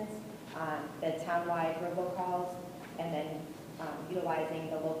announcements, the townwide robocalls, and then utilizing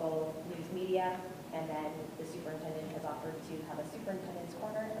the local news media. And then the superintendent has offered to have a superintendent's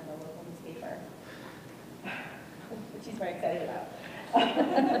corner in the local newspaper, which he's very excited about.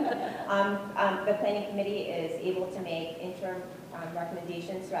 The planning committee is able to make interim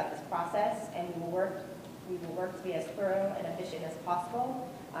recommendations throughout this process, and we will work to be as thorough and efficient as possible,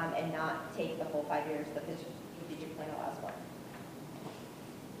 and not take the full 5 years that the strategic plan allows for.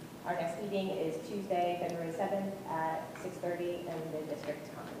 Our next meeting is Tuesday, February 7th at 6:30 in the district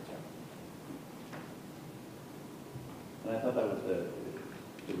conference room. And I thought that was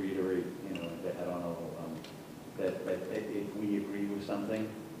to reiterate, that I don't know, that if we agree with something,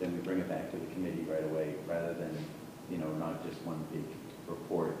 then we bring it back to the committee right away, rather than, not just one big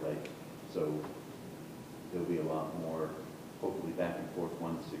report, so there'll be a lot more, hopefully, back and forth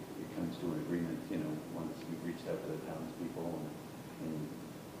once it comes to an agreement, once we've reached out to the townspeople and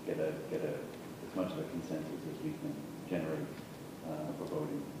get as much of a consensus as we can generate for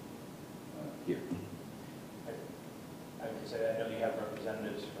voting here. I would say, I know you have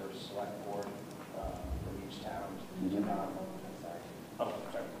representatives for select board from each town. Mhm. Sorry.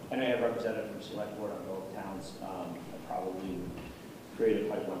 I know you have representatives from select board on both towns. I probably would create a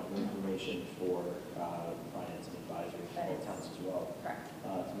pipeline of information for finance and advisory for both towns as well. Correct.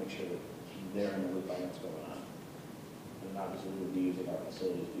 To make sure that they're in the loop on what's going on. And obviously we'll be using our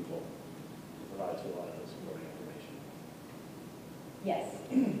facilities people to provide us with a lot of this supporting information. Yes,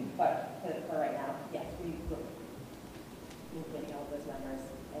 but for right now, yes, we will including all those members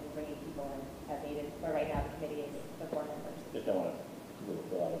and bringing people in as needed. But right now, the committee is the 4 members. Just don't want to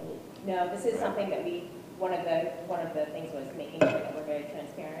fill out a loop. No, this is something that one of the things was making sure that we're very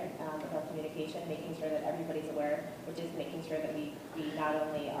transparent with our communication, making sure that everybody's aware, which is making sure that we not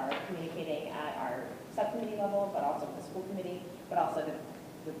only are communicating at our subcommittee level, but also the school committee, but also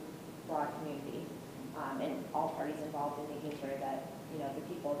the broad community, and all parties involved in making sure that, the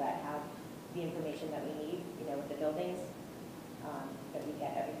people that have the information that we need, with the buildings, that we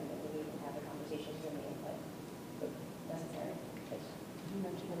get everything that we need and have the conversations and the input necessary. You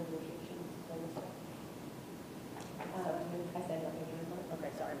mentioned the negotiations. I said nothing to report.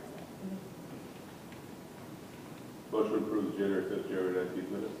 Okay, sorry. Motion to approve the January 5th, January 19th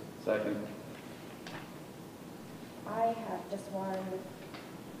minutes. Second. I have just one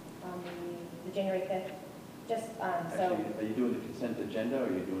on the January 5th. Just, so. Actually, are you doing the consent agenda, or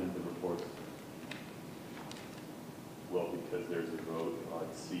are you doing the reports? Well, because there's a vote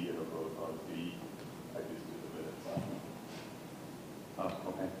on C and a vote on D, I just do the minutes. Oh,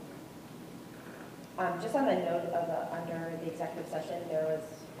 okay. Just on the note of under the executive session, there was,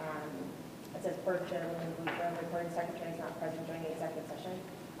 it says per chairwoman Blucher, recording secretary is not present during the executive session.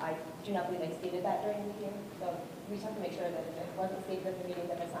 I do not believe I stated that during the meeting, so we just have to make sure that if it wasn't stated at the meeting,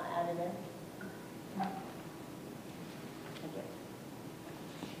 that it's not added in. Thank you.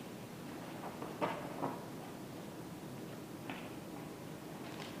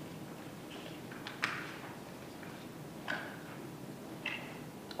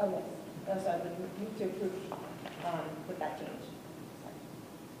 Oh, yes. Oh, sorry, we need to approve with that change. Sorry.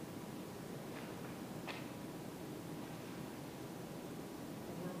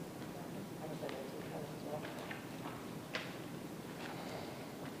 I just said that to you as well.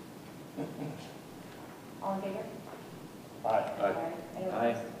 All in favor? Aye. Anyone Aye.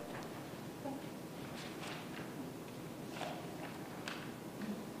 opposed?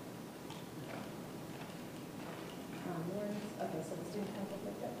 Warrants. Okay, so the student council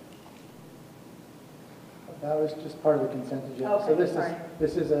picked up. That was just part of the consent agenda. Okay, So sorry.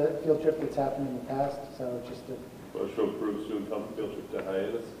 this is a field trip that's happened in the past, so just to, Motion to approve student council field trip to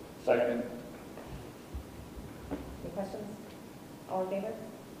hiatus. Second. Any questions? All in favor?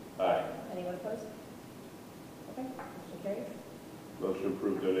 Aye. Anyone opposed? Okay, motion carries. Motion to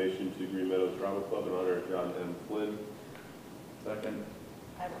approve donation to Green Meadows Drama Club in honor of John M. Flynn. Second.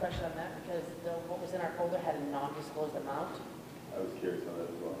 I have a question on that because what was in our folder had a non-disclosed amount, I was curious on that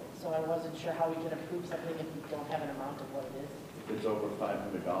as well. so I wasn't sure how we can approve something if we don't have an amount of what it is. If it's over $500,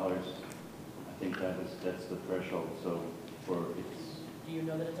 I think that's the threshold, so Do you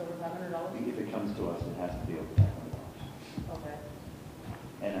know that it's over $500? if it comes to us, it has to be over $500. Okay.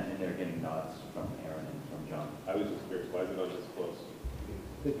 And they're getting nods from Aaron and from John. I was just curious, why is it undisclosed?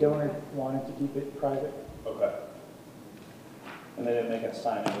 The donor wanted to keep it private. Okay. And they didn't make us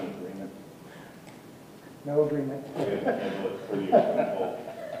sign any agreement. No agreement. We have to handle it for the approval.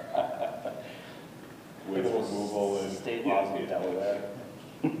 With removal and. State laws in Delaware.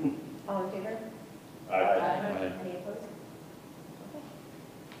 All in favor? Aye. Aye. Any opposed? Okay.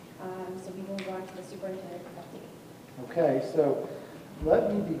 So we will go on to the superintendent update. Okay, so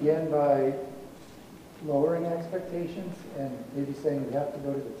let me begin by lowering expectations and maybe saying we have to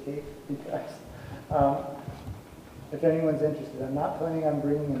go to the tape because if anyone's interested, I'm not planning on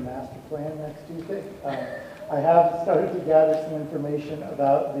bringing a master plan next Tuesday. I have started to gather some information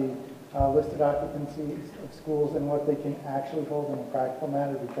about the listed occupancies of schools and what they can actually hold in a practical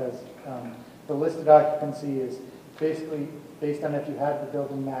manner because the listed occupancy is basically based on if you had the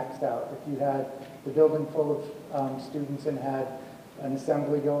building maxed out. If you had the building full of students and had an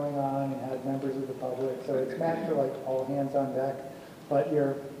assembly going on and had members of the public. So it's meant for like all hands on deck, but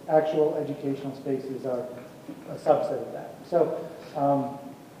your actual educational spaces are a subset of that. So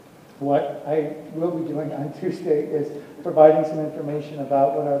what I will be doing on Tuesday is providing some information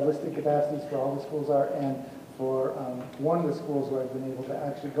about what our listed capacities for all the schools are, and for one of the schools where I've been able to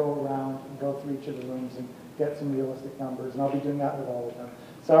actually go around and go through each of the rooms and get some realistic numbers, and I'll be doing that with all of them.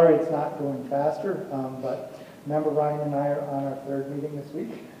 Sorry it's not going faster, but remember Ryan and I are on our third meeting this week.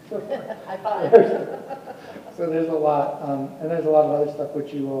 High five. So there's a lot, and there's a lot of other stuff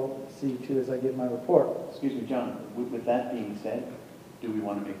which you will see too as I give my report. Excuse me, John, with that being said, do we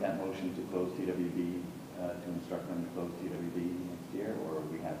want to make that motion to close TWB, to instruct them to close TWB next year, or are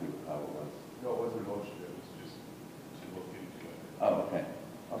we happy with how it was? No, it wasn't a motion, it was just to look into it. Oh, okay.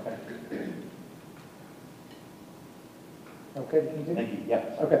 Okay. Okay, to continue? Thank you.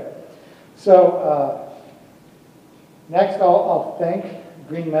 Yep. Okay. So next I'll thank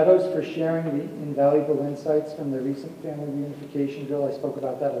Green Meadows for sharing the invaluable insights from the recent family reunification drill. I spoke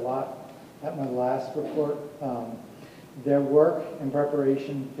about that a lot at my last report. Their work and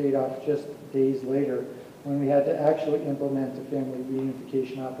preparation paid off just days later when we had to actually implement a family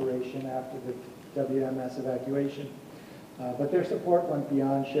reunification operation after the WMS evacuation. But their support went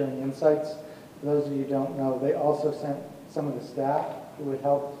beyond sharing insights. For those of you who don't know, they also sent some of the staff who had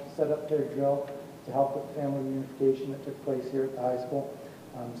helped set up their drill to help with the family reunification that took place here at the high school.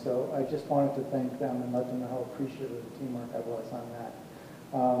 So I just wanted to thank them and let them know how appreciative of the teamwork I was on that.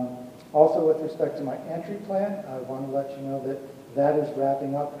 Also, with respect to my entry plan, I want to let you know that that is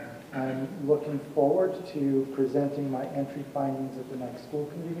wrapping up. I'm looking forward to presenting my entry findings at the next school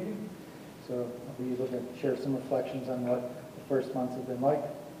committee meeting. So I'll be able to share some reflections on what the first months have been like.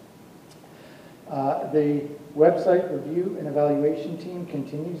 The website review and evaluation team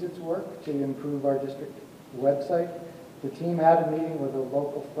continues its work to improve our district website. The team had a meeting with a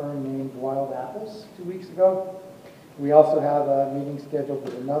local firm named Wild Apples 2 weeks ago. We also have a meeting scheduled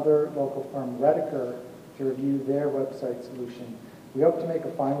with another local firm, Rediker, to review their website solution. We hope to make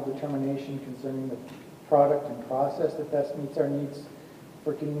a final determination concerning the product and process that best meets our needs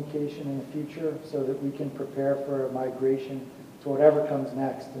for communication in the future so that we can prepare for a migration to whatever comes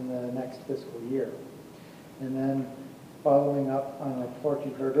next in the next fiscal year. And then following up on a report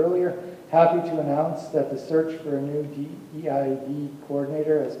you heard earlier, happy to announce that the search for a new DEID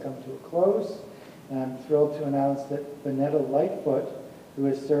coordinator has come to a close. And I'm thrilled to announce that Vanetta Lightfoot, who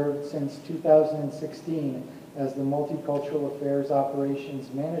has served since 2016 as the Multicultural Affairs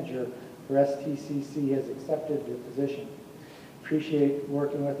Operations Manager for STCC, has accepted the position. Appreciate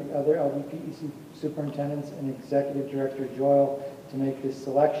working with the other LVPE superintendents and Executive Director Joyle to make this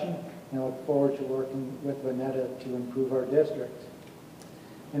selection, and I look forward to working with Vanetta to improve our district.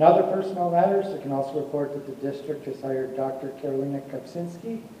 In other personnel matters, I can also report that the district has hired Dr. Karolina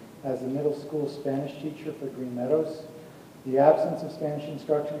Kapczynski as the middle school Spanish teacher for Green Meadows. The absence of Spanish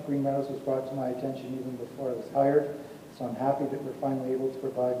instruction at Green Meadows was brought to my attention even before I was hired, so I'm happy that we're finally able to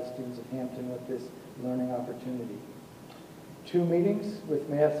provide the students of Hampton with this learning opportunity. 2 meetings with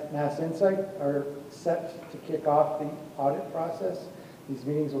Mass Insight are set to kick off the audit process. These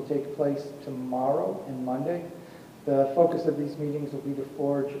meetings will take place tomorrow and Monday. The focus of these meetings will be to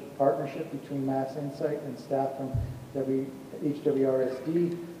forge a partnership between Mass Insight and staff from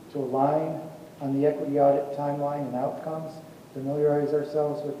HWRSD to align on the equity audit timeline and outcomes familiarize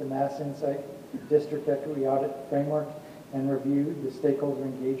ourselves with the Mass Insight District Equity Audit Framework, and review the stakeholder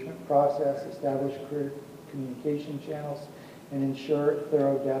engagement process, establish clear communication channels, and ensure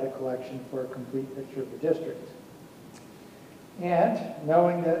thorough data collection for a complete picture of the district. And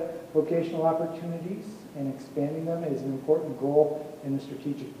knowing that vocational opportunities and expanding them is an important goal in the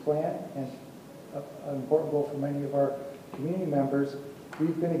strategic plan and an important goal for many of our community members,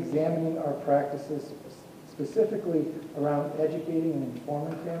 we've been examining our practices specifically around educating and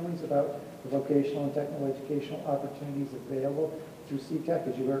informing families about the vocational and technical educational opportunities available through CTEC.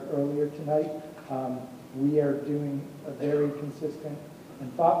 As you heard earlier tonight, we are doing a very consistent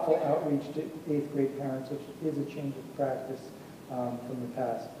and thoughtful outreach to 8th grade parents, which is a change of practice from the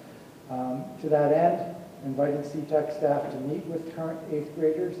past. To that end, inviting CTEC staff to meet with current 8th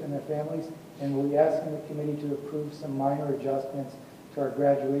graders and their families, and we'll be asking the committee to approve some minor adjustments to our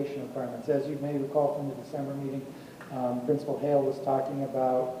graduation requirements. As you may recall from the December meeting, Principal Hale was talking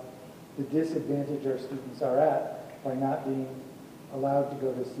about the disadvantage our students are at by not being allowed to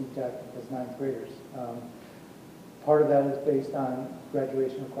go to CTEC as 9th graders. Part of that is based on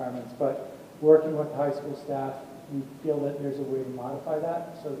graduation requirements, but working with high school staff, we feel that there's a way to modify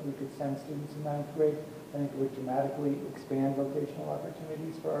that so that we could send students in 9th grade. I think it would dramatically expand vocational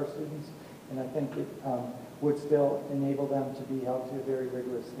opportunities for our students, and I think it would still enable them to be held to a very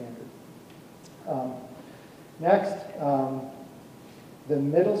rigorous standard. Next, the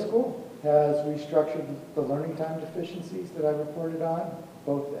middle school has restructured the learning time deficiencies that I reported on,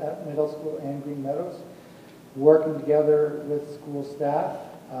 both at middle school and Green Meadows. Working together with school staff,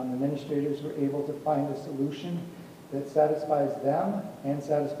 administrators were able to find a solution that satisfies them and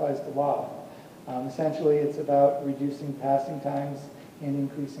satisfies the law. Essentially, it's about reducing passing times and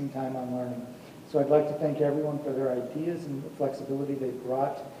increasing time on learning. So I'd like to thank everyone for their ideas and the flexibility they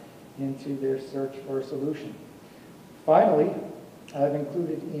brought into their search for a solution. Finally, I've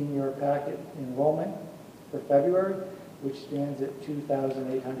included in your packet enrollment for February, which stands at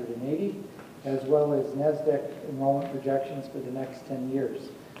 2,880, as well as NESDEC enrollment projections for the next 10 years.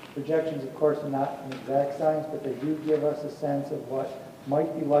 Projections, of course, are not an exact science, but they do give us a sense of what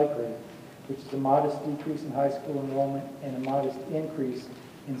might be likely, which is a modest decrease in high school enrollment and a modest increase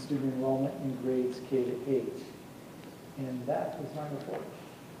in student enrollment in grades K to 8. And that is my report.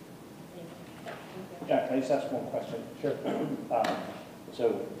 Yeah, can I just ask one question? Sure.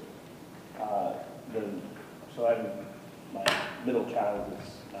 My middle child is,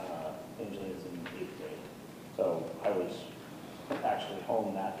 Angela is in 8th grade. So I was actually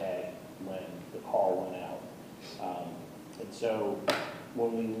home that day when the call went out. And so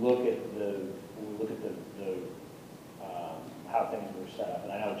when we look at how things were set up,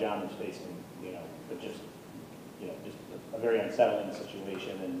 and I know John was facing, just a very unsettling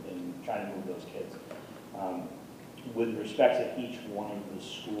situation and trying to move those kids. With respect to each one of the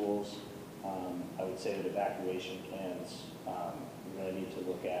schools, I would say that evacuation plans, we really need to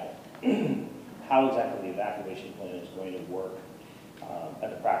look at how exactly the evacuation plan is going to work at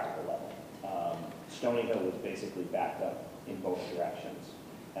the practical level. Stony Hill was basically backed up in both directions.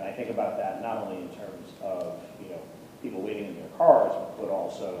 And I think about that not only in terms of, people waiting in their cars, but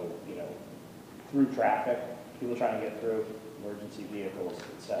also, through traffic, people trying to get through, emergency vehicles,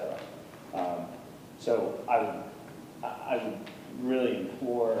 etc. So I would really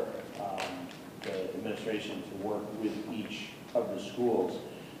implore the administration to work with each of the schools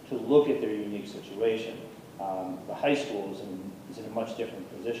to look at their unique situation. The high school is in a much different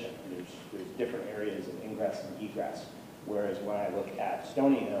position. There's different areas of ingress and egress. Whereas when I look at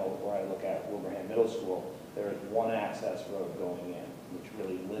Stony Hill or I look at Wilbraham Middle School, there is one access road going in, which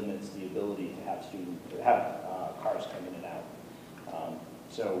really limits the ability to have cars come in and out.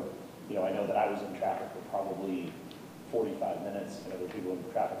 I know that I was in traffic for probably 45 minutes, and other people in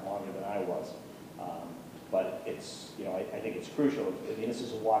traffic longer than I was. But it's, I think it's crucial. I mean, this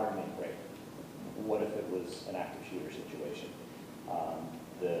is a water main break. What if it was an active shooter situation?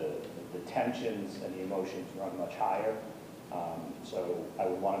 The tensions and the emotions run much higher. So I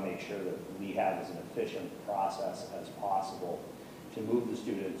would want to make sure that we have as an efficient process as possible to move the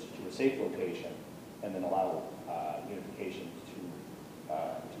students to a safe location and then allow unification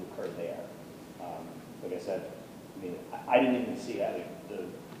to occur there. Like I said, I didn't even see that.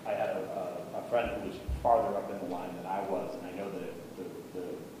 I had a friend who was farther up in the line than I was, and I know that the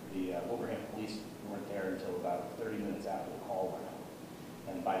Wilbraham police weren't there until about 30 minutes after the call went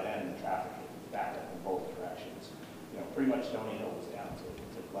out. And by then, the traffic had backed up in both directions. Pretty much Stony Hill was down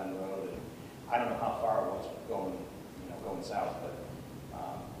to Glen Road, and I don't know how far it was going south, but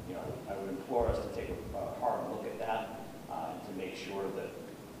I would implore us to take a hard look at that to make sure that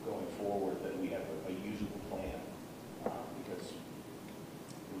going forward that we have a usable plan, because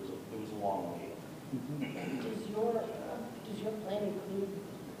Does your plan include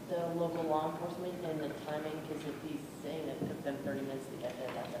the local law enforcement and the timing? Because if he's saying that it took them 30 minutes to get there,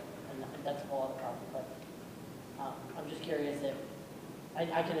 that's a whole other problem. But I'm just curious if,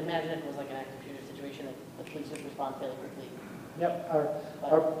 I can imagine if it was like an active shooter situation that the police would respond fairly quickly. Yep,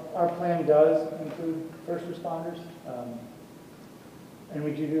 our plan does include first responders. And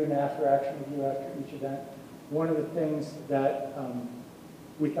we do an after-action review after each event. One of the things that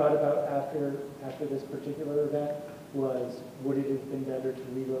we thought about after this particular event was, would it have been better to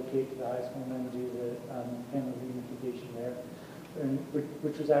relocate to the high school and then do the family reunification there? And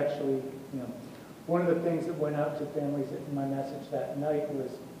which was actually, one of the things that went out to families in my message that night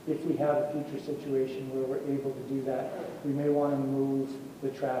was, if we have a future situation where we're able to do that, we may want to move the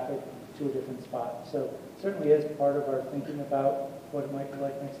traffic to a different spot. So certainly is part of our thinking about what it might be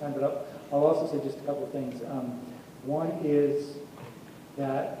like next time. But I'll also say just a couple of things. One is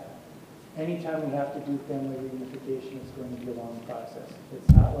that anytime we have to do family reunification, it's going to be a long process. It's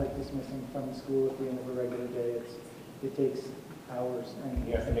not like dismissing from the school at the end of a regular day. It takes hours. And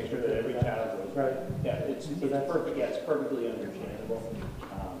You have to make sure that every child goes. Right. Yeah, it's perfect. Yeah, it's perfectly understandable.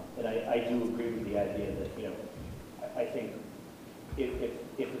 And I do agree with the idea that, I think if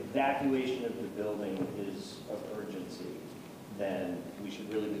evacuation of the building is of urgency, then we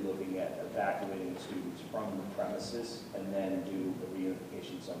should really be looking at evacuating the students from the premises and then do a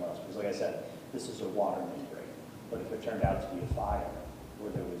reunification somewhere else. Because like I said, this is a water main break. But if it turned out to be a fire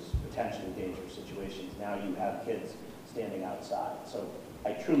where there was potentially dangerous situations, now you have kids standing outside. So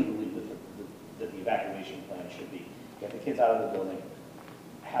I truly believe that the evacuation plan should be get the kids out of the building,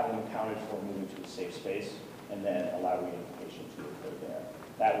 have them accounted for moving to a safe space, and then allow reunification to occur there.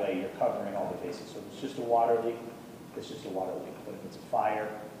 That way you're covering all the bases. So if it's just a water leak, it's just a water leak. But if it's a fire,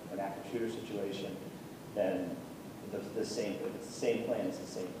 an active shooter situation, then if it's the same plan, it's the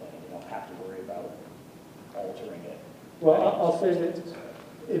same plan. You don't have to worry about altering it. Well, I'll say that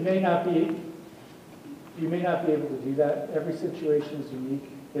it may not be, you may not be able to do that. Every situation is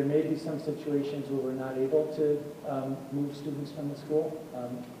unique. There may be some situations where we're not able to move students from the school.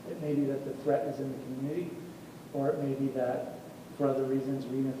 It may be that the threat is in the community, or it may be that for other reasons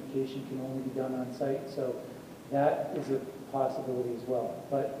reunification can only be done on site. So that is a possibility as well.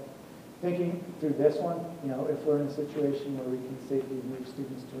 But thinking through this one, if we're in a situation where we can safely move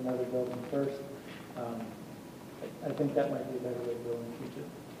students to another building first, I think that might be a better way to go in the future.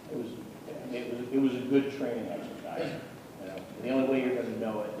 It was a good training exercise. And the only way you're going to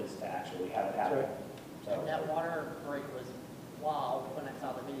know it is to actually have it happen. Right. So That water break was wow when I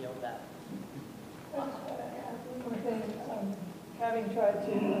saw the video of that. I just want to add one more thing. Having tried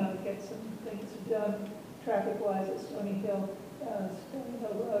to get some things done traffic-wise at Stony Hill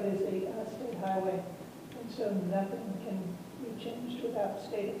Road is a state highway, and so nothing can be changed without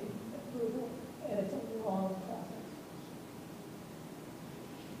state approval, and it's a long process.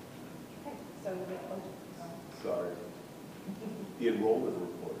 Okay, so we'll get close. Sorry. The enrollment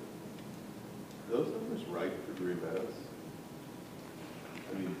report. Are those numbers right for Green Meadows?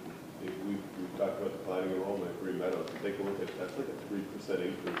 I mean, if we've talked about declining enrollment at Green Meadows. Take a look at that's like a 3%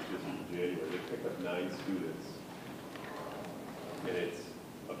 increase just in January. They picked up 9 students, and it's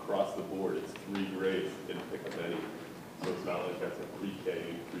across the board. It's 3 grades. Didn't pick up any, so it's not like that's a pre-K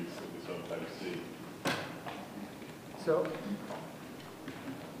increase that we sometimes see. So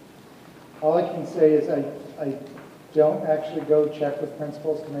all I can say is I don't actually go check with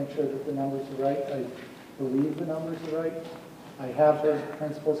principals to make sure that the numbers are right. I believe the numbers are right. I have heard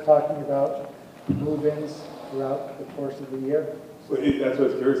principals talking about move-ins throughout the course of the year. Well, that's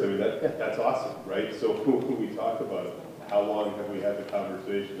what I was curious. I mean, that's awesome, right? So when we talk about it, how long have we had the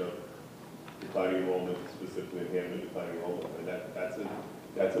conversation of declining enrollment, specifically in Hampton, declining enrollment? I mean,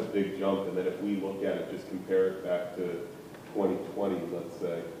 that's a big jump. And then if we look at it, just compare it back to 2020, let's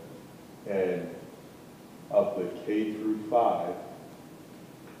say, and of the K through 5,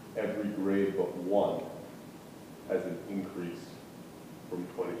 every grade but 1 has an increase from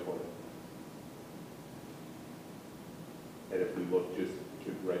 2020. And if we look just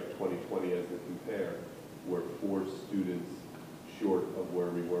to write 2020 as the compare, we're 4 students short of where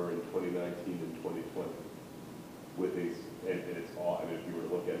we were in 2019 and 2020. With and it's all, I mean, if you were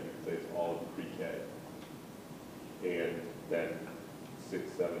to look at it, you could say it's all of the pre-K. And then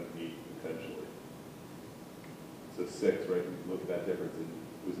 6, 7, 8 potentially. So 6, right? You look at that difference. It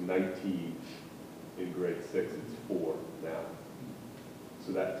was 19 in grade 6. It's 4 now.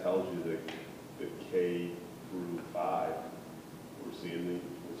 So that tells you that the K through 5, we're seeing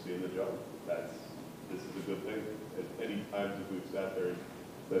the jump. This is a good thing. As many times as we've sat there and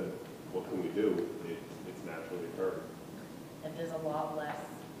said, what can we do? It's naturally occurring. And there's a lot less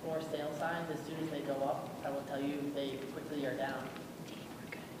for sale signs, as soon as they go up, I will tell you, they quickly are down.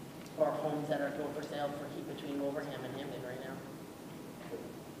 Or homes that are going for sale for keep between Wilbraham and Hampton right now.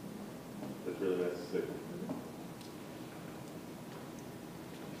 That's really nice to see.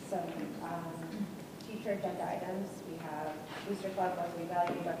 So, future agenda items, we have Booster Club, Bus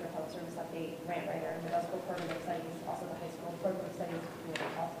Revalue, Director of Health Service Update, Grant Writer, Middle School Program of Studies, also the High School Program of Studies, we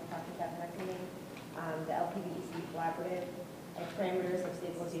will also be talking about the next meeting, the LPVEC Collaborative, and parameters of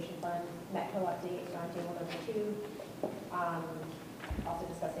stabilization fund, Metco update, roundtable number 2, also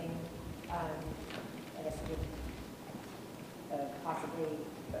discussing, I guess, possibly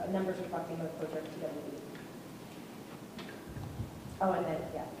numbers reflecting the closure of TWB. Oh, and then,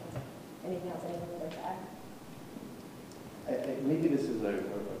 yeah, that's it. Anything else anyone would like to add? Maybe this is a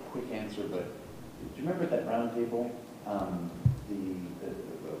quick answer, but do you remember at that round table, what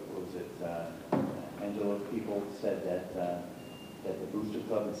was it, Angela people said that the Booster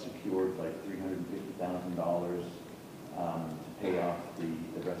Club had secured like $350,000 to pay off the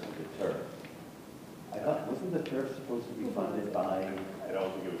rest of the turf. I thought, wasn't the turf supposed to be funded by? I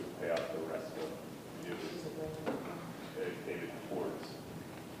don't think it was to pay off the rest of it. It was dedicated towards.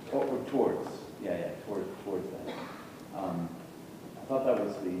 Or towards, towards that. I thought that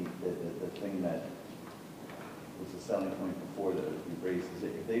was the thing that was the selling point before that we raised. Is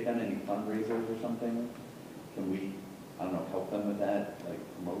it, if they've done any fundraisers or something, can we, I don't know, help them with that, like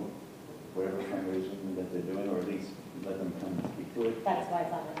promote whatever fundraising that they're doing, or at least let them come and speak to it? That's why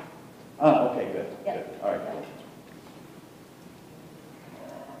it's on there. Oh, okay, good. Yep. Good. All right, cool.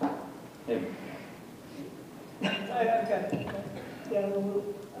 Tim. I've got, yeah,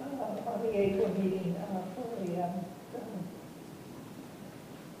 on the April meeting for the,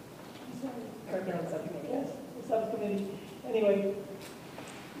 Curriculum subcommittee. yes, the subcommittee. Anyway,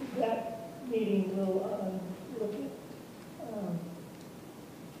 that meeting will look at,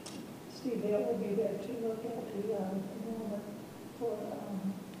 Steve Hale will be there to look at the enrollment for,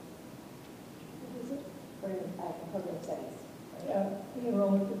 what is it? For program studies. Yeah, the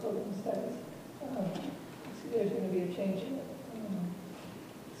enrollment for program studies. So there's going to be a change in it.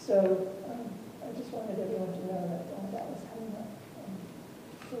 So I just wanted everyone to know that that was coming up.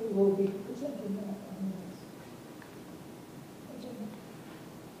 So we will be presenting that on this agenda.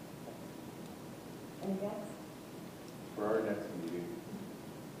 Anything else? For our next meeting,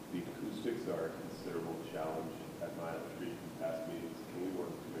 the acoustics are a considerable challenge at Mile Street in past meetings. Can we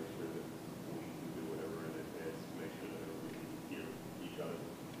work to make sure that we can do whatever in advance to make sure that we can hear each other?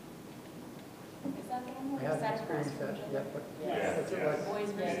 Is that the one I where haven't the sacrifice experienced that for yet, but Yes. Yes.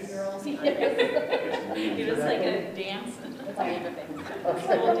 boys versus Yes. girls? It's really It was like a dance, That's all the things.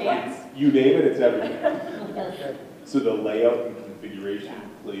 school dance. You name it, it's everything. okay. So the layout and configuration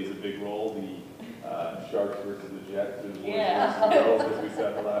plays a big role. The Sharks versus the Jets, the boys Yeah. versus the girls, as we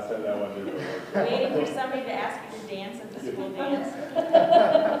said the last time, that one didn't work. Waiting for somebody to ask you to dance at the school dance.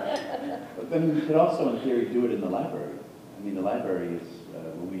 But then we could also, in theory, do it in the library. I mean, the library is,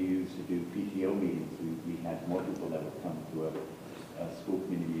 when we used to do PTO meetings, we had more people that would come to a school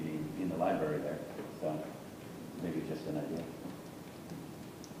committee meeting in the library there. So maybe just an idea.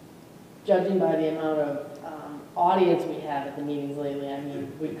 Judging by the amount of audience we have at the meetings lately, I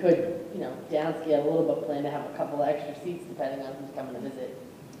mean, we could, downscale a little bit, plan to have a couple of extra seats depending on who's coming to visit.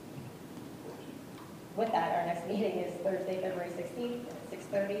 With that, our next meeting is Thursday, February 16th at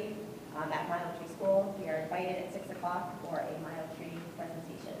 6:30 at Mile Tree School. We are invited at 6 o'clock for a Mile Tree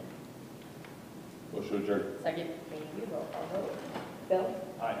presentation. Motion adjourned. Second. Thank you. Roll call vote. Bill?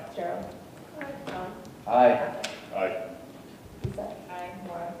 Aye. Cheryl? John? Aye. Aye. Lisa? Aye.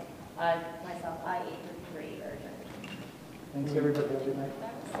 Maura? Aye. Myself, aye. 8:33. We're adjourned. Thanks, everybody. Have a good night.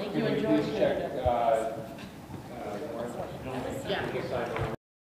 Thank you, Can we and George. please check, Yeah. Mark?